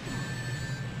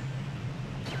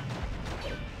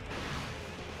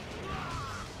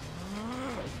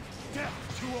 Death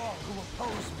to all who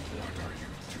oppose me. What are you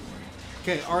doing?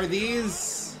 Okay, are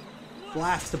these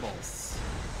blastables?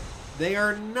 They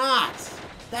are not!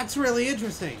 That's really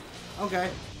interesting. Okay.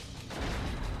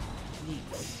 Neat.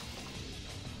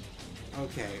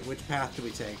 Okay, which path do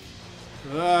we take?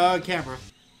 Camera.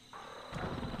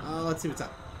 Let's see what's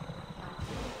up.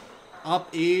 Up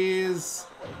is...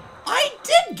 I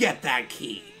did get that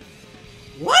key!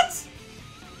 What?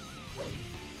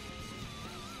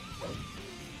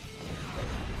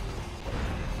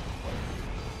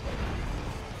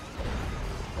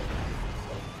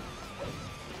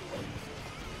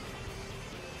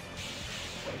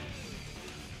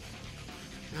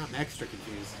 Now I'm extra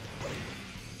confused.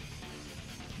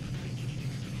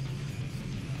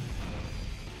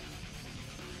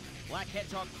 Black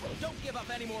Hedgehog, don't give up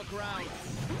any more ground.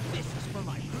 This is for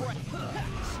my prey.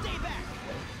 Stay back!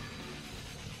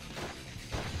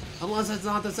 Unless it's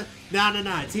not the same. No, no,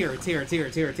 no. It's here. It's here. It's here.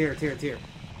 It's here. It's here. It's here. It's here.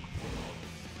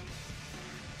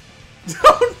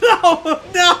 Oh,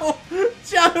 no! No!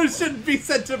 Shadow shouldn't be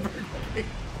sent to Burger King.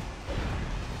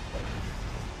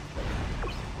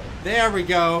 There we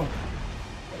go.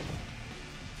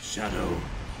 Shadow.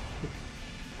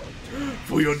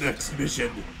 For your next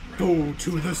mission, go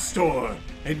to the store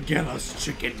and get us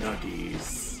chicken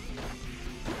nuggies.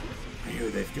 I hear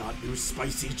they've got new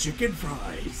spicy chicken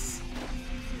fries.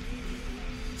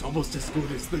 It's almost as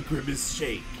good as the Grimace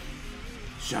Shake.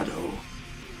 Shadow,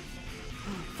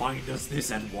 find us this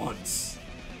at once.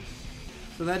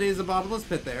 So that is a bottomless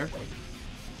pit there.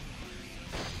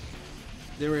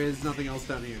 There is nothing else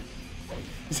down here.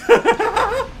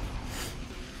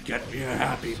 Get me a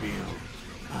Happy Meal.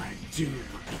 I do.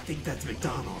 I think that's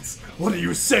McDonald's. What are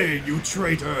you saying, you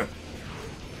traitor?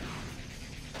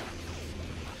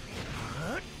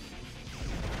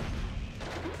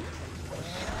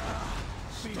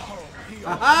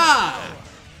 Aha!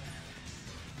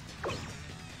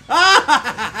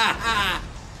 Ah!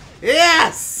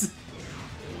 Yes!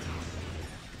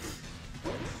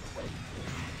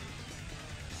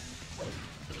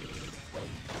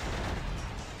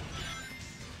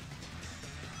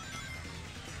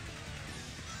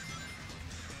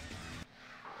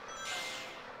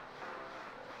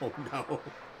 Oh no.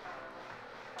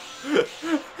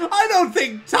 I don't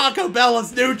think Taco Bell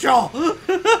is neutral!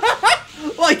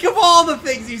 Like, of all the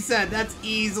things you said, that's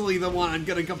easily the one I'm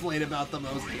gonna complain about the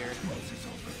most here.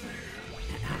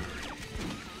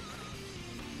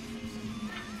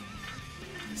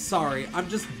 Sorry, I'm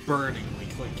just burningly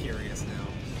curious now.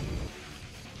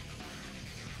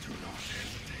 Do not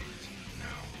hesitate.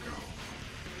 Now go.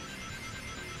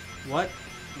 What?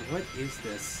 What is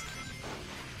this?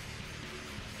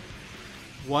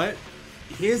 What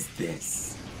is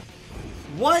this?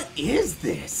 What is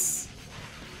this?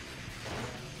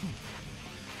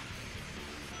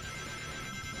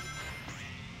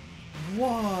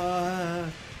 What?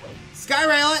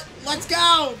 Skyrail it! Let's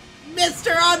go!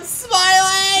 Mr.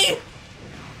 Unsmiley!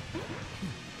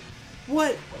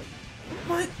 What?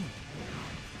 What?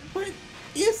 What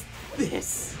is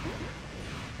this?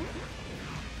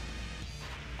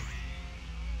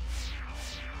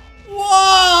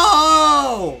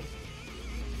 Whoa!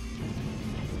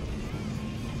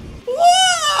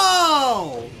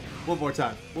 Whoa! One more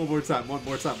time. One more time. One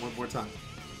more time. One more time.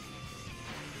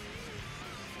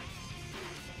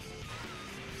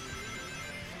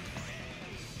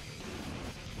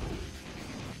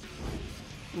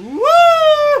 Woo!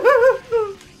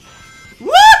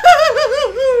 Woo!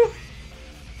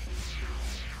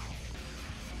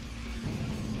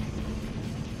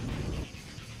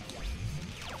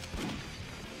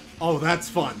 Oh, that's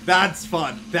fun. That's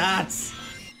fun. That's...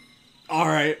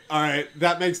 Alright, alright.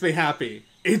 That makes me happy.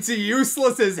 It's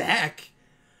useless as heck.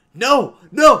 No,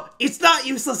 no, it's not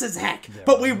useless as heck.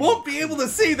 But we won't be able to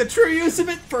see the true use of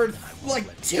it for,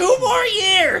 like, 2 more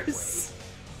years.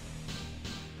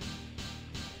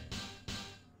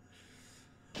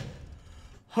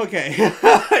 Okay,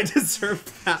 I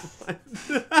deserved that one.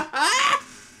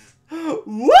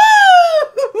 Woo!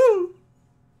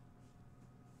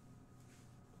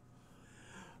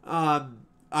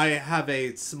 I have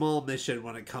a small mission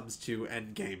when it comes to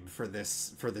endgame for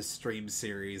this stream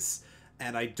series,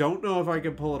 and I don't know if I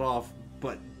can pull it off,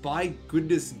 but by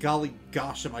goodness golly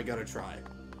gosh am I gonna try.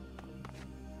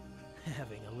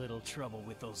 Having a little trouble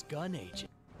with those gun agents.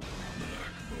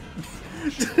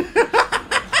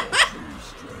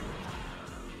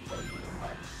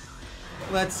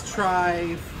 Let's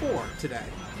try 4 today.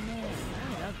 No, an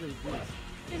ugly beast.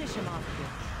 Finish him off here.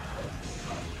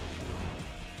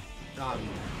 You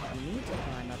need to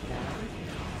climb up that.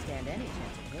 Stand any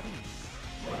chance of hitting him.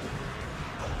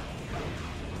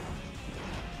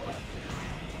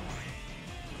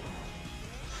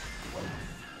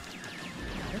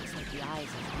 Looks like the eyes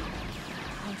are weak.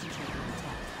 Concentrate on the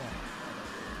attack there.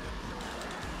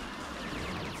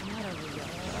 It's not over yet.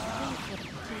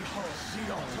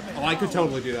 Oh, I could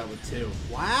totally do that with 2.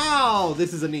 Wow,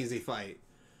 this is an easy fight.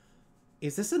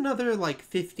 Is this another, like,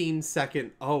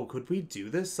 15-second... Oh, could we do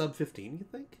this sub 15, you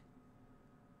think?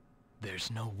 There's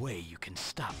no way you can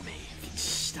stop me.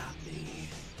 Stop me.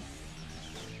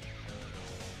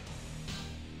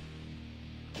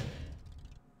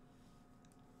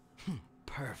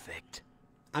 Perfect.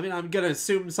 I mean, I'm gonna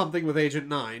assume something with Agent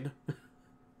 9.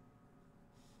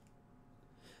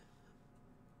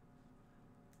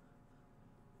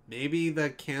 Maybe the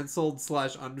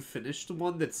canceled/unfinished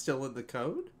one that's still in the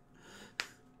code?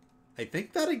 I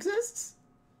think that exists?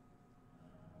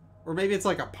 Or maybe it's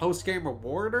like a post-game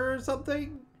reward or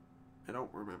something? I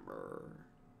don't remember.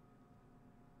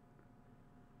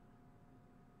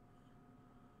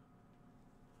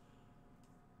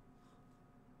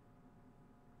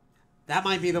 That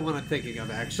might be the one I'm thinking of,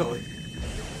 actually.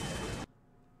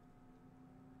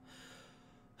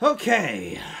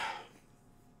 Okay.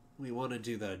 We want to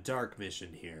do the dark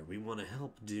mission here. We want to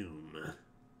help Doom.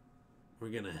 We're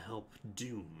gonna help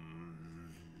Doom.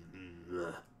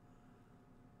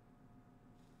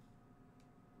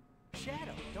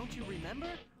 Shadow, don't you remember?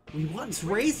 We once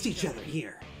raised each other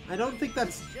here. I don't think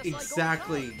that's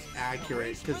exactly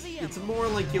accurate, because it's more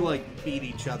like you, like, beat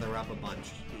each other up a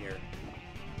bunch here.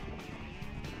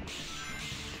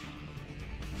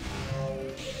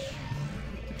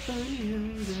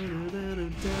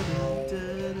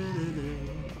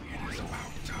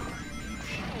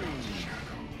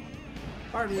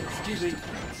 Pardon me, excuse me.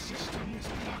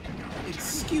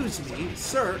 Excuse me,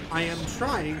 sir, I am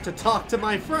trying to talk to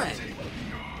my friend.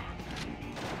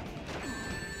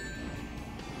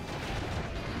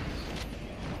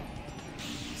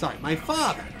 Sorry, my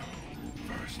father.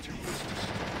 First, you must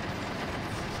destroy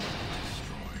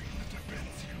the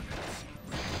defense units.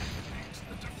 Eliminate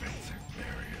the defensive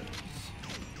barriers.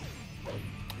 I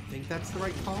think that's the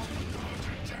right call. Not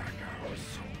attack our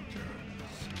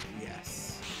soldiers.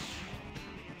 Yes.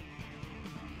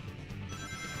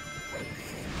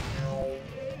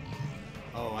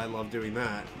 Oh, I love doing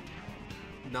that.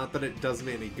 Not that it does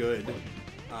me any good.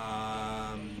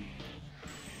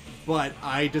 But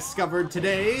I discovered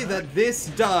today that this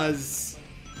does.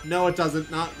 No, it doesn't.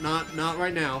 Not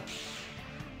right now.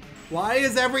 Why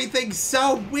is everything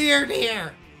so weird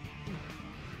here?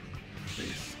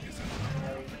 This is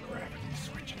another of the gravity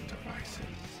switching devices.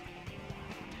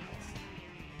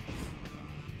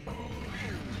 All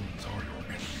humans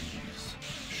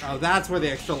Oh, that's where the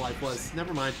extra life was.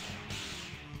 Never mind.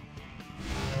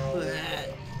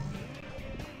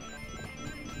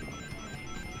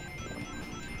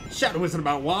 Shadow isn't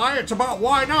about why, it's about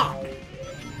why not. That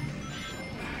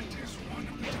is one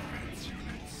of the defense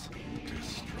units.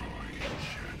 Destroy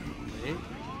Shadow.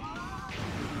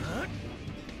 Okay.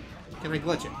 Can I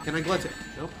glitch it? Can I glitch it?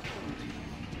 Nope.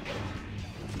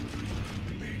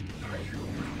 Make the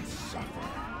humans suffer.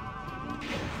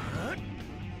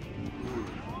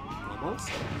 Almost.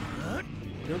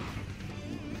 Nope.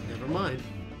 Never mind.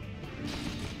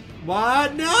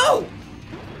 What? No!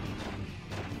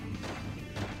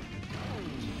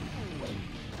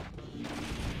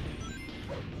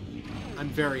 I'm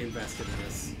very invested in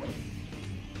this.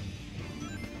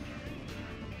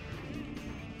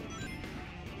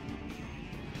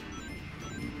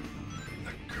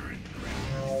 The current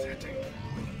gravity setting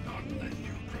will not let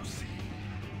you proceed.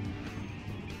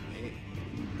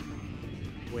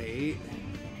 Wait.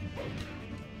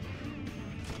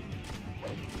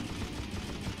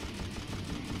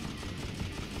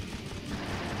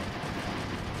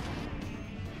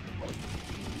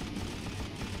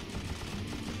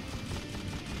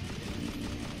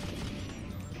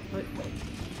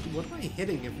 What am I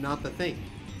hitting if not the thing?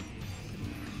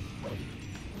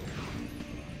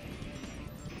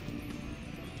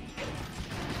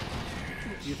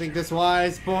 Do you think this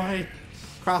wise, boy?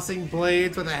 Crossing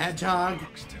blades with a hedgehog?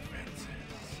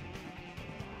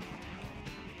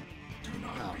 Do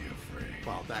not be afraid.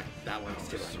 Well, that works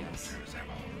too, I guess. Soldiers have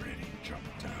already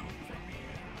jumped down from here.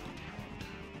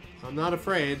 I'm not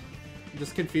afraid. I'm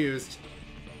just confused.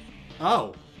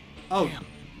 Oh. Oh. Damn,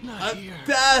 not here.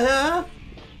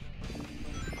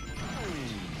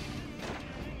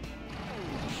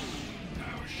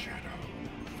 Now, Shadow,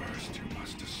 first you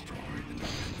must destroy the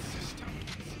defense systems.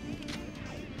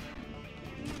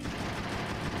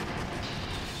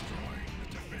 Destroying the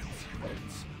defense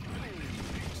units will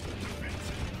eliminate the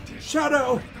defensive addition Shadow!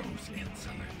 by those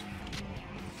insolent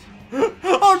fools.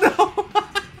 Oh no!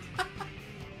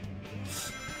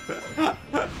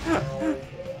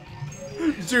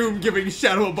 Doom giving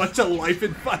Shadow a bunch of life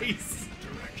advice.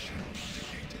 Direction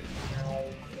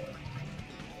indicated.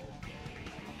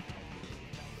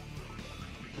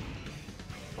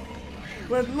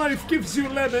 When life gives you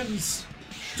lemons,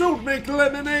 don't make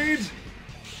lemonade.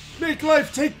 Make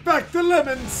life take back the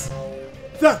lemons.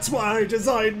 That's why I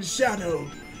designed Shadow.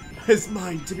 His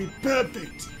mind to be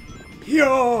perfect,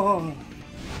 pure.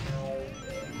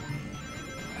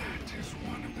 That is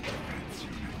one of the defense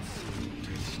units.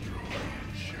 Destroy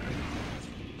Shadow.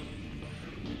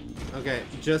 Okay,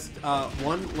 just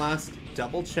one last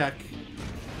double check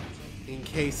in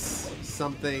case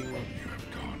something. You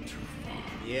have gone too far.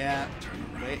 Yeah. Turn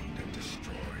around Wait. and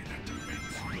destroy that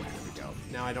defense unit. There we go.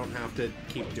 Now I don't have to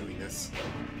keep doing this.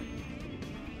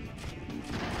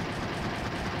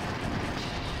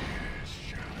 Yes,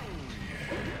 Shadow,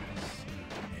 yes.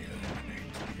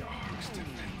 Eliminate the Ark's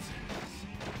defenses.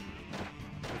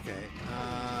 Okay.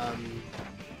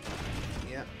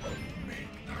 Yep.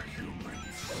 Make the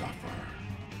humans suffer.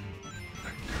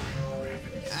 The current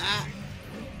gravity setting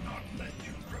will not let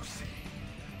you proceed.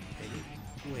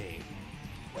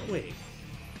 Wait.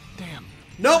 Damn.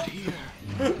 Nope. Not here.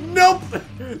 Nope.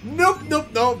 Nope. Nope.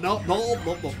 Nope. Nope. Nope.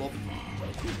 Nope. Nope. Nope.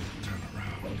 Turn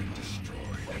around and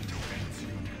destroy that defense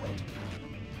unit.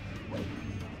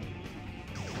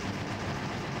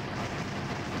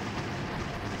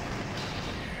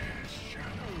 Yes,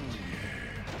 Shadow,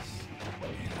 yes.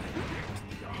 Eliminate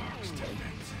the Ark's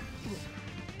defenses.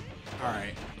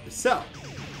 Alright. So.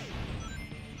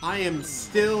 I am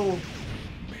still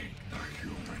Make the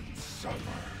humans suffer.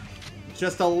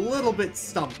 just a little bit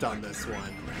stumped on this one.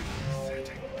 Gravity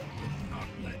setting will not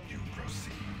let you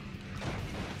proceed.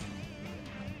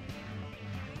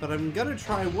 But I'm gonna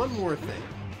try one more thing.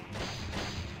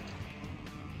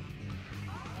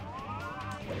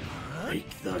 Make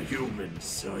the humans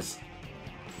sus.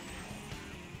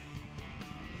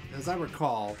 As I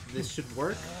recall, this should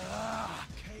work.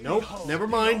 Nope, never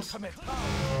mind.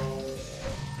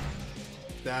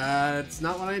 That's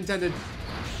not what I intended.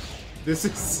 This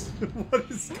is what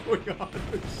is going on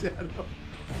with Shadow.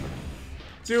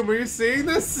 Doom, are you seeing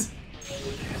this?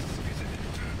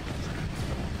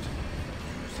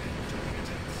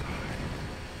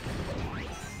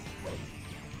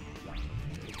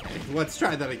 Okay, let's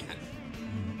try that again.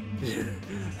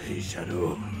 Hey,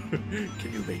 Shadow,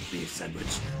 can you make me a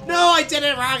sandwich? No, I did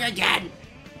it wrong again!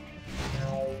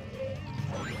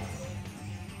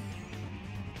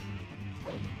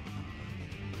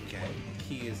 Okay,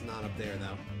 key is not up there,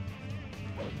 though.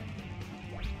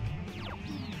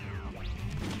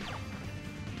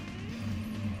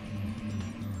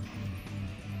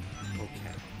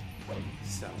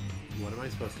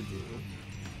 supposed to do.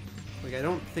 Like, I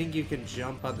don't think you can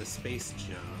jump on the space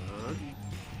junk.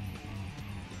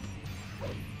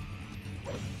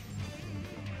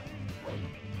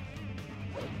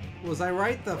 Was I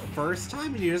right the first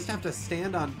time and you just have to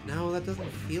stand on... No, that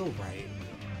doesn't feel right.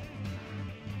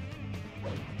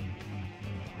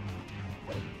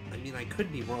 I mean, I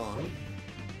could be wrong.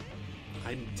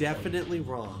 I'm definitely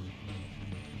wrong.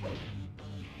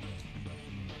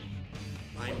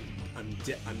 I'm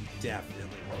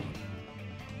definitely wrong.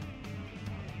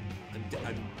 I'm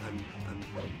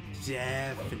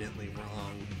definitely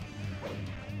wrong.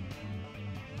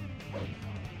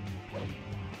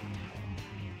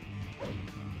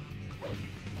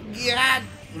 Yeah.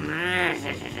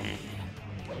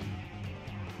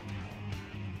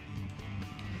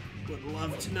 Would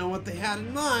love to know what they had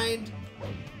in mind.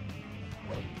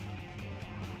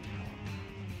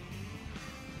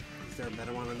 Is there a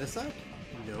better one on this side?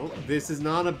 No, this is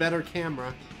not a better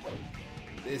camera.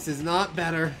 This is not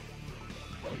better.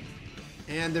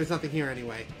 And there's nothing here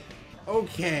anyway.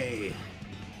 Okay.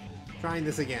 Trying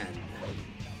this again.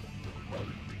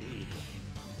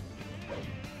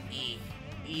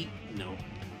 No.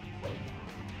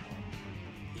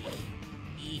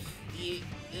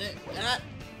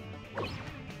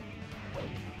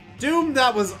 Doom,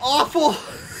 that was awful!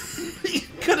 You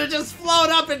could have just flown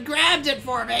up and grabbed it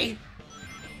for me!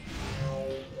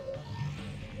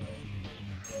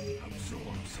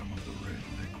 Absorb some of the red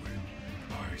liquid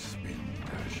by spin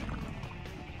dashing.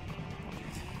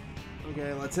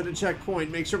 Okay, let's hit a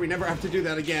checkpoint. Make sure we never have to do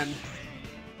that again.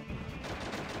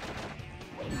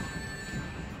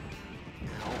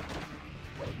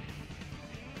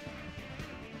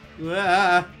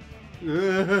 Ah.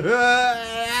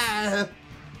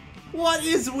 What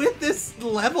is with this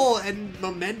level and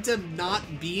momentum not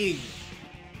being?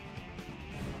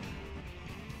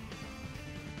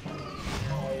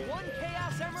 One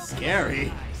Chaos Emerald.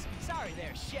 Scary. Sorry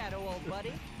there, Shadow, old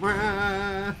buddy.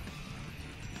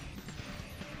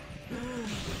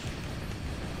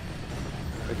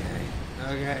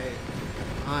 Okay.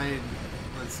 Fine.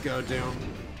 Let's go, Doom.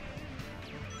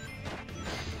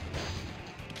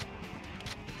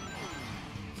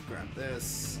 Let's grab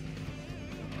this.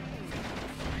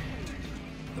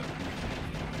 The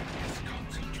mainline is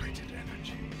concentrated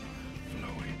energy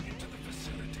flowing into the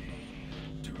facility.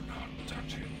 Do not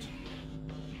touch it.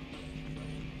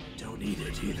 Don't need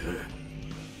it either.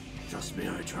 Trust me,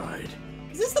 I tried.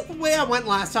 Is this the way I went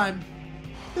last time?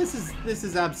 This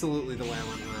is absolutely the way I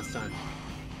went last time.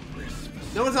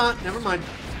 No, it's not. Never mind.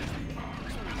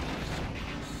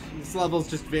 This level's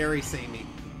just very samey.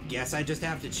 Guess I just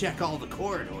have to check all the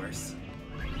corridors.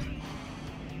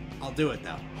 I'll do it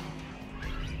though.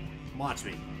 Watch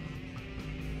me.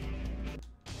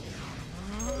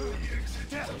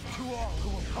 Death to all who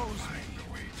oppose me.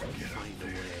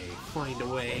 Find a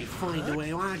way. Find a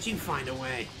way. Why don't you find a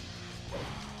way?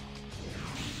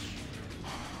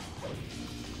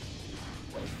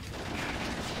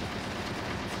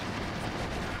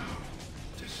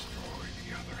 Destroy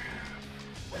the other half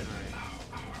and allow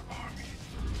our army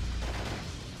through.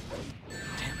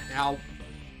 Damn it. Ow.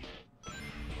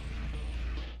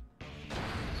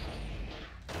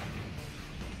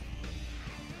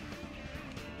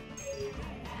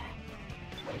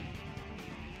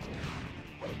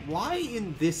 Why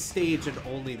in this stage and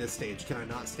only this stage can I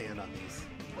not stand on these?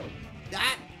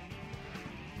 Ah!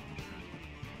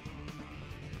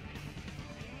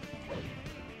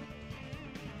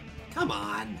 Come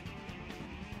on.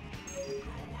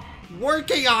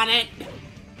 Working on it.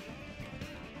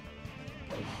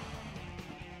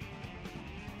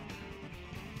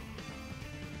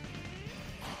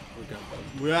 We're good.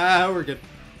 Yeah, we're good.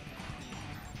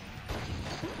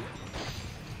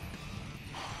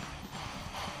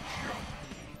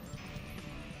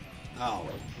 Oh,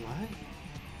 what?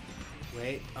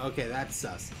 Wait, okay, that's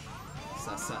sus.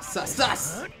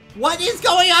 Sus. What is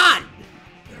going on?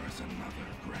 There is another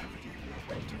gravity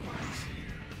warping device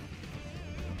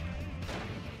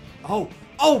here.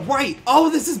 Oh, right.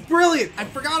 Oh, this is brilliant. I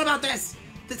forgot about this.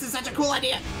 This is such a cool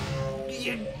idea.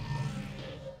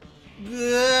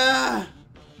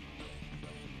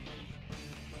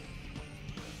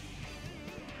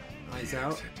 Eyes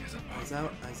out. Eyes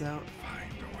out. Eyes out.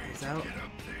 Eyes out.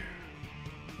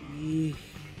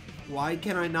 Why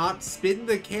can I not spin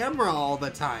the camera all the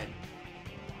time?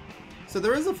 So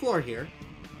there is a floor here.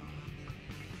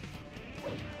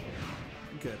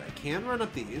 Good. I can run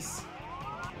up these.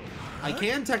 I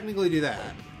can technically do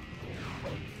that.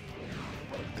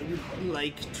 I would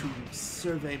like to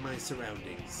survey my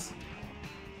surroundings.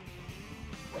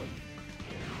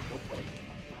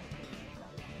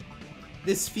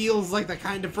 This feels like the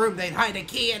kind of room they'd hide a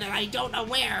key in and I don't know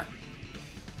where.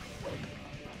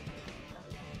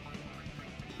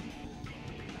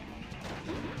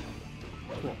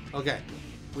 Cool. Okay.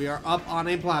 We are up on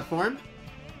a platform.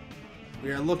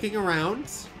 We are looking around.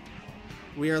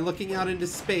 We are looking out into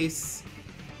space.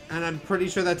 And I'm pretty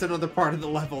sure that's another part of the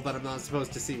level that I'm not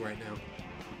supposed to see right now.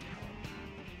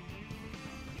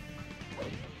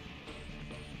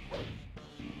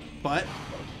 But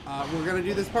we're gonna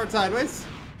do this part sideways.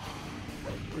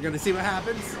 We're gonna see what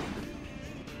happens.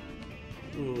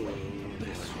 Ooh.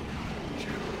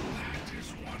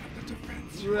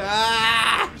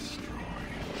 Ah!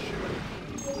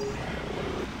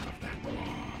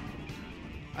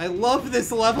 I love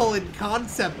this level in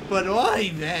concept, but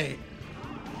oy vey.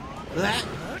 That.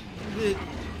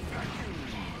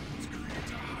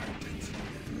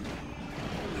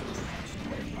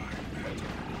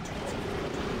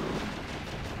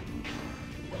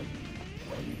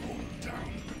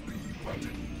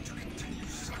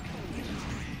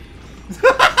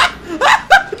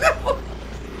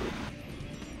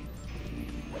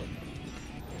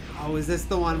 Oh, is this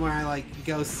the one where I like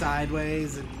go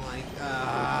sideways and like,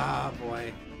 ah,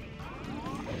 boy.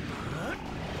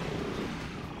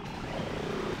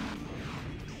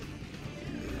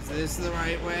 Is this the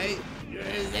right way?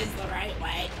 Is this the right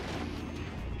way?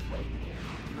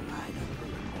 I don't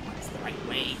remember what's the right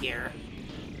way here.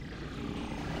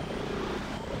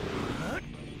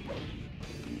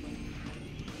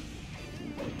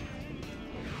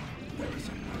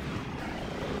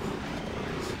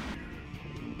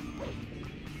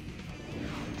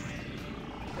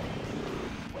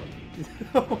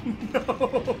 Oh no!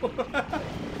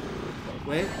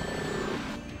 Wait.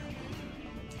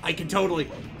 I can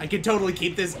totally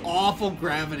keep this awful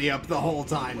gravity up the whole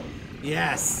time.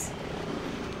 Yes.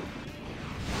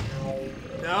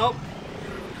 Nope.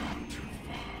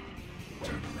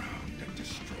 Turn around and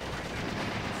destroy them.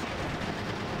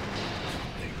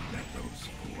 Let those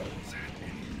fools have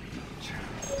any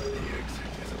chance. The exit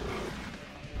is above them.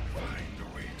 Find a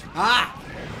way to Ah!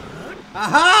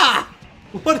 Aha!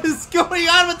 What is going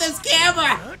on with this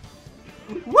camera?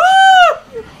 Woo!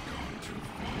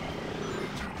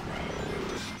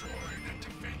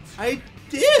 I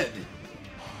did.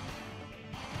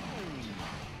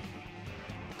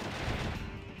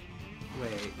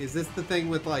 Wait, is this the thing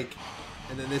with like,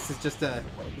 and then this is just a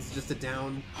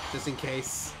down, just in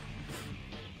case.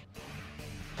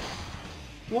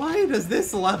 Why does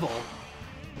this level?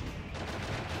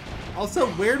 Also,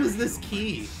 where does this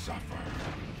key?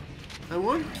 I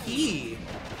want key.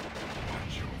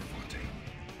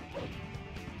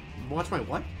 Watch my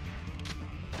what?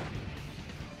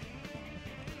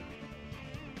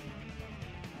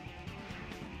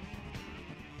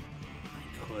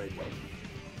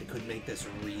 I could make this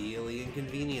really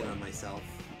inconvenient on myself.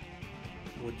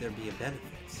 Would there be a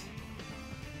benefit?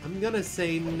 I'm gonna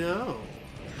say no.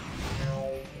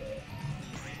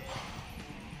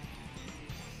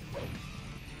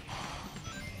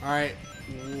 Alright,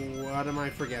 what am I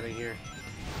forgetting here?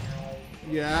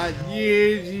 Yeah,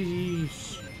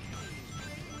 yeesh.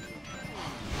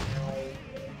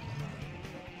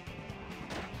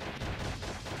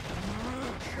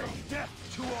 Death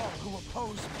to all who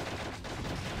oppose me.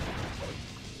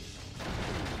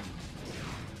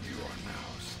 You are now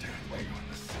standing on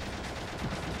the scene.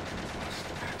 You must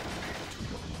activate to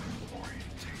your new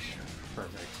orientation.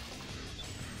 Perfect.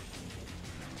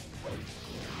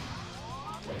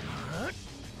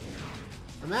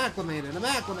 I'm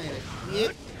acclimated.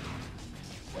 Yep.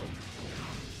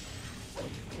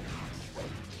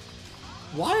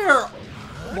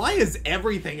 Why is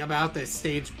everything about this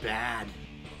stage bad?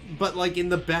 But like in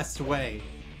the best way.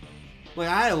 Like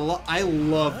I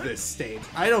love this stage.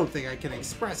 I don't think I can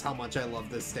express how much I love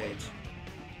this stage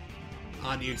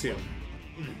on YouTube.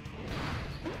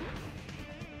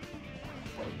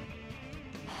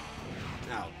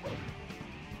 Ow.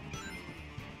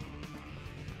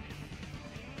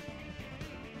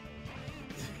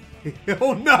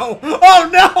 Oh no! Oh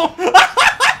no!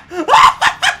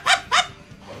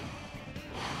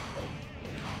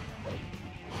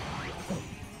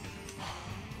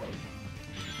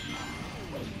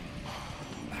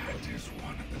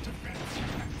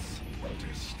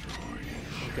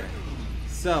 Okay.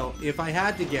 So, if I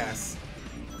had to guess,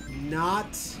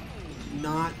 not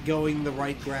going the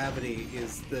right gravity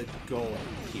is the goal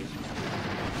here.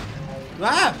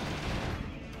 Ah!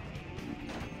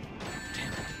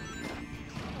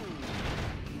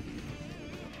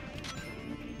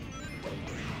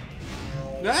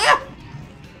 Ah!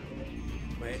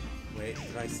 Wait,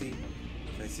 did I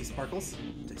see sparkles?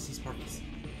 Did I see sparkles?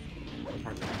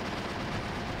 Pardon me.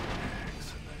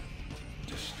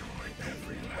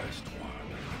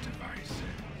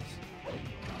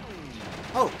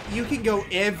 you can go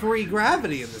every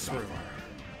gravity in this room.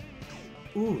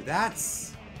 Ooh,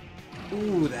 that's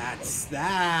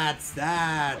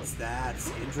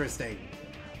interesting.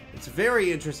 It's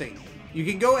very interesting. You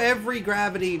can go every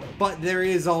gravity, but there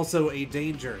is also a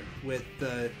danger with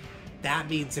the... That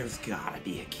means there's gotta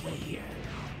be a key here.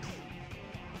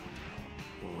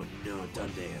 Oh no,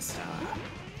 ¿dónde está?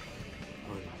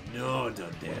 Oh no,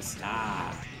 ¿dónde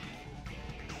está?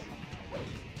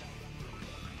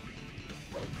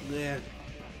 There.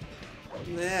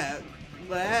 No.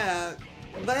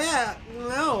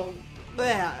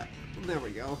 There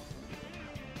we go.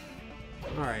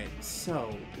 Alright,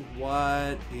 so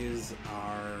what is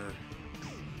our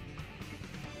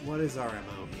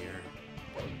MO here?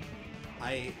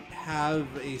 I have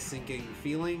a sinking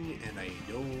feeling and I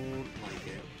don't like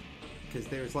it. Because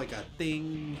there's like a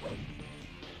thing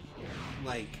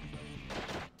like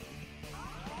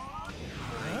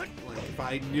if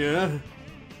I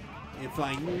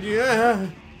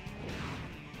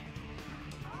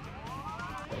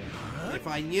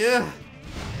yeah.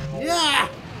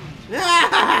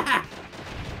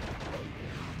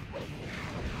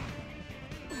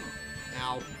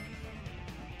 Ow.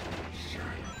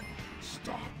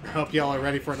 Stop. I hope y'all are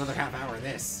ready for another half hour of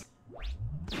this.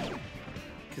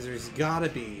 Because there's gotta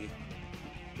be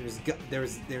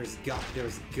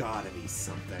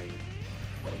something.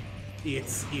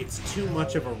 It's too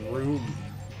much of a room.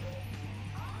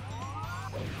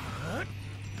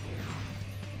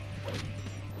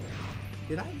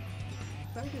 Did I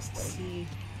just see?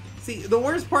 See, the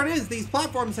worst part is these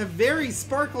platforms have very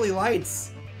sparkly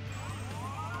lights.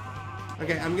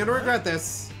 Okay, I'm gonna regret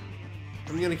this.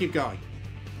 I'm gonna keep going.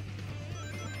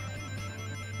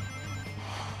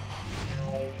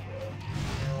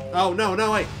 Oh, no,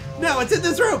 wait. No, it's in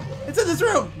this room! It's in this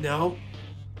room! No.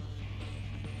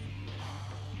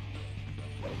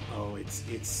 Oh, it's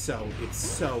so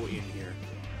in here.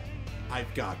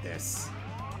 I've got this.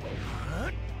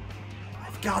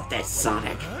 I've got this,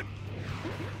 Sonic!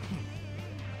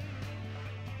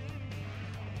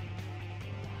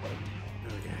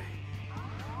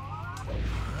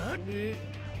 Okay.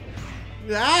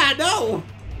 Ah, no!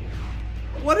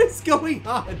 What is going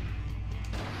on?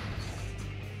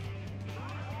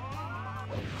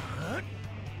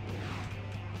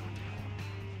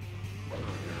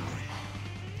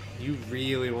 You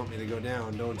really want me to go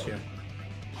down, don't you?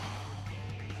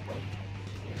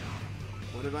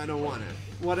 What if I don't want it?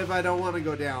 What if I don't want to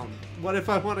go down? What if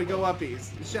I want to go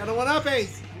uppies? Shadow one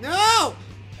uppies! No!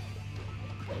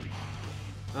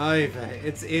 Okay,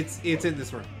 it's in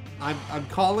this room. I'm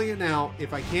calling it now.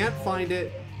 If I can't find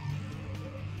it.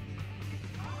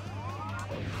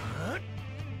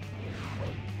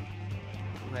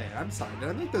 Wait, I'm sorry. Did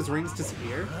I make those rings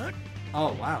disappear?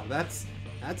 Oh wow, that's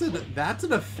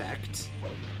an effect.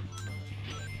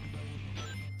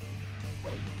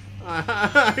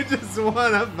 I just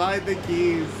want to find the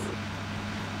keys.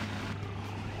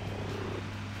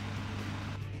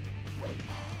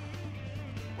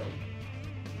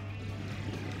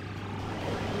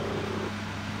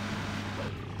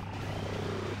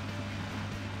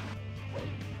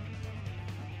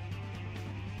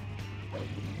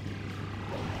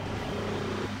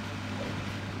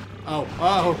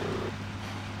 Oh.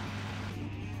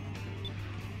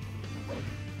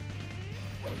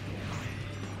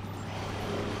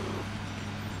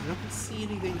 I don't see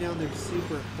anything down there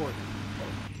super important.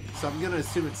 So I'm gonna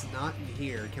assume it's not in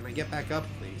here. Can I get back up,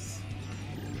 please?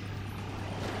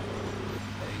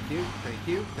 Thank you, thank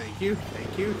you, thank you,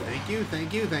 thank you, thank you,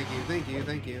 thank you, thank you, thank you,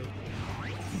 thank you.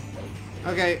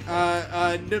 Okay,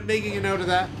 making a note of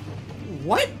that.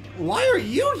 What? Why are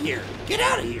you here? Get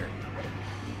out of here!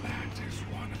 That is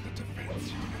one of the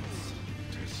defense units.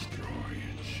 Destroy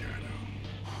it, Shadow.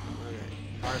 Okay,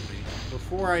 pardon me.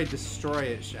 Before I destroy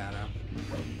it, Shadow,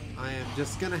 I am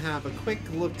just gonna have a quick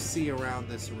look-see around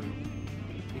this room.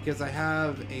 Because I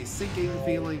have a sinking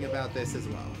feeling about this as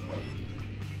well.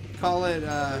 Call it,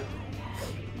 a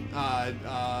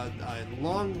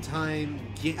long time...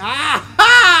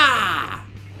 Aha!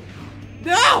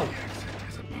 No!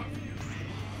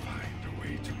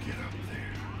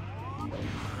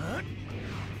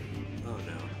 Oh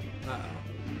no. Uh-oh.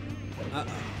 Uh-oh.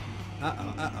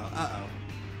 Uh-oh. Uh-oh. Uh-oh.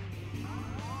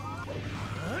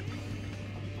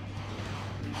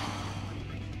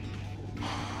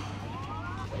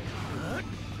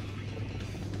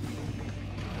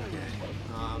 Okay.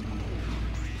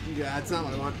 Yeah, that's not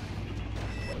what I want.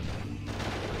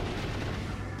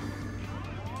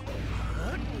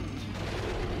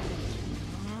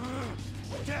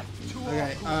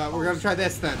 Okay, we're gonna try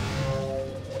this then.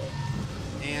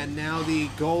 And now the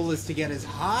goal is to get as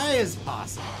high as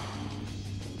possible.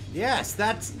 Yes,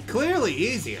 that's clearly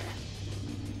easier.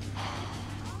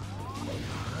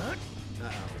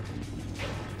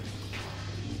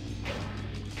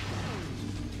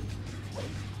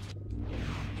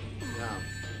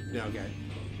 No, okay.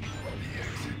 The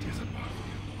exit is above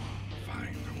you.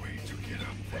 Find a way to get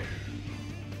up there.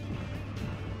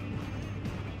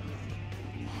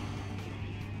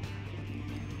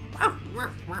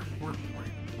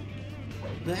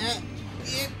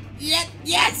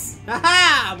 Yes!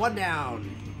 Haha! One down.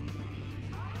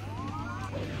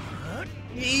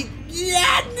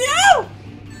 Yeah, no!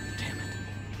 Damn it.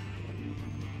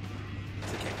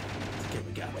 It's okay. It's okay,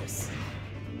 we got this.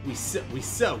 We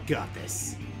so got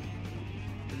this.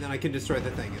 And then I can destroy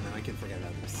the thing, and then I can forget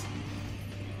about this.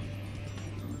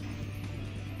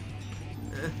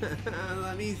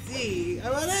 Let me see. I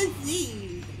wanna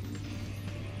see.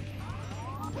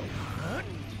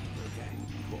 Okay,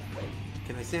 cool.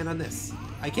 Can I stand on this?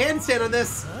 I can stand on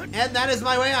this, and that is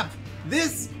my way up.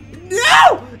 This,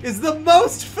 no, is the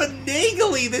most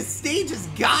finagly this stage has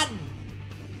gotten.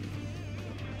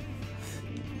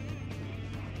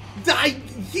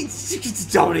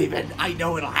 Don't even. I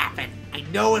know it'll happen. I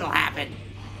know it'll happen.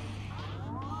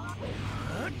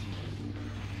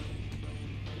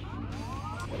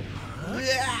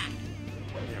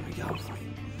 There we go.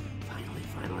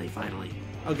 Finally.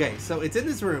 Okay, so it's in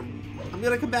this room. I'm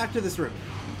gonna come back to this room.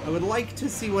 I would like to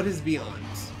see what is beyond.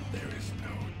 There is no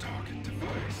target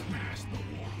device past the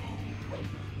warp hole.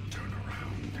 Turn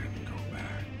around and go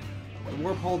back. The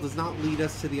warp hole does not lead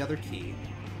us to the other key.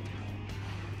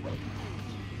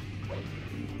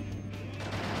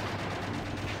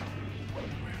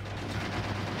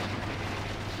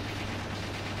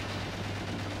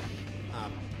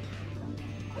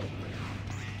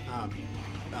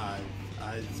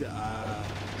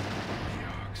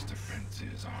 Hedgehog's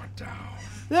defenses are down.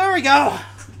 There we go!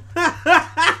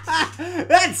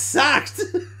 That sucked!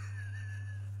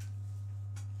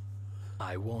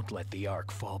 I won't let the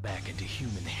Ark fall back into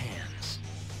human hands.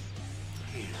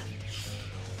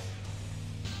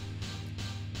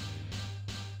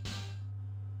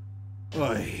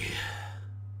 Oy.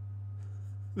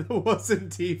 That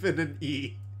wasn't even an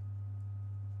E.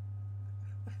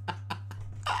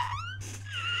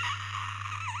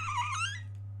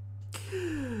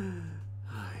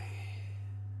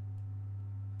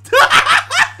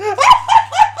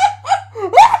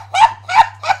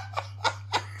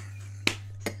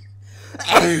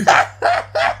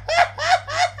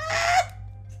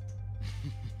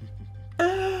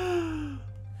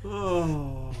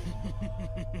 Oh.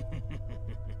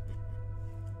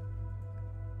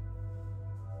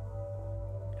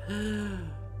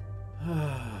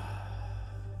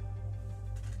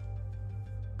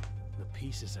 The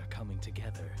pieces are coming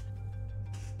together.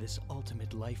 This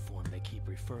ultimate life form they keep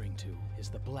referring to is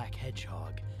the Black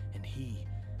Hedgehog, and he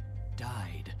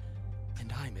died,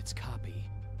 and I'm its copy.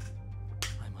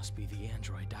 I must be the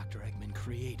android Dr. Eggman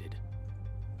created.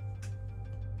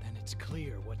 Then it's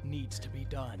clear what needs to be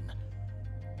done.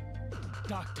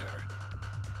 Doctor,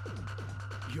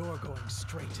 you're going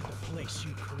straight to the place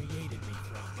you created me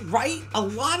from. Right? A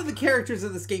lot of the characters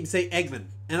in this game say Eggman,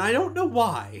 and I don't know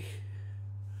why.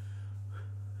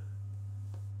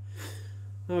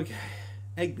 Okay.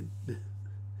 Eggman.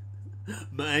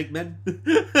 My Eggman.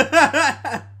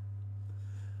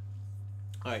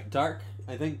 Alright, Dark.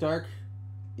 I think Dark.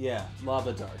 Yeah,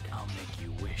 Lava Dark. I'll make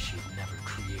you wish you'd never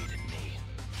created me.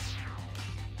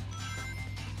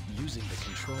 Using the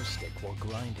control stick while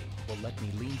grinding will let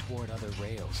me lean toward other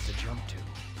rails to jump to.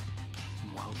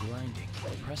 While grinding,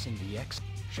 pressing the X...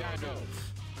 Shadow,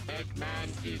 Eggman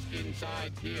is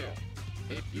inside here.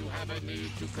 If you have a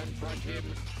need to confront him,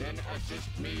 then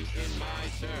assist me in my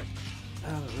search.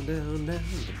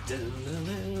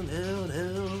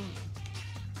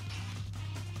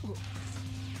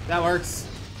 That works.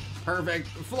 Perfect.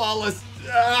 Flawless.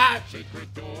 Ah!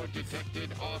 Secret door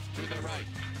detected off to the right.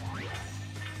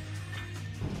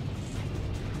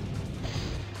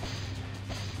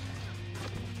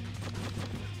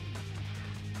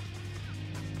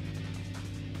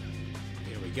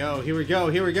 Here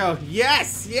we go.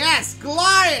 Yes!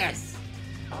 Goliath!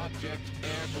 Object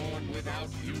airborne without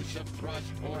use of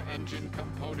thrust or engine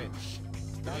components.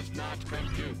 Does not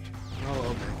compute. Oh,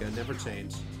 Omega, never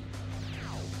change.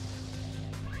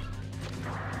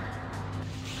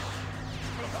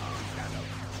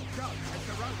 Hedgehog has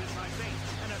surrounded my base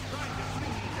and are trying to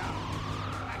bring me down.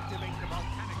 Activate the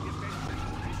volcanic defenses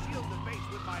to shield the base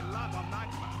with my lava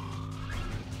magma.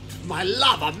 My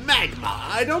lava magma!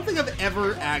 I don't think I've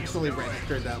ever actually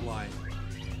registered that line.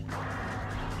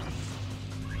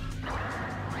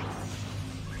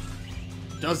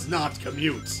 Does not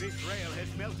commute. This rail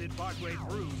has melted partway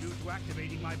through due to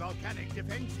activating my volcanic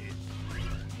defenses.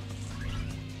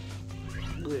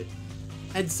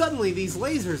 And suddenly these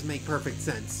lasers make perfect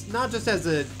sense. Not just as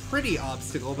a pretty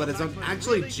obstacle, but as an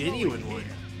actually genuine one.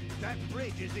 That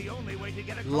bridge is the only way to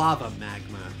get across. Lava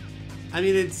magma. I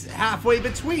mean, it's halfway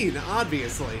between,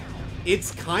 obviously.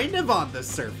 It's kind of on the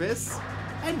surface,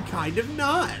 and kind of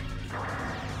not.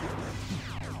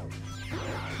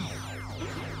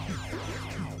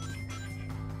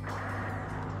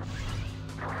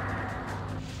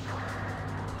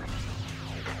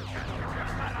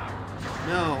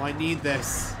 No, I need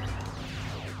this.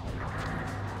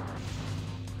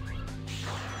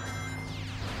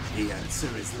 The answer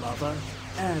is lava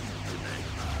and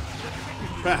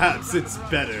magma. Perhaps it's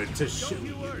better to show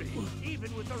you.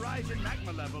 Even with the rise in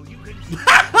magma level, you can.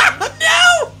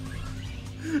 No!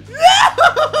 No!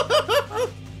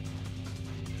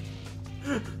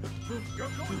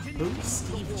 Oh,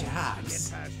 Steve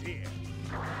Jobs.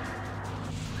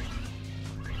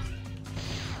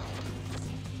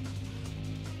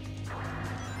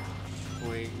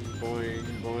 Boing, boing,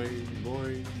 boing,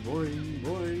 boing, boing,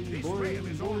 boing, boing,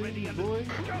 boing, boing.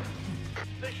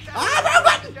 Ah,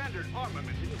 no, Standard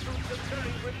armament includes a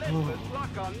very relentless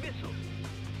lock-on missile.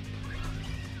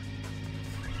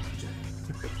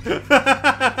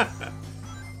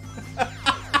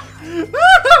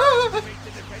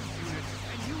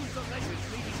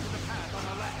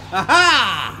 Aha!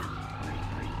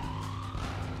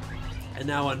 And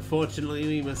now, unfortunately,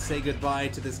 we must say goodbye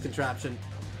to this contraption.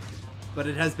 But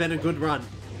it has been a good run.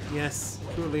 Yes,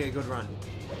 truly a good run.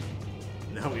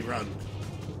 Now we run.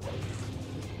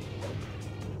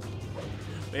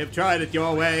 We have tried it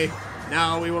your way.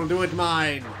 Now we will do it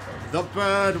mine. The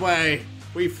bird way.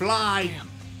 We fly. Damn,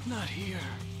 not here.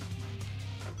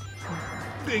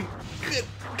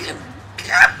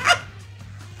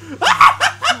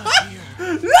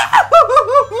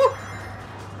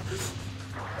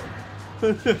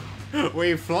 Not here.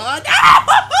 We fly.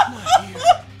 Not here.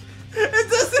 Is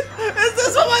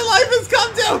this what my life has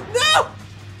come to? No!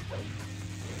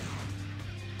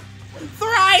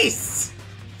 Thrice!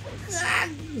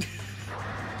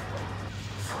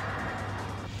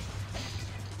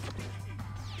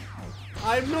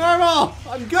 I'm normal!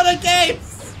 I'm good at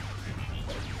games!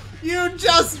 You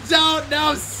just don't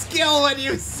know skill when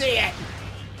you see it!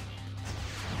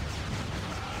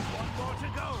 One more to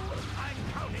go. I'm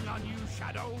counting on you,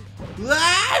 Shadow.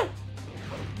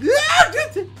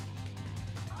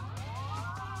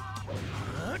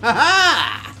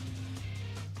 Aha!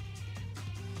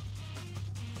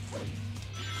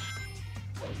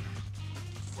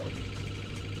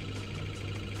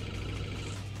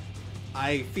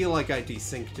 I feel like I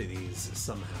desynced to these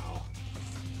somehow.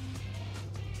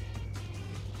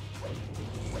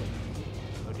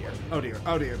 Oh dear, oh dear,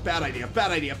 oh dear, bad idea,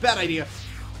 bad idea, bad idea!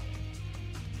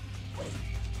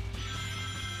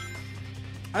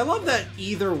 I love that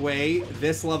either way,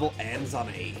 this level ends on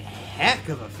a heck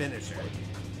of a finisher.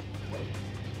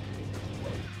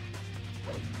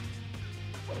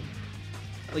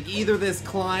 Like, either this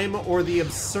climb or the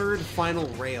absurd final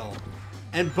rail.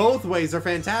 And both ways are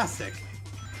fantastic.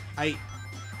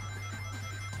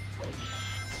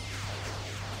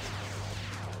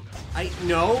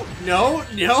 No,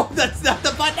 that's not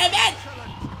the button I meant!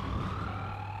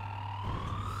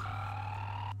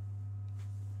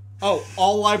 Oh,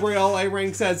 all library, all A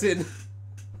ranks as in...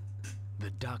 The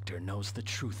doctor knows the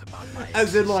truth about my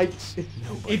As in, like,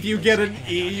 if you get an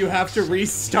E, you have to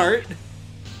restart.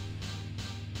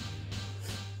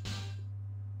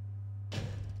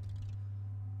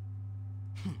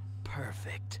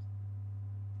 Perfect.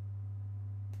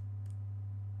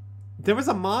 There was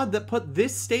a mod that put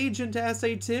this stage into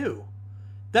SA2.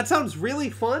 That sounds really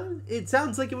fun. It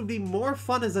sounds like it would be more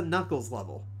fun as a Knuckles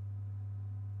level.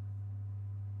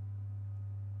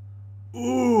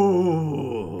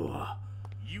 Ooh.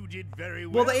 You did very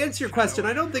Well, to answer your question,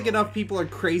 I don't think enough people are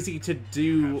crazy to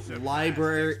do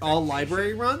all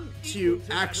library run to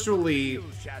actually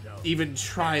even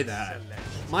try that.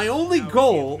 My only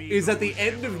goal is at the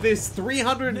end of this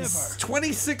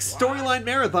 326 storyline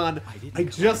marathon, I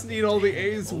just need all the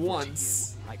A's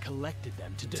once. I collected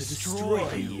them to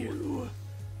destroy you.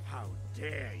 How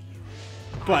dare you?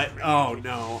 But, oh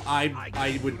no,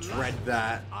 I would dread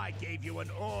that. I gave you an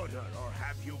order, or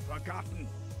have you forgotten?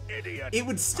 Idiot. It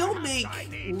would still make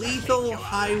Lethal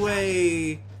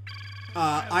Highway,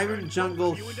 Iron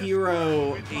Jungle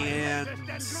Hero, and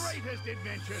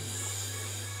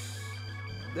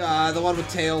the one with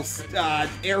Tails,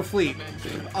 Air Fleet,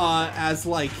 as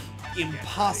like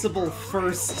impossible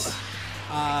first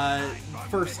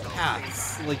first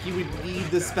pass. Like, you would need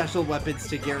the special weapons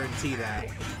to guarantee that.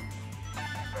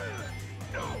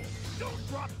 No, don't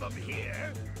drop them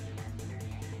here.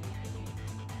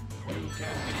 You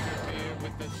can interfere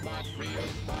with the slot reel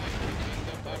by clicking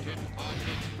the button on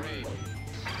its frame.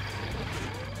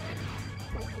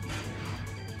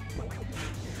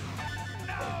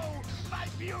 No, my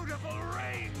beautiful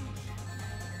rings.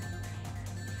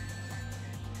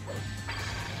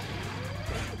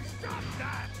 Stop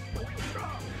that!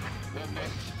 The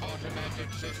mech's automatic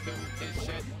system is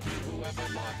set to whoever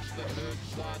locks the third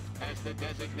slot as the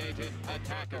designated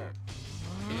attacker.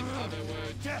 In other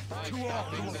words, by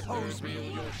stopping the third reel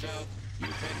yourself, you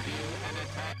can deal an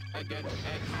attack against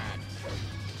Eggman.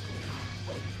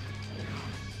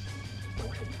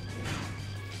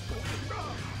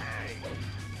 Hey!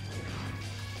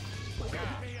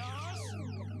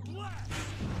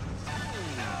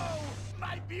 No,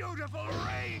 my beautiful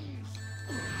rings.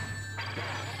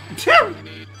 You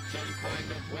need some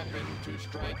kind of weapon to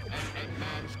strike at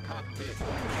Eggman's cockpit.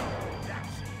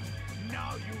 That's it.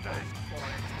 Now you've asked for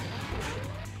it.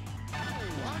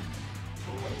 What?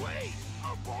 Wait,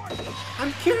 abort!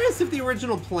 I'm curious if the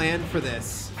original plan for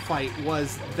this fight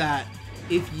was that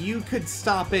if you could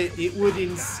stop it, it would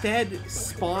instead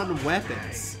spawn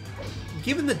weapons.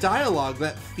 Given the dialogue,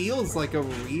 that feels like a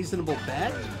reasonable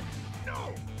bet.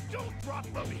 No, don't drop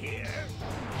them here.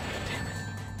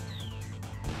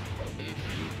 If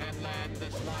you can land the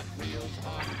slot reels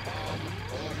on bomb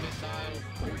or missile,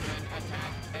 you can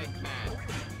attack Eggman.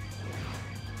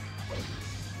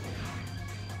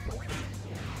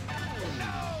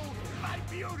 No, my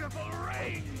beautiful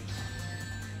rings.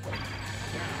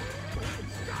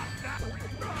 Stop that!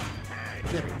 Hey!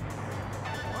 There.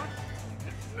 What?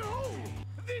 No,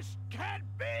 this can't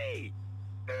be.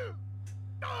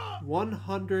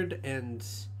 100 and...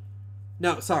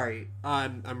 No, sorry.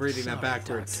 I'm reading that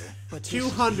backwards. Doctor, but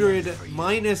 200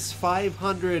 minus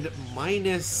 500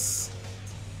 minus...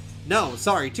 No,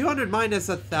 sorry. 200 minus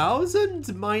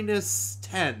 1,000 minus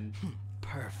 10.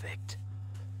 Perfect.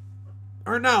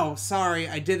 Or no, sorry.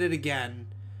 I did it again.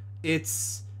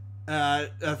 It's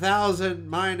 1,000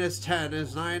 minus 10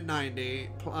 is 990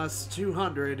 plus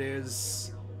 200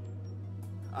 is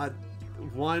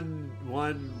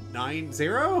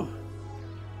 1190.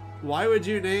 Why would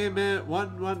you name it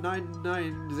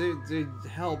 1199?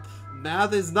 Help!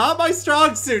 Math is not my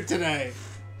strong suit today.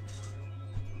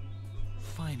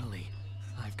 Finally,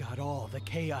 I've got all the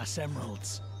Chaos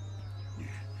Emeralds.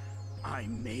 I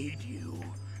made you,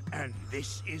 and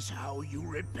this is how you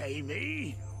repay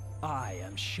me? I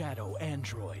am Shadow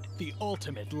Android, the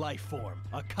ultimate life form,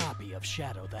 a copy of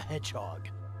Shadow the Hedgehog.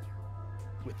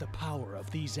 With the power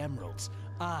of these emeralds,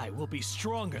 I will be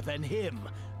stronger than him.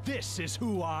 This is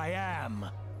who I am.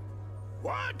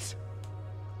 What?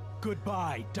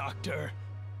 Goodbye, Doctor.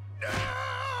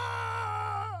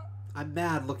 I'm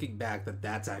mad looking back that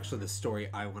that's actually the story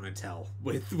I want to tell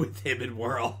with him and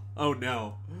Whirl. Oh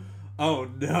no. Oh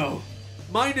no.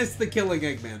 Minus the killing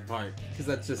Eggman part, because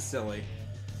that's just silly.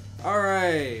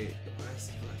 Alright.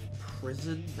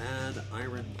 Prison Man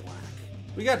Iron Black.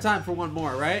 We got time for one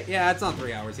more, right? Yeah, it's on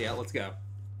 3 hours yet. Let's go.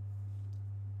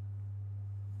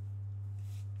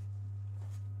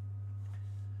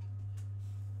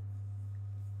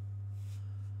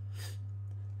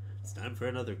 It's time for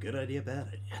another good idea, bad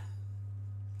idea.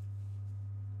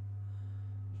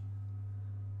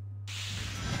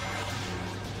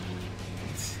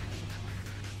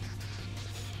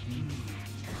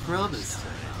 Promise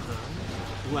time, huh?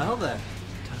 Well then,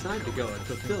 time to go and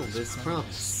fulfill this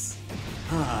promise.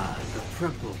 Ah, the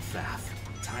Prumple Faff.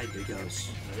 Time to go,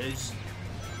 Shrews.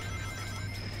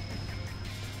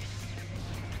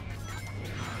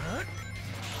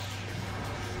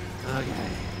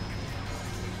 Okay.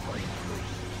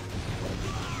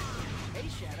 Hey,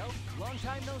 Shadow. Long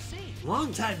time no see.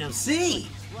 Long time no see!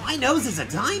 My nose is a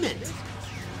diamond!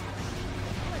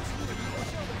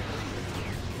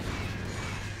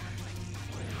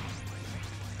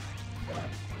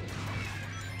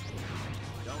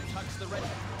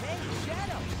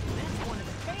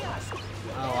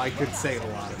 Oh, I could say a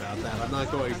lot about that. I'm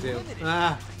not going to.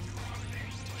 Ah.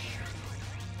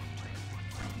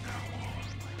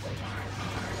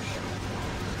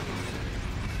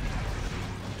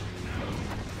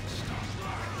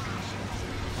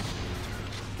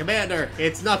 Commander,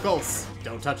 it's Knuckles.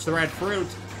 Don't touch the red fruit.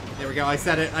 There we go. I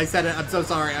said it. I said it. I'm so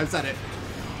sorry. I said it.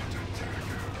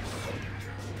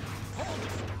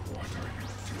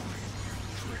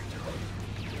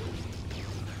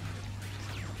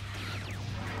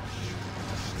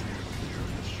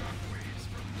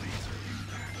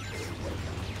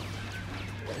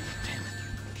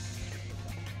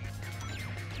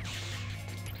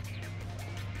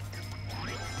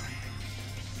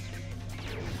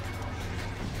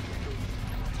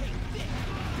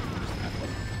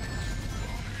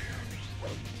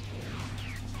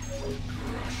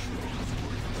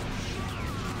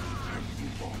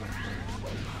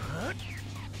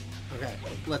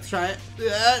 let's try it.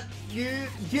 Yeah,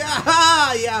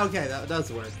 okay, that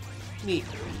does work. Neat.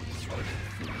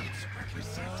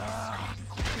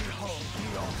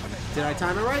 Did I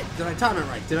time it right? Did I time it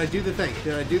right? Did I do the thing?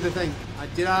 Did I do the thing?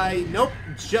 Did I? Nope,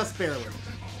 just barely.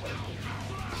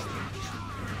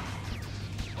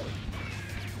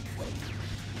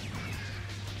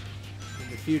 In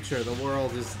the future, the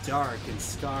world is dark and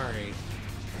starry.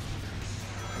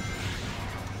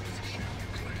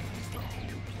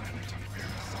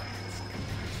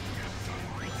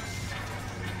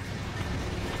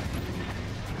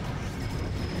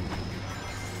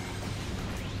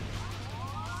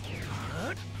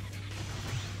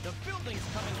 The building's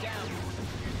coming down.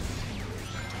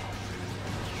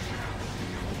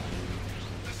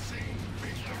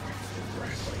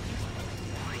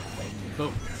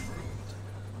 Boom.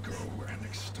 Go and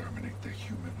exterminate the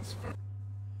humans first.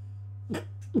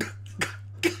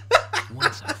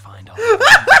 Once I find all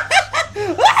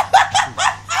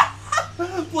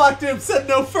Black Doom said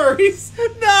no furries.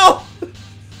 No.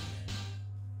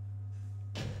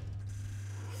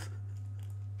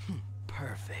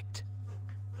 perfect.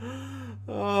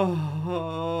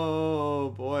 Oh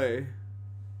boy.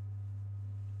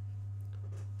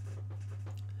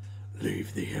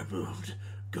 Leave the emerald.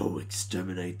 Go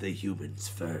exterminate the humans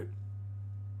first.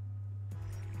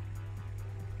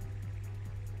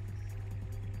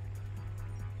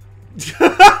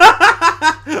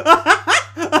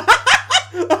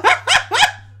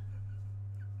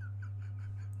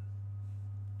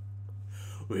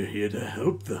 We're here to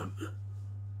help them.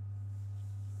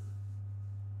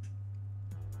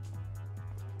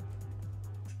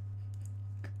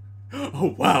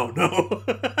 Oh wow, no.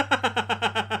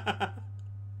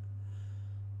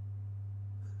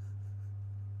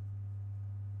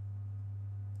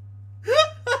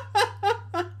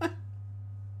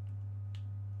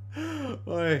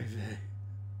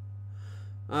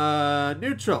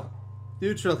 Neutral.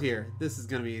 Neutral here. This is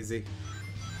gonna be easy.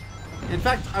 In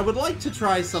fact, I would like to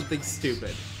try something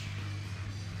stupid.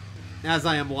 As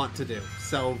I am wont to do.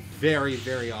 So very,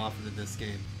 very often in this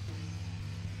game.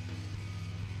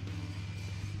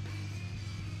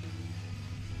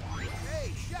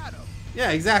 Hey, Shadow.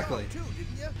 Yeah, exactly. Too,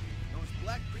 didn't you? Those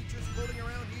black creatures floating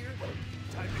around here.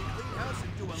 Time to clean house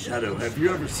and do a Shadow, have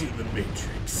you ever seen The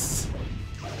Matrix?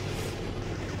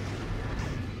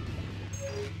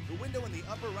 The window in the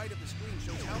upper right of the screen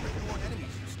shows how many more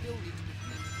enemies you still need to defeat.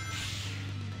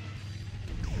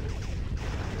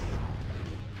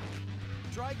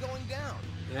 Try going down.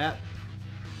 Yeah.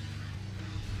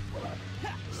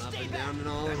 Up and down and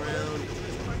all around.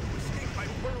 Trying to escape by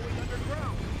burrowing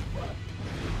underground.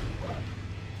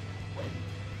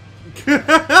 Looks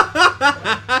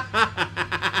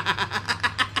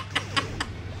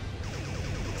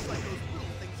like those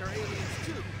little things are aliens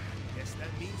too. Guess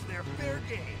that means they're fair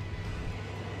game.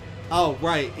 Oh,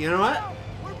 right. You know what?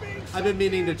 I've been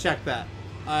meaning to check that.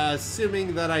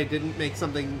 Assuming that I didn't make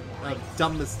something, a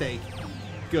dumb mistake.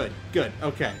 Good, good,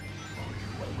 okay.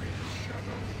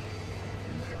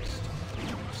 Next, we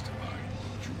must find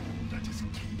the jewel that is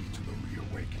key to the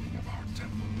reawakening of our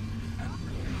temple and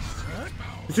release its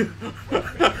power.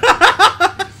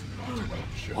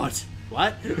 What?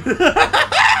 What?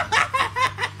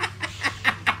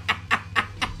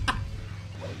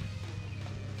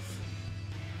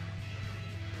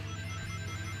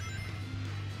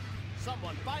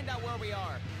 Someone find out where we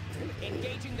are.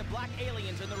 Engaging the black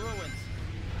aliens in the ruins.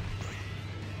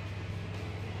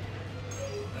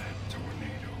 That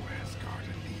tornado has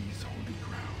guarded these holy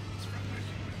grounds from the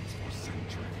humans for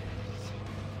centuries.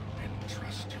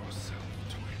 Entrust yourself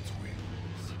to its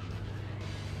winds.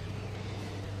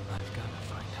 I've got to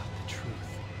find out the truth.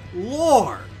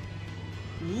 Lore!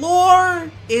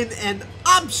 Lore in an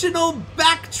optional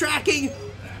backtracking.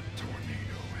 That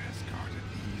tornado has guarded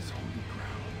these holy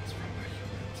grounds from the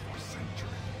humans for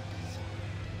centuries.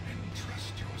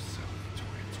 Entrust yourself to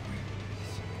its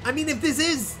winds. I mean, if this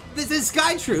is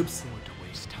Sky Troops. Afford to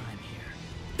waste time here.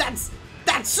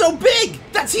 That's so big!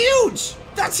 That's huge!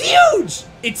 That's huge!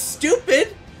 It's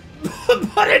stupid,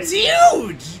 but it's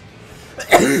huge!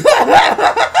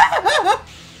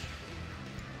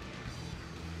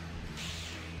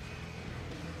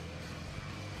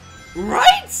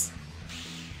 Right?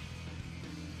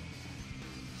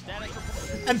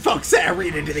 And folks, I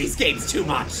read into these games too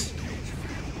much.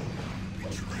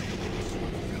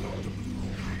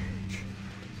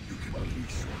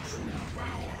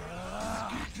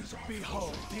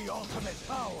 Behold the ultimate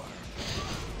power.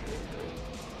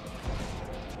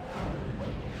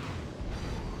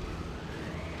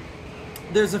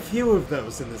 There's a few of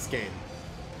those in this game.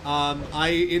 I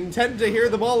intend to hear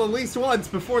them all at least once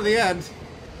before the end.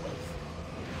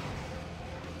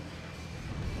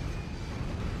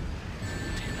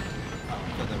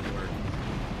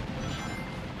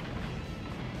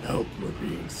 Help, we're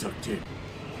being sucked in.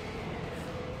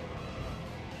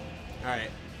 Alright.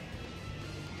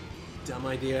 Dumb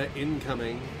idea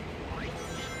incoming.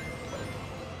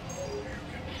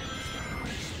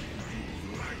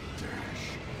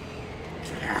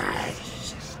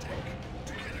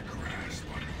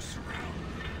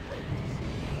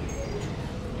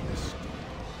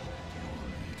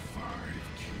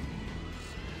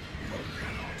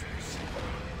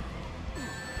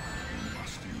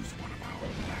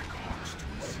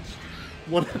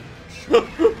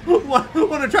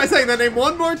 Want to try saying that name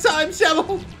one more time,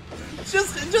 Shovel?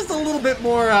 Just a little bit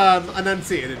more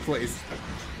enunciated, please.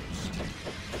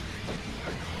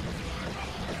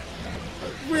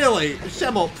 Really,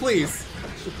 Shemel, please.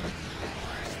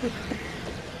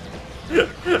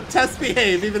 Test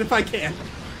behave, even if I can.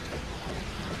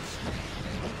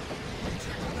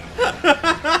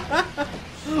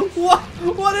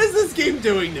 What is this game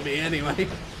doing to me, anyway?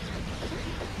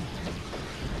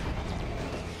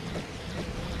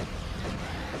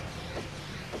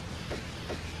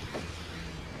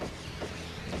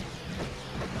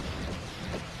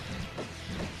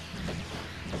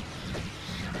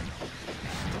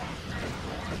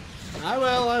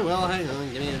 I will, hang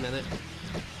on, give me a minute.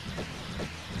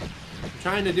 I'm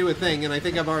trying to do a thing, and I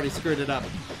think I've already screwed it up.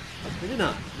 Maybe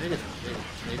not, maybe not,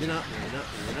 maybe not, maybe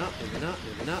not, maybe not,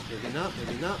 maybe not, maybe not,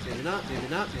 maybe not, maybe not, maybe not, maybe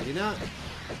not, maybe not.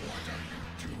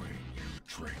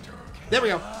 There we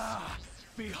go.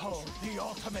 Behold the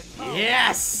ultimate.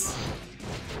 Yes!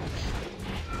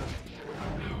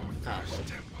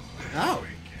 Oh.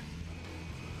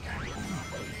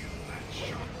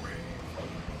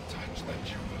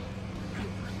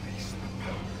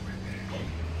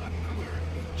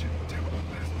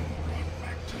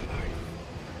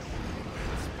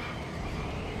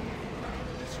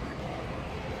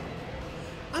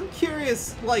 I'm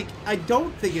curious, like, I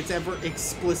don't think it's ever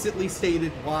explicitly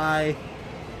stated why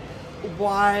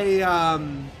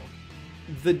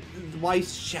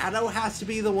Shadow has to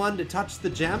be the one to touch the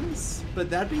gems, but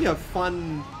that'd be a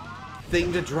fun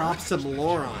thing to drop some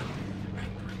lore on.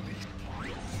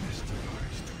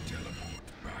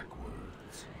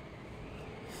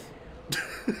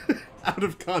 Out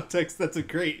of context, that's a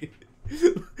great...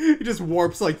 He just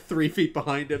warps like 3 feet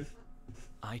behind him.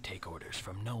 I take orders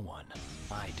from no one.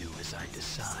 I do as I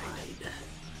decide.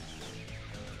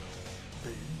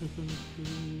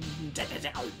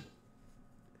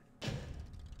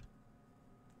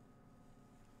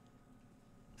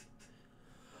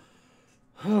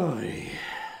 Holy.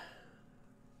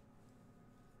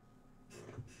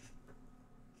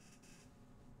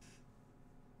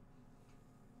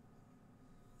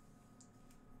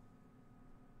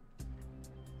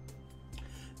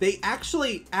 They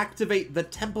actually activate the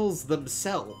temples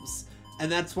themselves,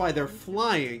 and that's why they're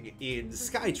flying in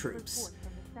Sky Troops.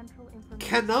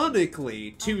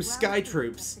 Canonically, to Sky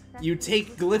Troops, you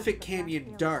take Glyphic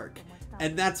Canyon Dark,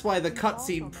 and that's why the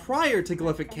cutscene prior to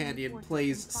Glyphic Canyon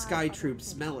plays Sky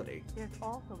Troops melody. There's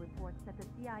also reports that the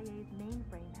CIA's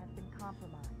mainframe has been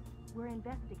compromised. We're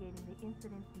investigating the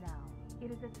incident now. It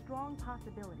is a strong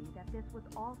possibility that this was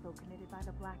also committed by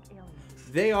the Black Aliens.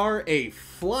 They are a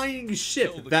flying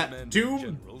ship that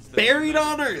Doom buried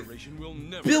on Earth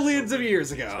billions of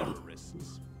years ago.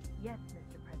 Yes,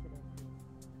 Mr. President.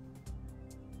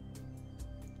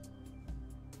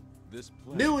 This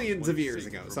Millions of years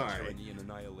ago, sorry.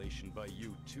 Annihilation by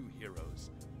you two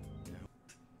heroes.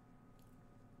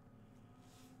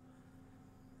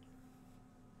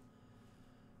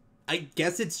 I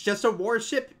guess it's just a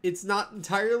warship. It's not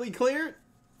entirely clear.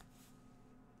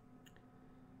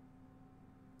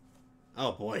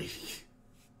 Oh boy.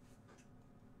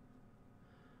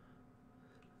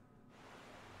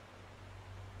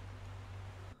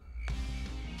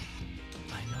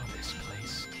 I know this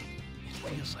place. It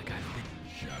feels like I've been...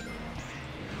 Shadow.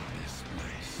 This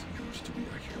place used to be a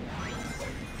human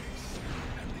base,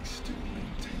 and they still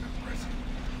maintain a presence.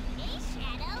 Hey,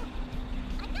 Shadow.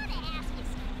 I gotta ask you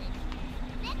something.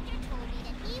 Vector told me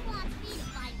that he wants me to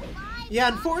fight 5... Yeah,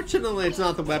 unfortunately it's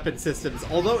not the weapon systems,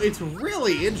 although it's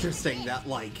really interesting that,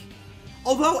 like...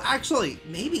 Although, actually,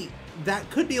 maybe that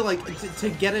could be, like, to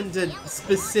get him to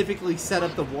specifically set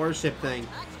up the warship thing.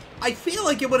 I feel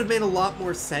like it would have made a lot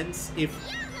more sense if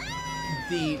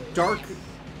the dark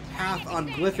path on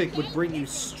Glyphic would bring you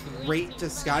straight to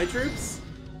Sky Troops.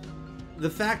 The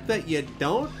fact that you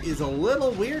don't is a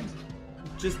little weird.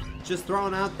 Just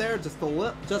throwing out there, just a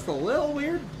little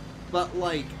weird. But,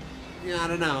 like, yeah, I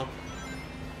don't know.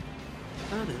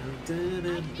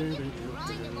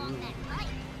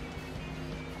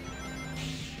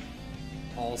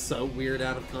 Also weird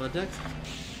out of context.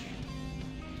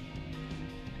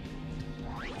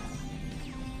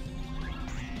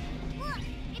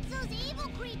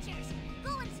 creatures!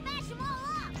 Go and smash them all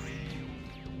up!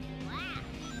 Wow,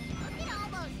 look at all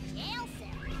those jail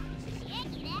cells! Check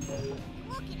it out!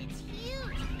 Look at its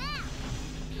huge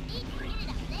mouth! You need to hit it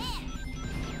up there!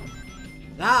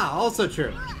 Ah, also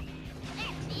true. Look!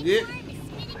 That big Yeah. worm is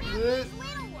spitting out those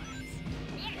little ones!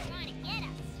 They're trying to get us!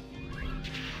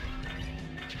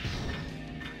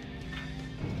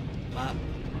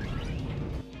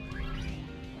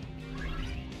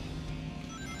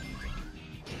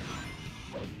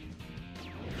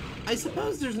 I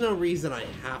suppose there's no reason I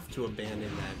have to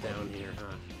abandon that down here,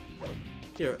 huh?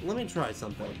 Here, let me try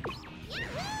something.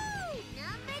 Yahoo!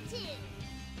 Number 2!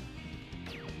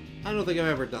 I don't think I've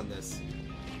ever done this.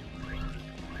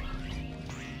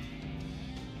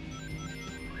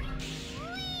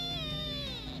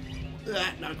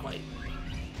 Ah, not quite.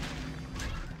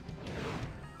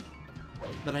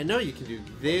 But I know you can do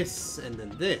this and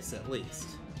then this, at least.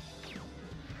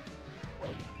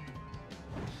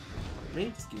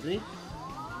 Excuse me.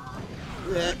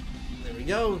 There we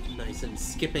go. Nice and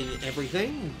skipping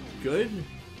everything. Good. Look!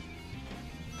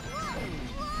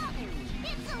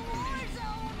 It's a war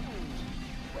zone!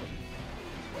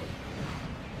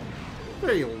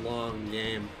 Very long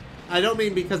game. I don't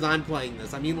mean because I'm playing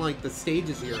this. I mean, like, the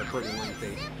stages here are pretty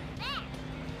lengthy. I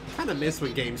kind of miss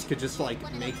when games could just, like,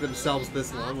 make themselves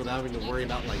this long without having to worry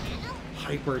about, like,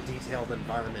 hyper-detailed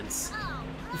environments.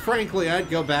 Frankly, I'd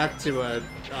go back to a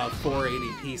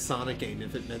 480p Sonic game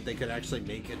if it meant they could actually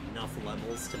make enough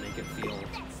levels to make it feel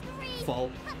full,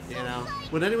 you know?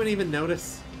 Would anyone even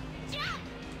notice?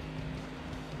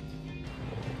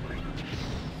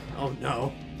 Oh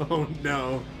no. Oh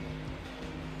no.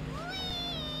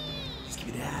 Just give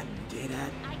me that. Do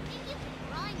that. I think you can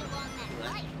grind along that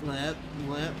light.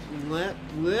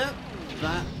 Lip.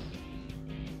 That.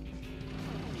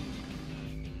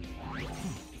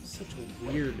 Such a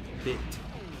weird bit.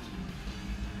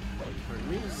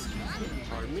 Pardon me? Excuse me?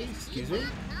 Pardon me? Excuse me?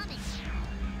 That makes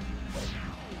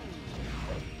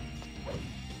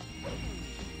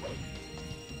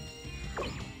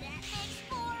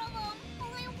 4 of them.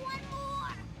 Only one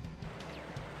more.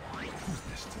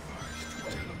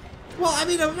 Well, I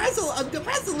mean, the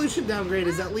resolution downgrade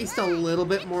is at least a little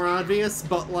bit more obvious,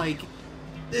 but, like,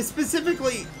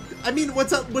 specifically, I mean,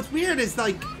 what's weird is,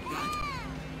 like,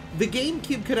 the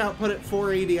GameCube could output at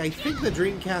 480. I think the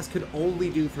Dreamcast could only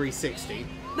do 360.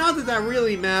 Not that that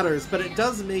really matters, but it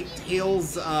does make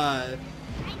Tails'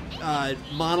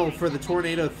 model for the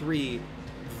Tornado 3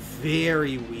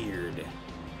 very weird.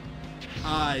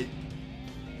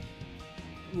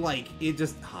 Like, it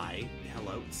just... Hi.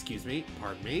 Hello. Excuse me.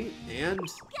 Pardon me. And...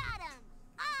 Got 'em!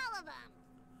 All of them!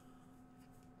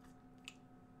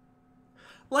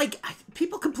 Like,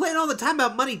 people complain all the time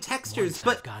about muddy textures,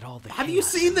 but got all the have you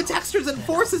seen the textures and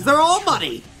forces? They're all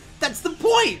muddy! That's the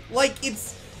point! Like,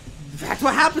 that's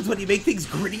what happens when you make things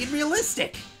gritty and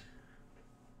realistic!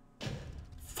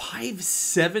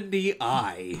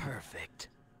 570i. Perfect.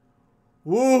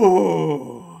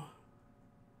 Whoa!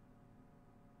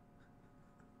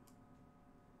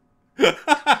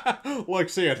 Like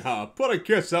seeing put a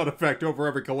kiss sound effect over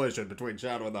every collision between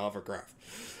Shadow and the hovercraft.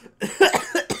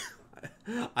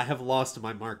 I have lost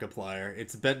my Markiplier.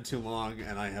 It's been too long,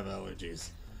 and I have allergies.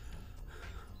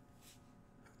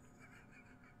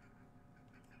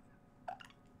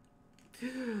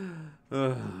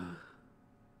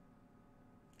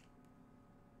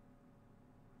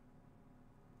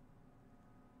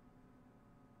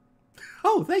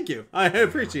 Oh, thank you. I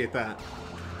appreciate that.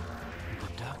 The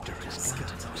doctor is going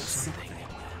to know something.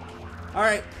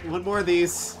 Alright, one more of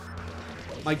these.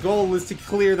 My goal is to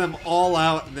clear them all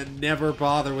out and then never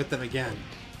bother with them again.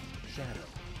 Shadow,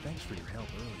 thanks for your help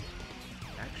earlier.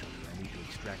 Actually, I need to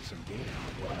extract some data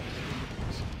before I can do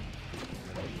this.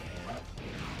 Lend me a hand?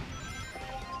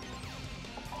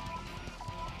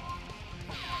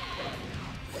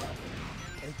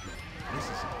 Eggman, this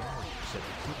is a barrier set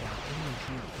to keep out any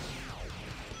intruders.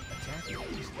 Attacking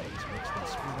these things makes them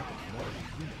split up into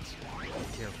multiple units. Be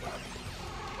careful.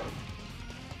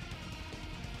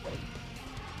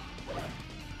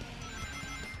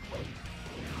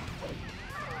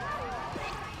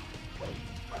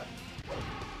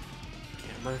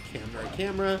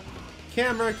 Camera.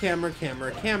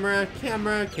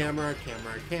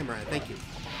 Thank you.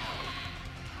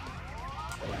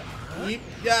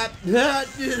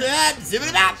 Zoom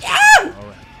it up! Alright,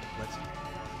 let's...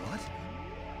 What?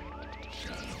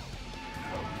 Shadow,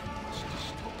 now you must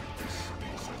destroy this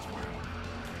space as well.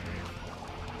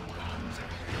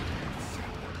 Contact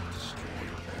and destroy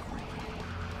everything.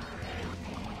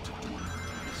 All you need to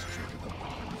do is trigger the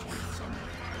bombs with some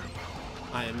firepower.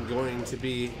 I am going to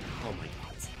be... Oh my god.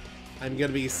 I'm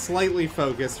gonna be slightly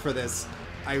focused for this.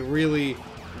 I really,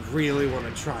 really want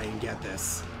to try and get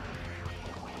this.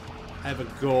 I have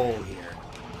a goal here.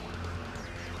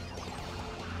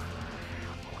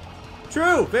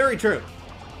 True! Very true!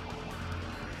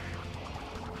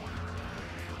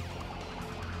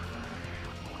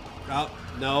 Oh,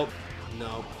 nope.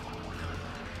 Nope.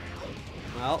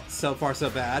 Well, so far so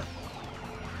bad.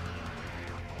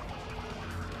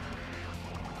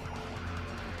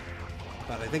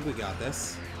 But I think we got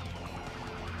this.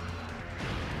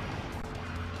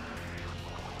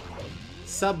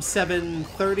 Sub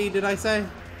 730, did I say?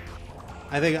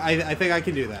 I think I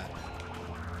can do that.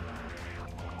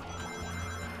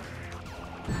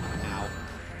 Ow.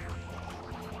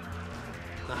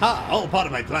 Aha! All part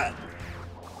of my plan.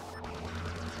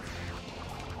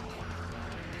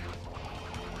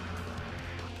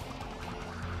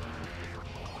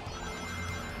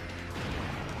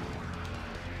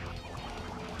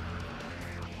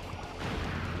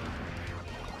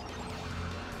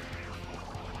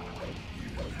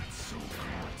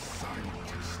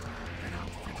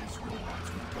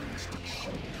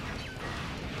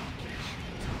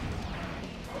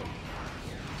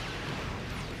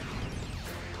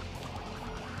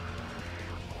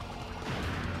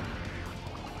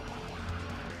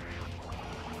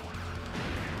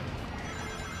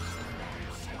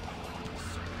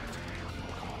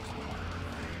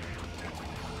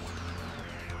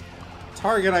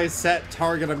 Target I set,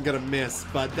 target I'm gonna miss,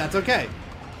 but that's okay.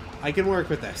 I can work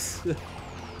with this.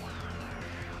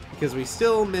 Because we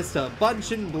still missed a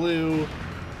bunch in blue,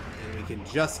 and we can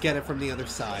just get it from the other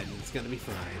side, and it's gonna be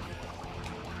fine.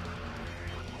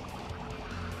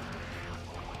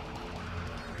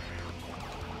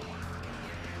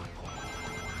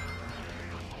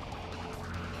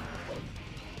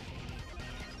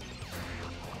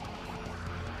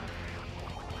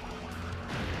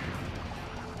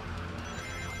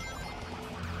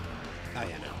 Oh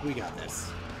yeah, no, we got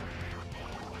this.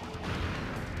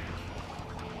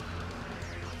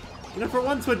 You know, for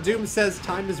once when Doom says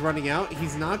time is running out,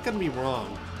 he's not gonna be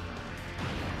wrong.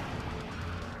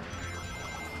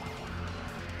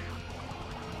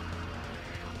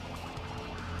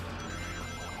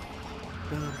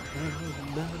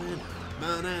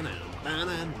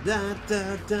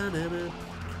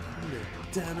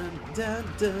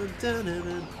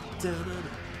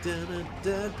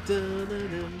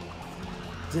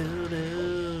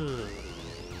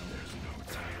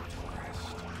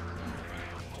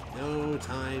 No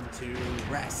time to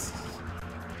rest.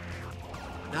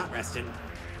 Not resting.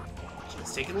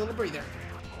 Just taking a little breather.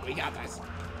 We got this.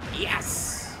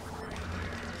 Yes!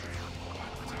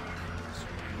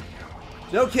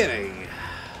 No kidding.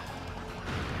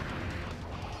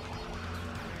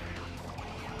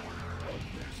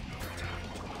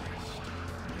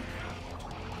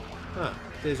 Huh.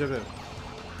 Deja vu.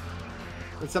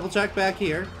 Let's double check back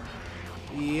here.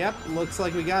 Yep, looks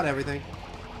like we got everything.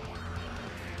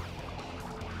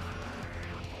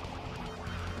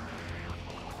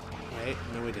 Wait,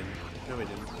 no we didn't. No we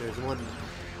didn't. There's one.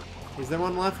 Is there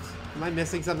one left? Am I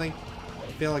missing something?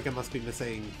 I feel like I must be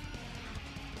missing...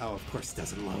 Oh, of course it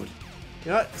doesn't load.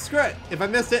 You know what? Screw it. If I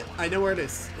missed it, I know where it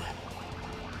is.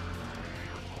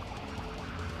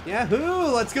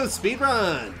 Yahoo! Let's go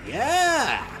speedrun!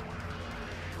 Yeah!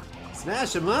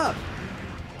 Smash them up!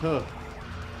 Huh.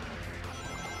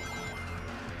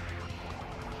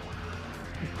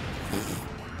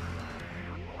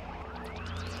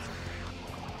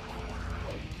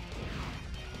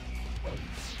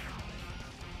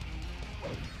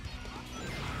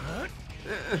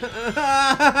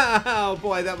 Oh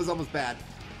boy, that was almost bad.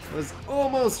 It was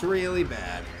almost really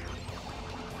bad.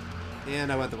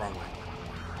 And I went the wrong way.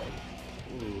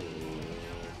 Ooh.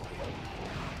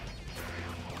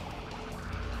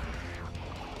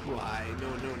 Why? No,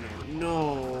 no,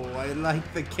 no, no. I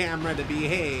like the camera to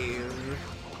behave.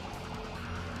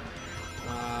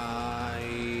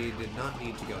 I did not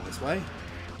need to go this way.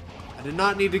 I did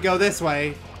not need to go this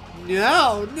way.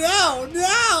 No, no,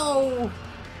 no!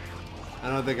 I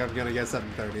don't think I'm gonna get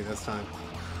 730 this time.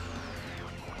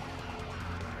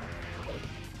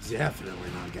 Definitely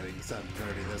not getting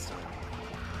 730 this time.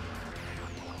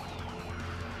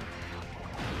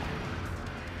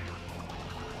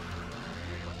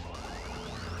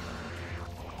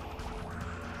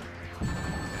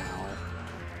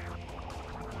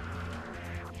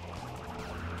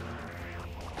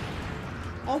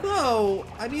 Although,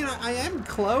 I mean, I am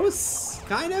close,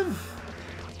 kind of.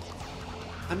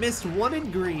 I missed one in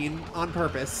green on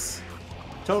purpose.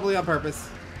 Totally on purpose.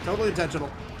 Totally intentional.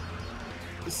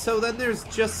 So then there's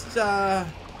just,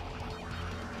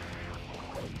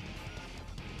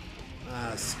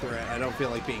 Screw it. I don't feel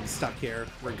like being stuck here,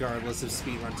 regardless of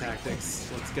speedrun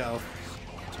tactics. Let's go.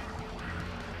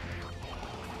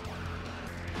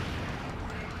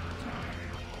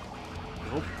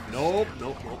 Nope, nope,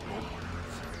 nope, nope, nope.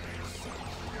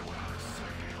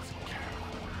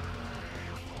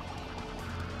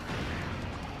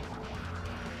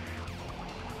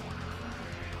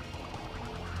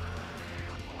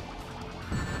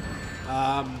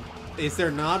 Is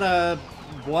there not a...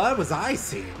 What was I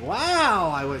seeing? Wow!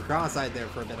 I went cross-eyed there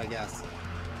for a bit, I guess.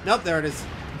 Nope, there it is.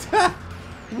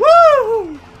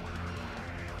 Woo!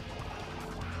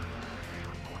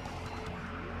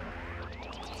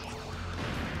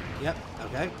 Yep,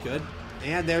 okay, good.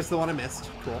 And there's the one I missed.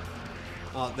 Cool.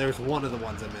 Oh, there's one of the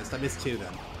ones I missed. I missed two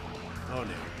then. Oh,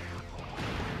 no.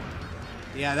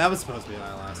 Yeah, that was supposed to be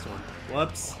my last one.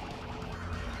 Whoops.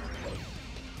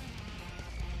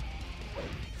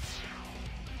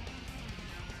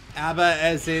 ABBA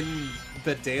as in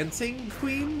the Dancing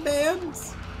Queen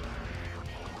bands?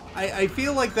 I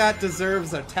feel like that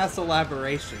deserves a test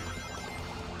elaboration.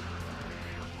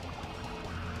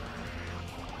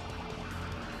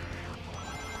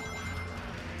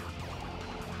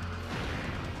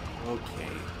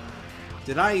 Okay.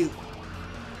 Did I...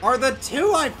 Are the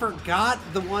two I forgot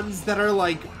the ones that are,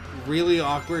 like, really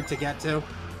awkward to get to?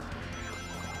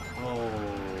 Oh,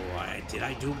 did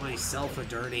I do myself a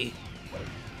dirty?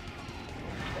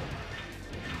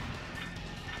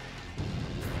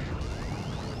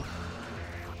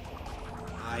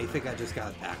 I think I just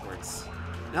got it backwards.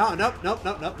 No, nope, nope,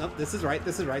 nope, nope, nope. This is right,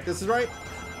 this is right, this is right.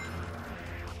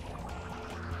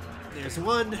 There's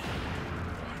one.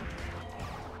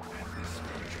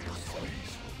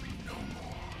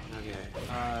 Okay,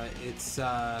 it's,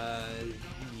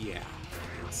 yeah.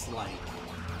 It's like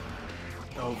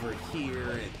over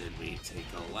here, and then we take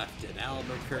a left at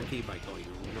Albuquerque by going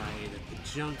right at the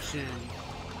junction.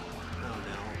 Oh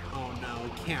no, oh no,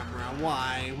 camera,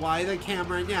 why? Why the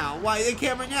camera now? Why the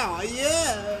camera now?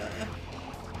 Yeah!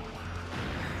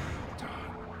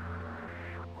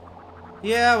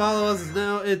 Yeah, well, it was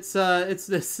no, it's now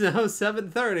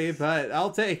 7:30, but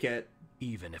I'll take it.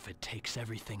 Even if it takes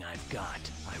everything I've got,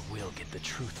 I will get the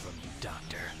truth from you,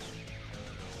 Doctor.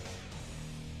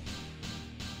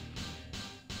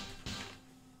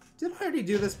 Did I already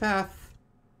do this path?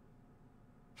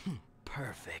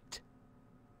 Perfect.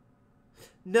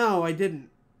 No, I didn't.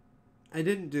 I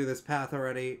didn't do this path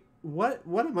already. What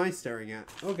am I staring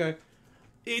at? Okay.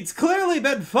 It's clearly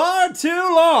been far too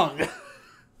long!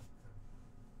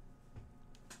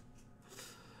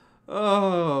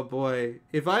 Oh, boy.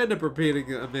 If I end up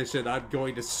repeating a mission, I'm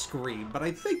going to scream, but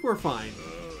I think we're fine.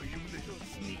 Oh, you little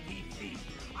sneaky thief.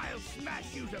 I'll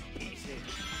smash you to pieces.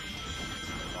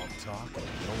 All talk, no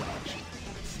action.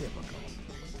 Typical.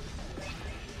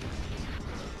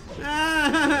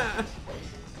 Ah!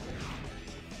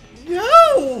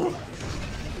 No!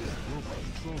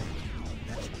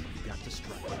 That's where you got to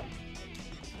strike.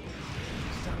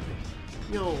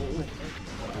 No.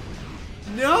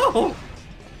 No!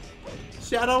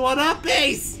 Shadow one up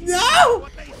base! No!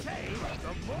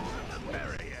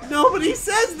 Nobody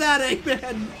says that,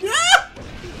 Eggman! No!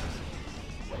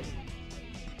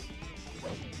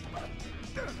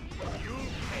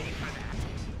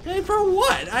 Pay for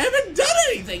what? I haven't done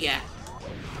anything yet!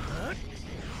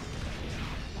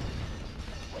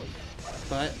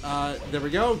 But, there we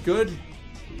go. Good.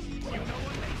 You know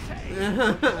what they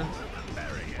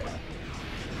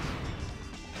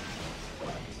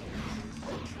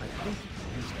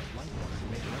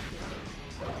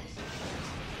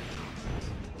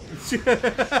say.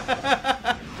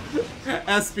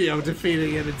 Espio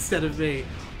defeating him instead of me.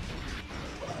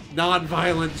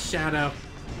 Non-violent Shadow.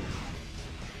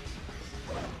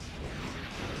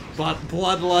 But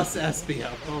bloodless Espio.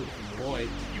 Oh boy.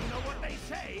 You know what they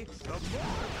say, the more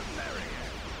the merrier.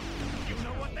 You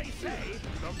know what they say,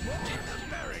 the more the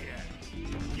merrier.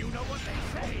 You know what they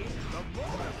say, the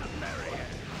more the merrier.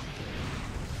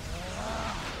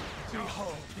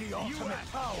 Behold the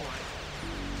ultimate power.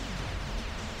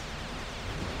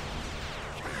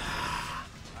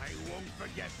 I won't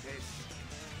forget this.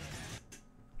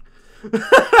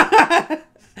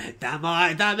 The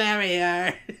more the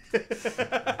merrier.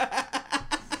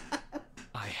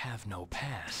 I have no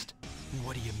past.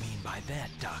 What do you mean by that,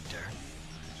 Doctor?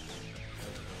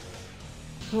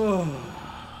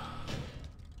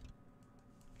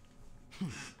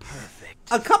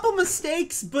 Perfect. A couple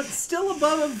mistakes, but still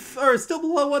above, or still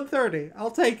below 130.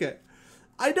 I'll take it.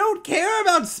 I don't care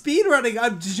about speedrunning.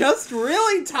 I'm just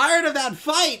really tired of that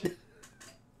fight.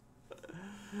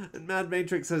 And Mad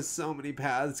Matrix has so many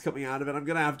paths coming out of it. I'm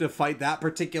going to have to fight that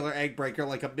particular egg breaker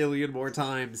like a million more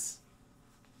times.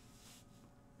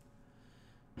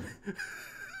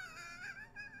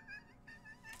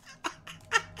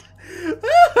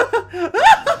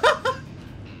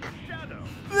 Shadow!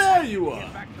 There you are!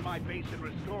 Get back to my base and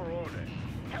restore order.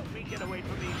 Help me get away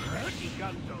from these pesky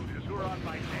gun soldiers who are on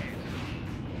my tail.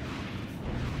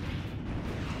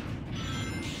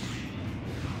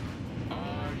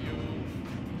 Are you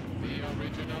the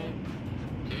original?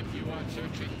 If you are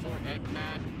searching for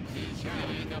Eggman, he's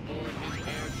hiding aboard his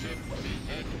airship, the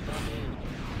Egg Bubble.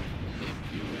 If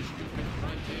you wish to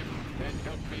confront him, then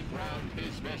help me ground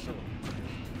his vessel.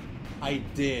 I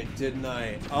did, didn't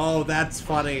I? Oh, that's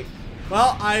funny.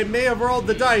 Well, I may have rolled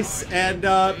the dice, and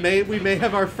we may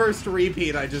have our first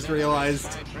repeat, I just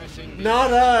realized.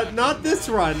 Not this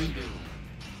run.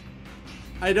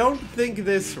 I don't think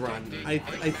this run. I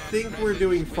think we're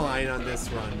doing fine on this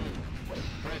run.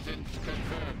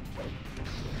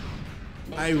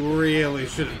 I really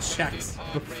should have checked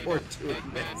before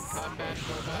doing this.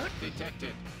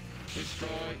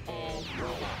 Destroy all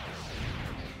robots.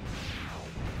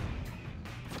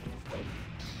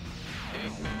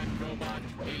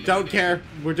 Don't care.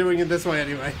 We're doing it this way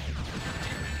anyway.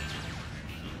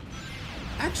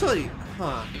 Actually,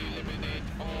 huh.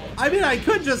 I mean, I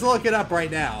could just look it up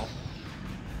right now.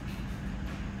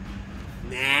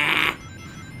 Nah.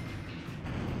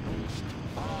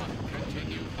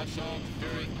 Continue assault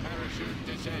during parachute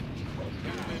descent.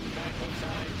 Human vital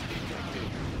signs detected.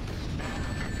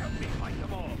 Help me fight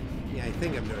them all. Yeah, I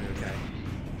think I'm doing okay.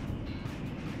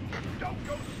 Don't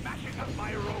go smashing up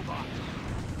my robot.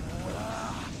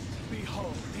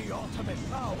 Behold the ultimate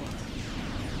power.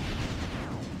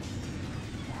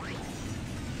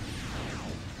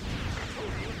 Who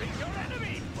do you think your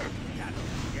enemy? Shadow,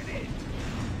 get in.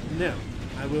 No,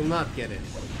 I will not get it.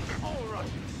 All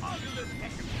right, on to the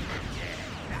second. Yeah,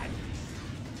 that's...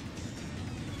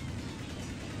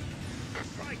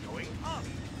 Try going up.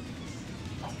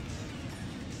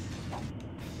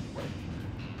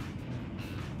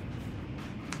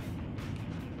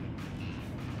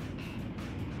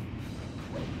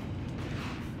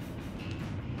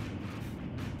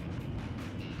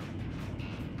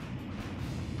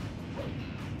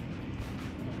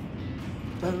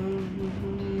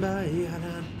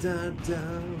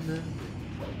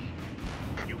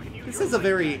 This is a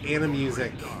very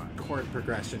Animusic chord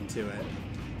progression to it.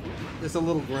 Just a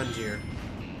little grungier.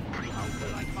 How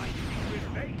will I find you with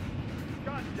me?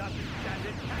 God doesn't stand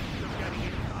a chance of getting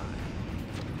inside.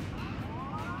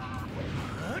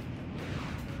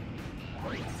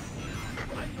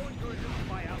 I'm going to reduce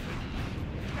my outfit.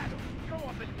 Shadow, go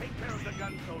up and take care of the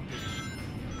gun soldiers.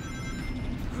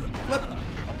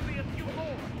 Only a few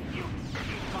more. He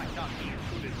might not be as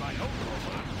good as my own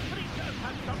robot, but he does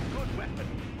have some good weapons.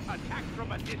 Attack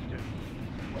from a distance.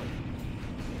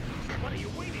 What are you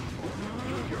waiting for?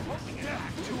 Use your homing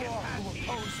attack to get past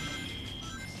here.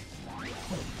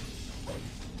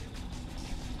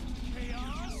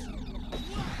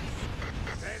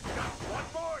 There's got one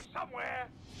more somewhere.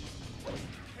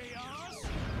 Chaos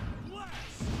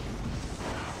Blast.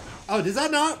 Oh, does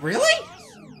that not? Really?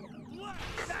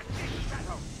 That's it,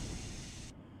 Shadow.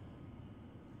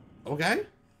 Okay.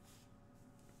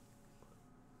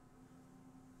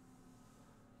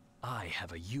 I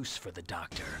have a use for the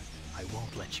Doctor. I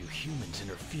won't let you humans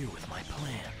interfere with my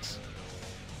plans.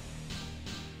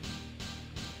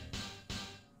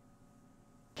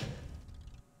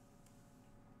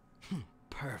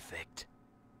 Perfect.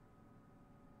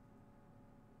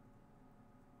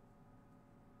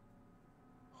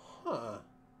 Huh.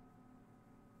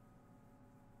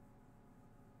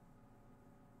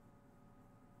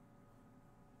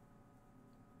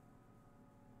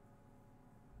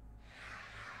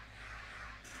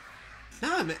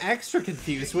 Now I'm extra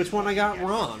confused which one I got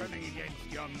wrong.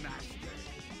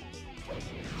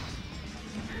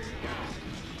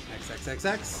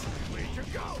 XXXX. Where'd you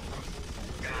go?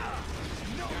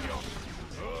 No,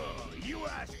 you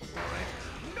asked for it.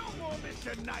 No more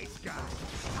Mr. Nice Guy.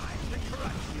 Time to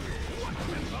crush you. What's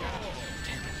the goal?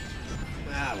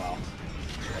 Ah, well.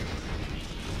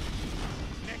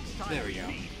 Next time There we go.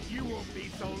 meet, you won't be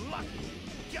so lucky.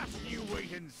 Just you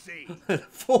wait and see.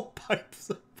 Full pipes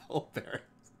of ball bearings.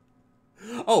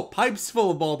 Oh, pipes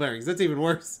full of ball bearings. That's even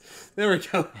worse. There we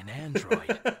go. An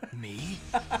android? Me?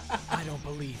 I don't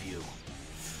believe you.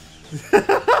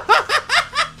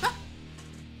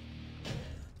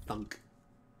 Thunk.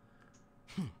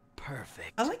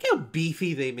 Perfect. I like how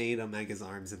beefy they made Omega's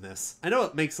arms in this. I know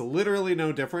it makes literally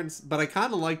no difference, but I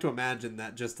kind of like to imagine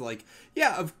that just like,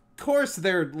 yeah, of course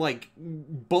their like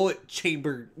bullet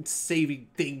chamber saving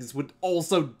things would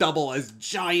also double as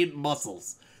giant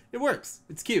muscles. It works.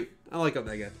 It's cute. I like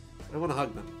Omega. I want to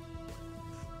hug them.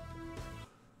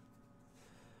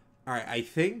 Alright, I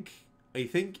think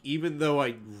even though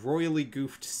I royally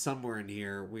goofed somewhere in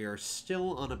here, we are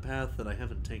still on a path that I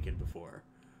haven't taken before.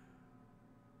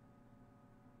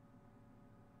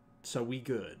 So we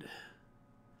good.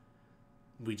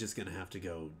 We just gonna have to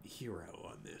go hero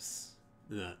on this.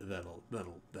 That'll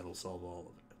solve all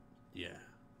of it. Yeah.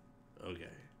 Okay.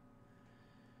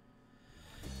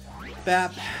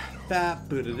 Bap bap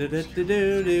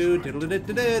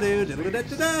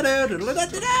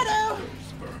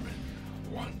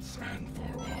Once and for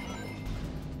all.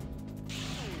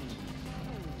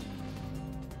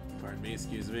 Pardon me,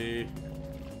 excuse me.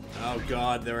 Oh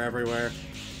god, they're everywhere.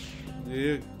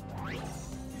 Use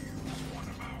one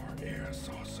of our air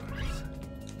saucers.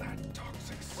 That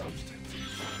toxic substance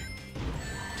inside.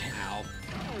 Ow.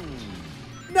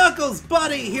 Knuckles,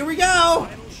 buddy, here we go!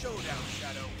 Final showdown,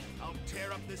 Shadow. I'll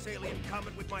tear up this alien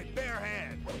comet with my bare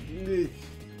hand.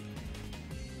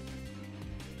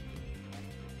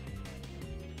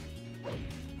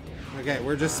 Okay,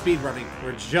 we're just speedrunning.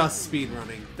 We're just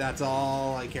speedrunning. That's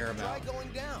all I care about. Try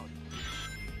going down.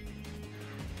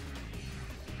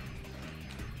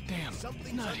 Damn,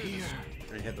 Something's not under the here.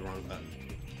 I hit the wrong button.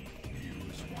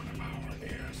 Use one of our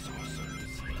air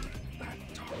saucers. That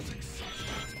toxic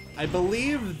substance. I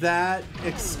believe that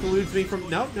excludes me from...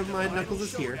 Nope, never mind. Knuckles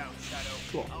is here. Showdown, Shadow.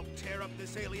 Cool. I'll tear up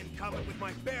this alien comet with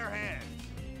my bare hand.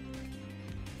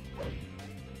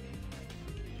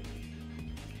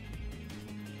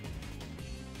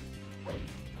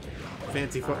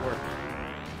 Fancy footwork.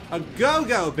 A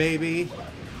go-go, baby!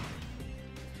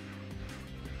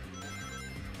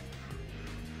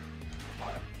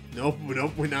 Nope,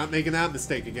 nope, we're not making that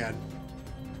mistake again.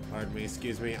 Pardon me,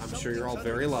 excuse me. I'm sure you're all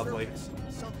very lovely.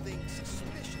 Something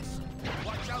suspicious.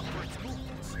 Watch out for its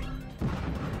movements.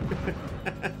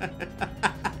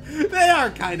 They are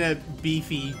kind of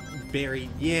beefy, berry.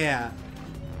 Yeah.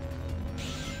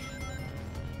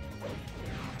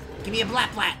 Give me a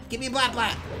blat blat. Give me a blat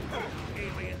blat.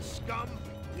 Alien scum.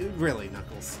 Really,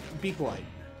 Knuckles. Be polite.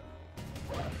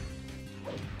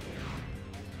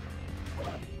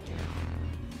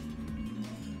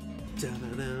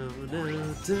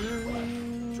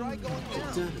 Try going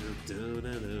down.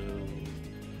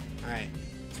 Alright,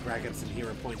 let's rack up some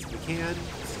hero points if we can.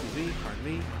 Excuse me, pardon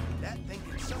me. That thing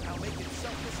can somehow make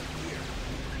itself disappear.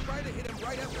 Try to hit him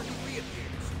right after he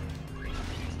reappears.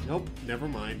 Nope, never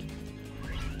mind.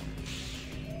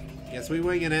 Guess we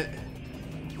winging it.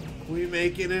 We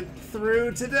making it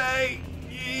through today.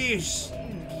 Yeesh.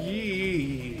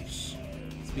 Yeesh.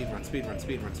 Speedrun, speedrun,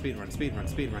 speedrun, speedrun, speedrun,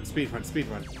 speedrun, speedrun,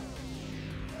 speedrun.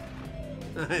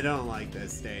 I don't like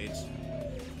this stage.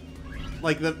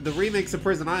 Like, the remix of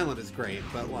Prison Island is great,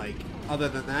 but, like, other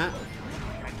than that...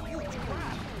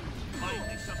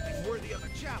 Finally something worthy of a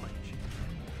challenge.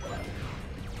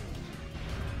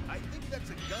 I think that's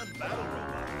a gun battle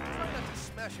robot. Try not to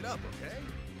smash it up, okay?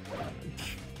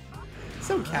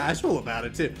 So casual about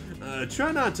it, too.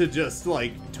 Try not to just,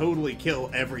 like, totally kill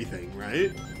everything,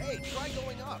 right? Hey, try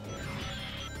going up.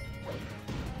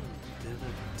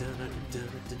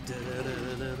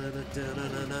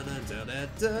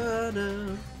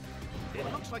 It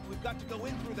looks like we've got to go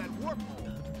in through that warp hole.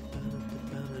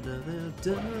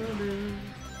 That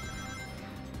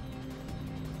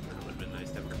would have been nice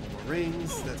to have a couple more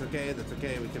rings. That's okay,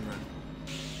 we can run.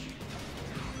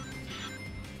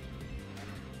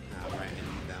 Alright, I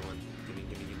need that one.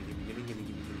 Gimme.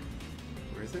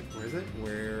 Where is it? Where is it?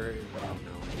 Where? Oh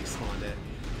no, he spawned it.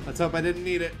 Let's hope I didn't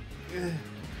need it.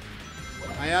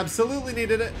 I absolutely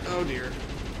needed it. Oh dear.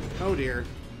 Oh dear.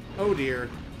 Oh dear.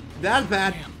 That's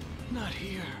bad. Damn, not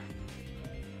here.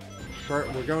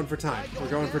 We're going for time. We're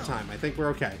going for time. I think we're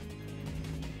okay.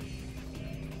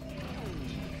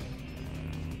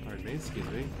 Pardon me, excuse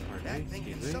me. Pardon me,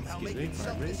 excuse me, Somehow make excuse me,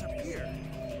 itself pardon me. disappear.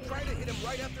 Try to hit him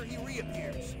right after he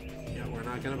reappears. Yeah, we're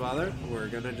not gonna bother. We're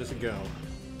gonna just go.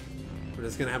 We're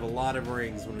just gonna have a lot of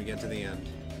rings when we get to the end.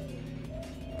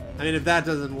 I mean, if that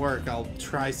doesn't work, I'll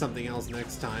try something else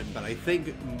next time, but I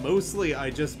think mostly I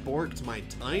just borked my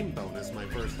time bonus my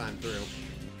first time through.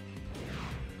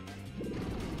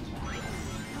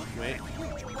 Wait. I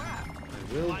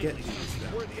will get these,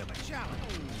 though. Worthy of a challenge.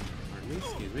 Pardon me,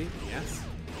 excuse me. Yes.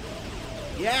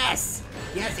 Yes!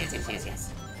 Yes, yes, yes, yes,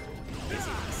 yes. Yes,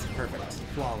 yes. Perfect.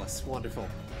 Flawless. Wonderful.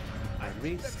 Pardon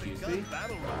me, excuse me.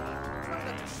 Battle robot. Try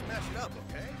not to smash it up,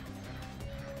 okay?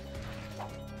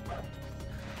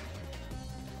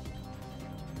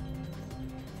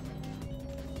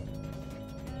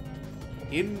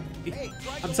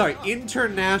 I'm sorry,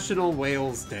 International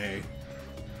Whales Day.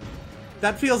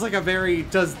 That feels like a very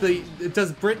does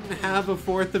Britain have a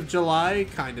 4th of July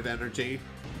kind of energy.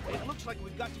 It looks like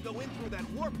we've got to go in through that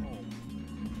warp hole.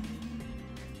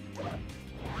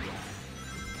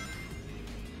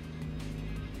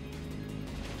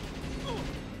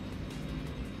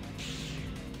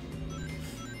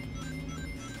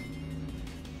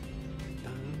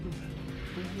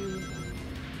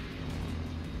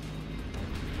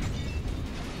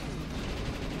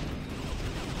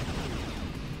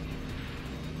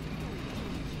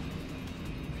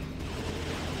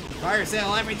 Fire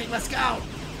sale, everything, let's go!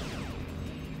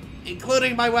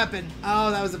 Including my weapon.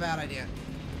 Oh, that was a bad idea.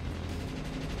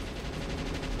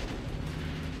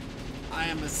 I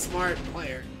am a smart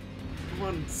player.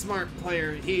 One smart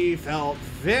player, he felt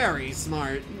very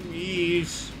smart.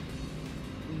 Yeesh.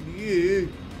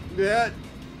 That.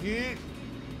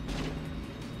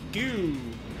 Goo.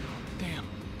 Damn,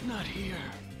 not here.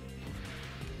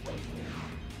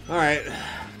 Alright.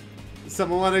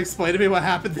 Someone want to explain to me what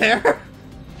happened there?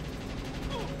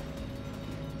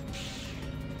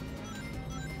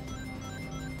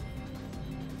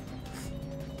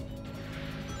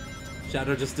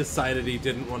 Shadow just decided he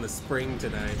didn't want to spring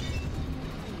today.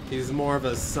 He's more of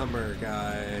a summer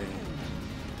guy.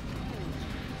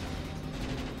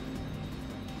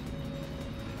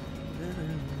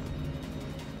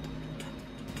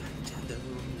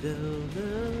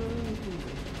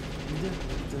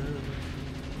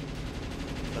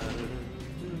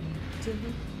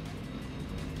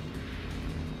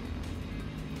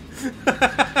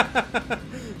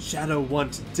 Shadow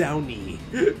want Downy.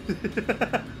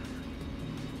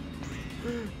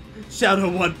 Shadow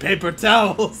want paper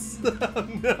towels. Oh,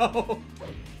 no.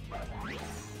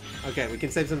 Okay, we can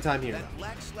save some time here. That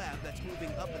black slab that's moving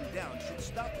up and down should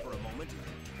stop for a moment.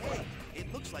 Hey,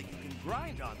 it looks like you can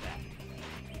grind on that.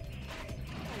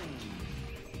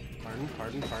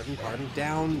 Pardon.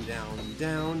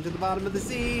 Down to the bottom of the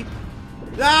sea.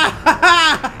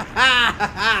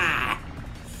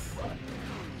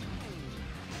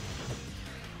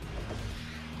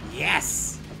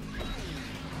 Yes!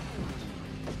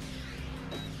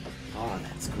 Oh,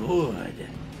 that's good.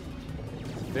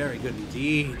 Very good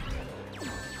indeed.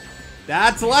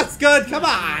 That's less good, come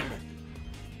on!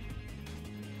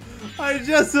 I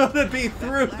just want to be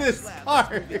through this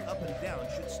part. Up and down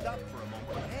should stop for a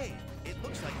moment. Hey, it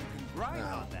looks like you can grind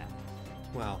on that.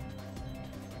 Well,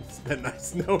 it's been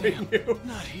nice knowing you.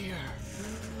 Not here.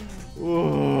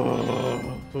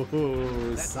 Ooh,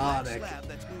 That Sonic. black slab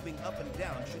that's moving up and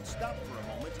down should stop for a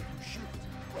moment if you shoot it.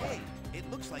 Hey, it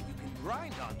looks like you can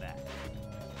grind on that.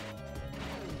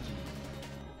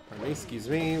 Pardon me, excuse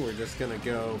me. We're just gonna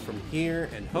go from here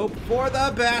and hope for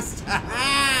the best.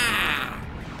 Ha-ha!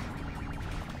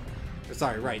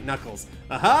 Sorry, right, Knuckles.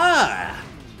 Aha! Ah.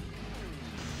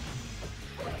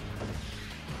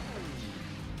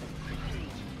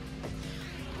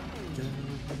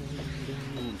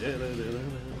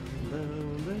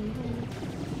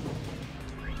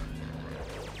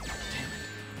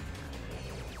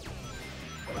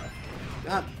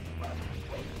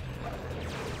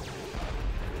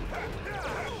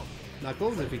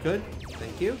 Knuckles, if you could.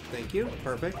 Thank you.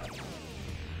 Perfect.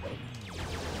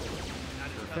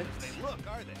 Perfect. They look,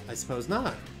 are they? I suppose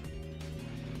not.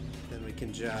 Then we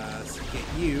can just get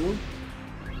you.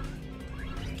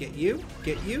 Get you,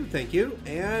 thank you.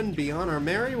 And be on our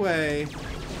merry way.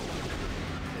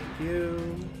 Thank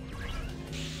you.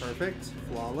 Perfect.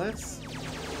 Flawless. Good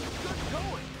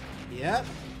going. Yep.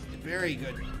 Very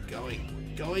good.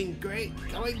 Going great.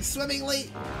 Going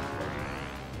swimmingly.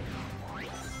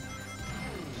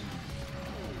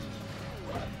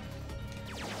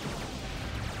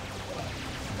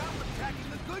 Stop attacking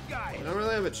the good guy. I don't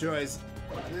really have a choice.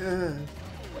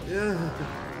 Yeah.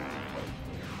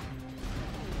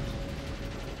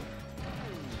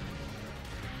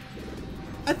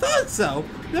 I thought so.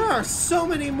 There are so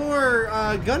many more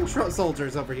gun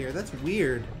soldiers over here. That's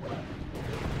weird.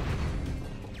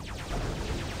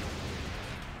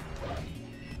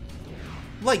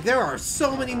 Like, there are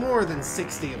so many more than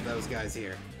 60 of those guys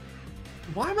here.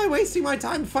 Why am I wasting my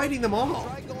time fighting them all?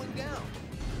 Try going down.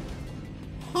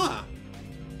 Huh.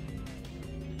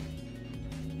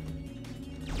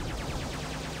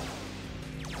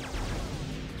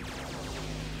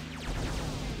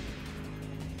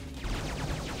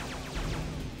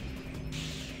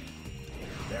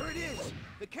 There it is.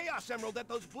 The Chaos Emerald that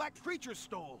those black creatures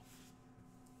stole.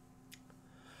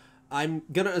 I'm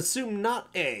gonna assume not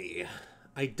A.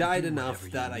 I died enough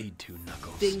that I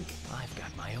think... I've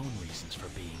got my own reasons for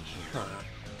being here. Huh.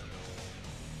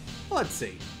 Let's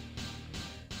see.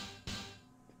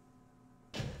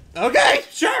 Okay,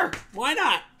 sure! Why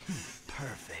not?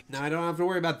 Perfect. Now I don't have to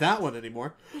worry about that one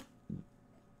anymore.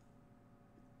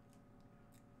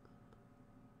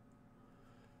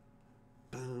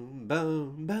 Boom,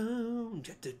 boom, boom.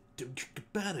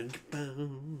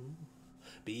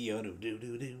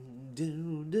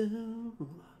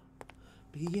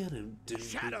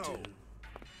 Shadow!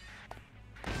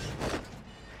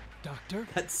 Doctor?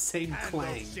 That same Hand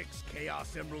clang. those 6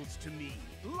 Chaos Emeralds to me,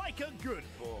 like a good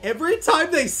boy. Every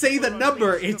time they say the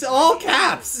number, it's all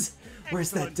caps.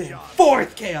 Where's that damn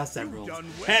 4th Chaos Emerald?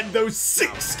 Hand those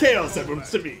 6 Chaos Emeralds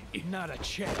to me. Not a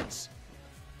chance.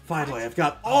 Finally, I've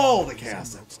got all the Chaos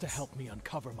Emeralds Emeralds. to help me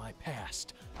uncover my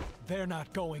past. They're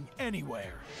not going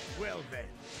anywhere. Well then,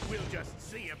 we'll just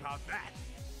see about that.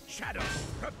 Shadow,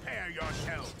 prepare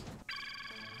yourself.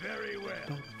 Very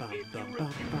well. If you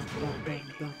refuse to obey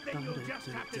me, then you'll just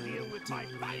have to deal with my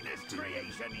finest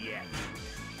creation yet.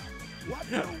 What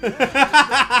the world?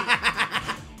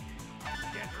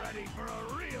 Get ready for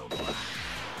a real blast.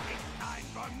 It's time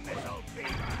for missile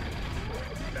fever.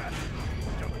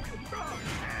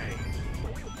 Hey.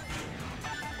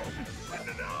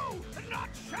 No, not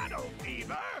shadow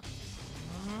fever.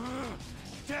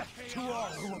 Death to all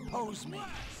who oppose me.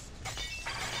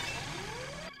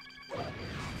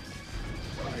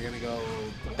 We're gonna go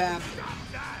bap,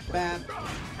 bap,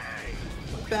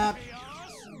 bap.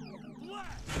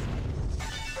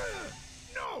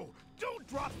 No, don't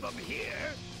drop them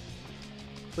here.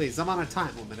 Please, I'm on a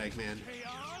time limit, Eggman.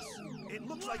 It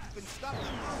looks like you can stop the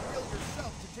Earth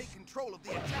yourself to take control of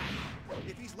the attack.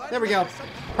 If he's lining There we up go. for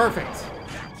something- Perfect.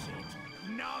 That's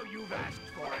it. Now you've asked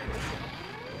for it.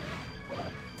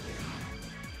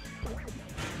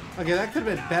 Okay, that could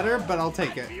have been better, but I'll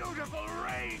take it. Beautiful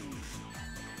range.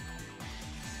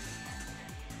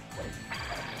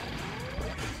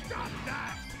 Stop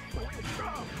that.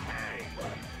 Hey.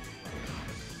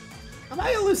 Am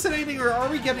I hallucinating, or are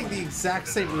we getting the exact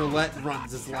same roulette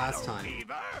runs as last time?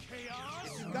 Fever.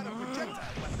 If you've got a projectile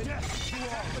weapon, you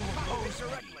all can follow it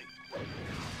directly.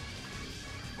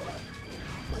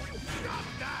 Stop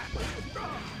that.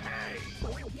 Hey.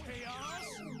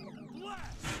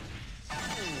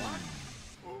 What?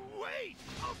 Wait.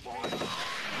 Avoid.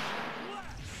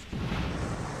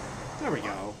 There we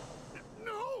go.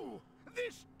 No.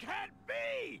 This can't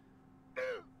be.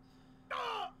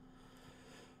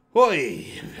 Oi.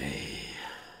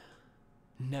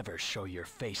 Never show your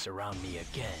face around me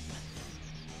again.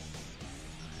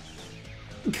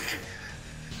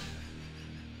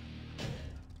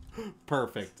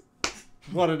 Perfect.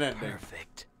 What an ending.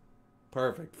 Perfect.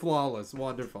 Perfect. Flawless.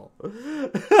 Wonderful.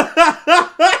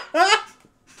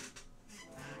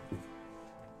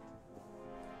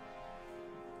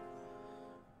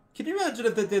 Can you imagine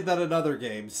if they did that in other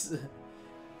games?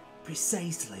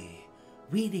 Precisely.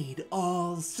 We need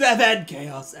all 7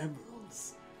 Chaos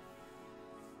Emeralds.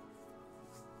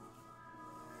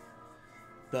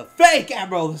 The fake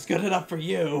emerald is good enough for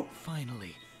you.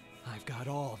 Finally, I've got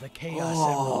all the Chaos All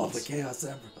Emeralds. the Chaos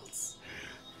Emeralds.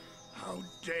 How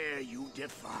dare you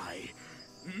defy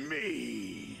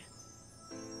me?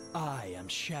 I am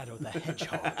Shadow the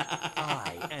Hedgehog.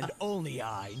 I and only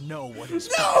I know what is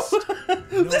No! best.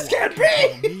 No This one can't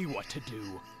can be! tell me what to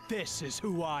do. This is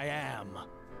who I am.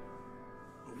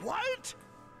 What?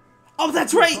 Oh,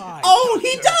 that's right! Goodbye, Oh,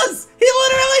 he Doctor. does! He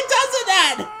literally does it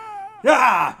then!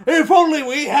 Ah, if only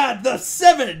we had the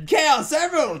 7 Chaos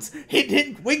Emeralds! Hint,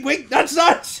 hint, wink, wink, nudge,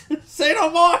 nudge! Say no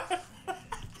more!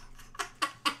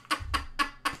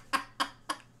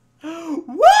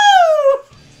 Woo!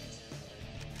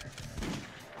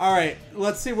 Alright,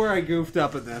 let's see where I goofed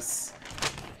up in this.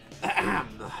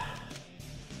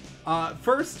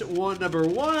 First one, number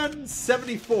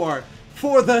 174.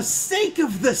 For the sake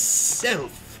of the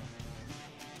self.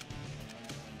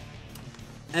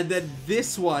 And then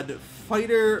this one,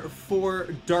 Fighter for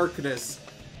Darkness.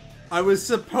 I was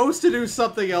supposed to do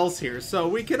something else here, so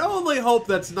we can only hope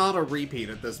that's not a repeat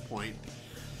at this point.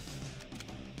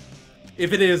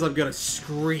 If it is, I'm gonna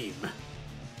scream.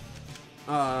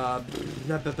 Blah,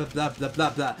 blah, blah, blah, blah, blah,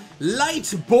 blah.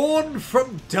 Light born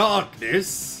from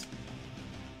darkness.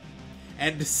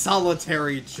 And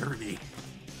solitary journey.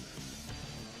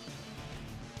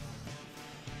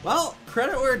 Well,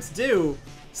 credit where it's due.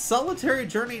 Solitary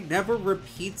Journey never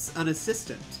repeats an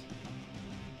assistant.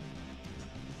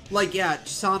 Like, yeah,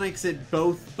 Sonic's in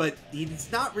both, but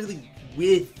he's not really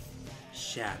with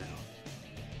Shadow.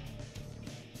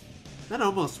 That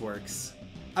almost works.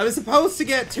 I was supposed to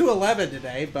get 211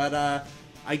 today, but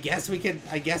I guess we can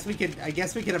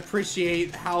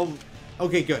appreciate how.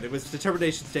 Okay, good. It was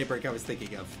Determination's Daybreak I was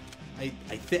thinking of. I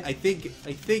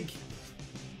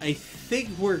think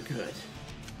we're good.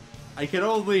 I can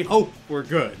only hope we're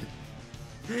good.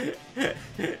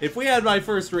 If we had my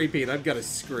first repeat, I'm gonna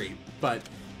scream. But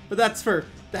that's for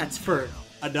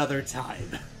another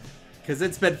time. Because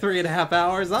it's been 3.5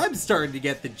 hours, I'm starting to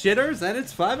get the jitters, and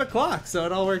it's 5 o'clock, so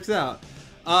it all works out.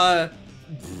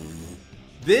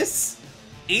 This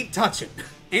ain't touching.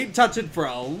 Ain't touching for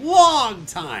a long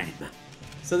time.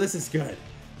 So this is good.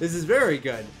 This is very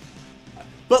good.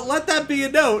 But let that be a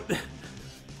note.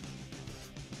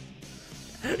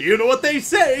 You know what they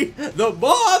say, the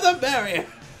more the merrier.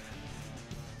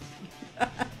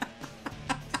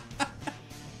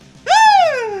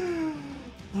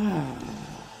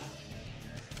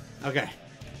 Okay,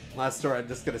 last story, I'm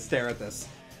just gonna stare at this.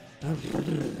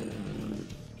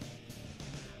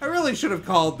 I really should have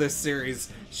called this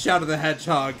series Shadow the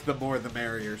Hedgehog, the more the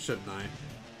merrier, shouldn't I?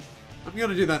 I'm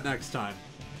gonna do that next time.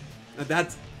 And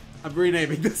that's... I'm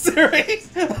renaming the series.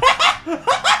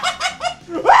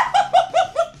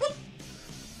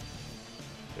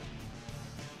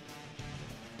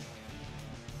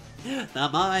 The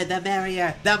more the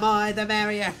merrier, the more the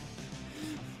merrier.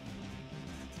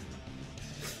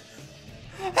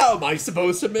 How am I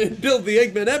supposed to build the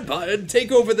Eggman Empire and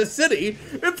take over the city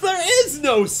if there is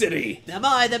no city? The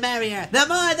more the merrier, the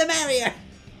more the merrier.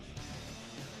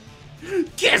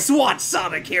 Guess what,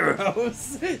 Sonic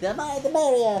Heroes? The more the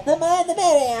merrier, the more the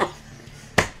merrier.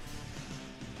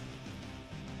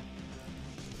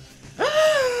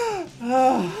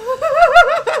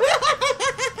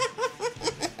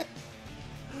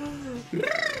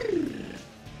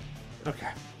 Okay.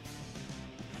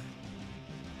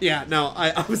 Yeah, no,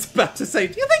 I was about to say,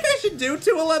 do you think I should do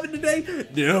 211 today?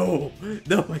 No,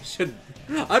 I shouldn't.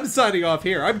 I'm signing off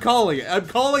here. I'm calling it. I'm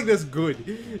calling this good.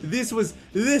 This was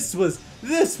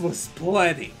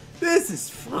plenty. This is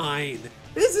fine.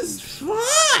 This is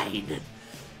fine.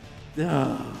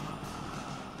 Oh.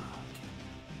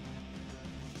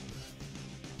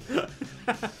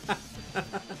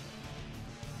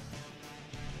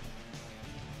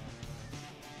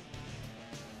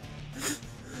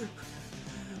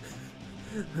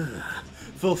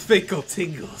 Full fickle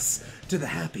tingles to the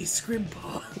happy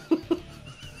Scrimpaw.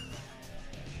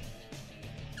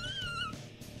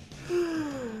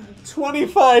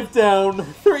 25 down,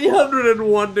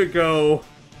 301 to go.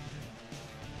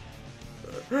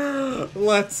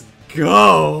 Let's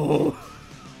go.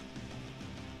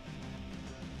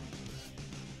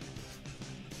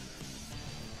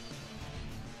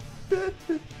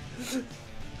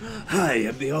 I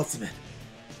am the ultimate.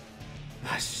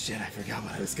 Ah, shit, I forgot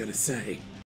what I was gonna say.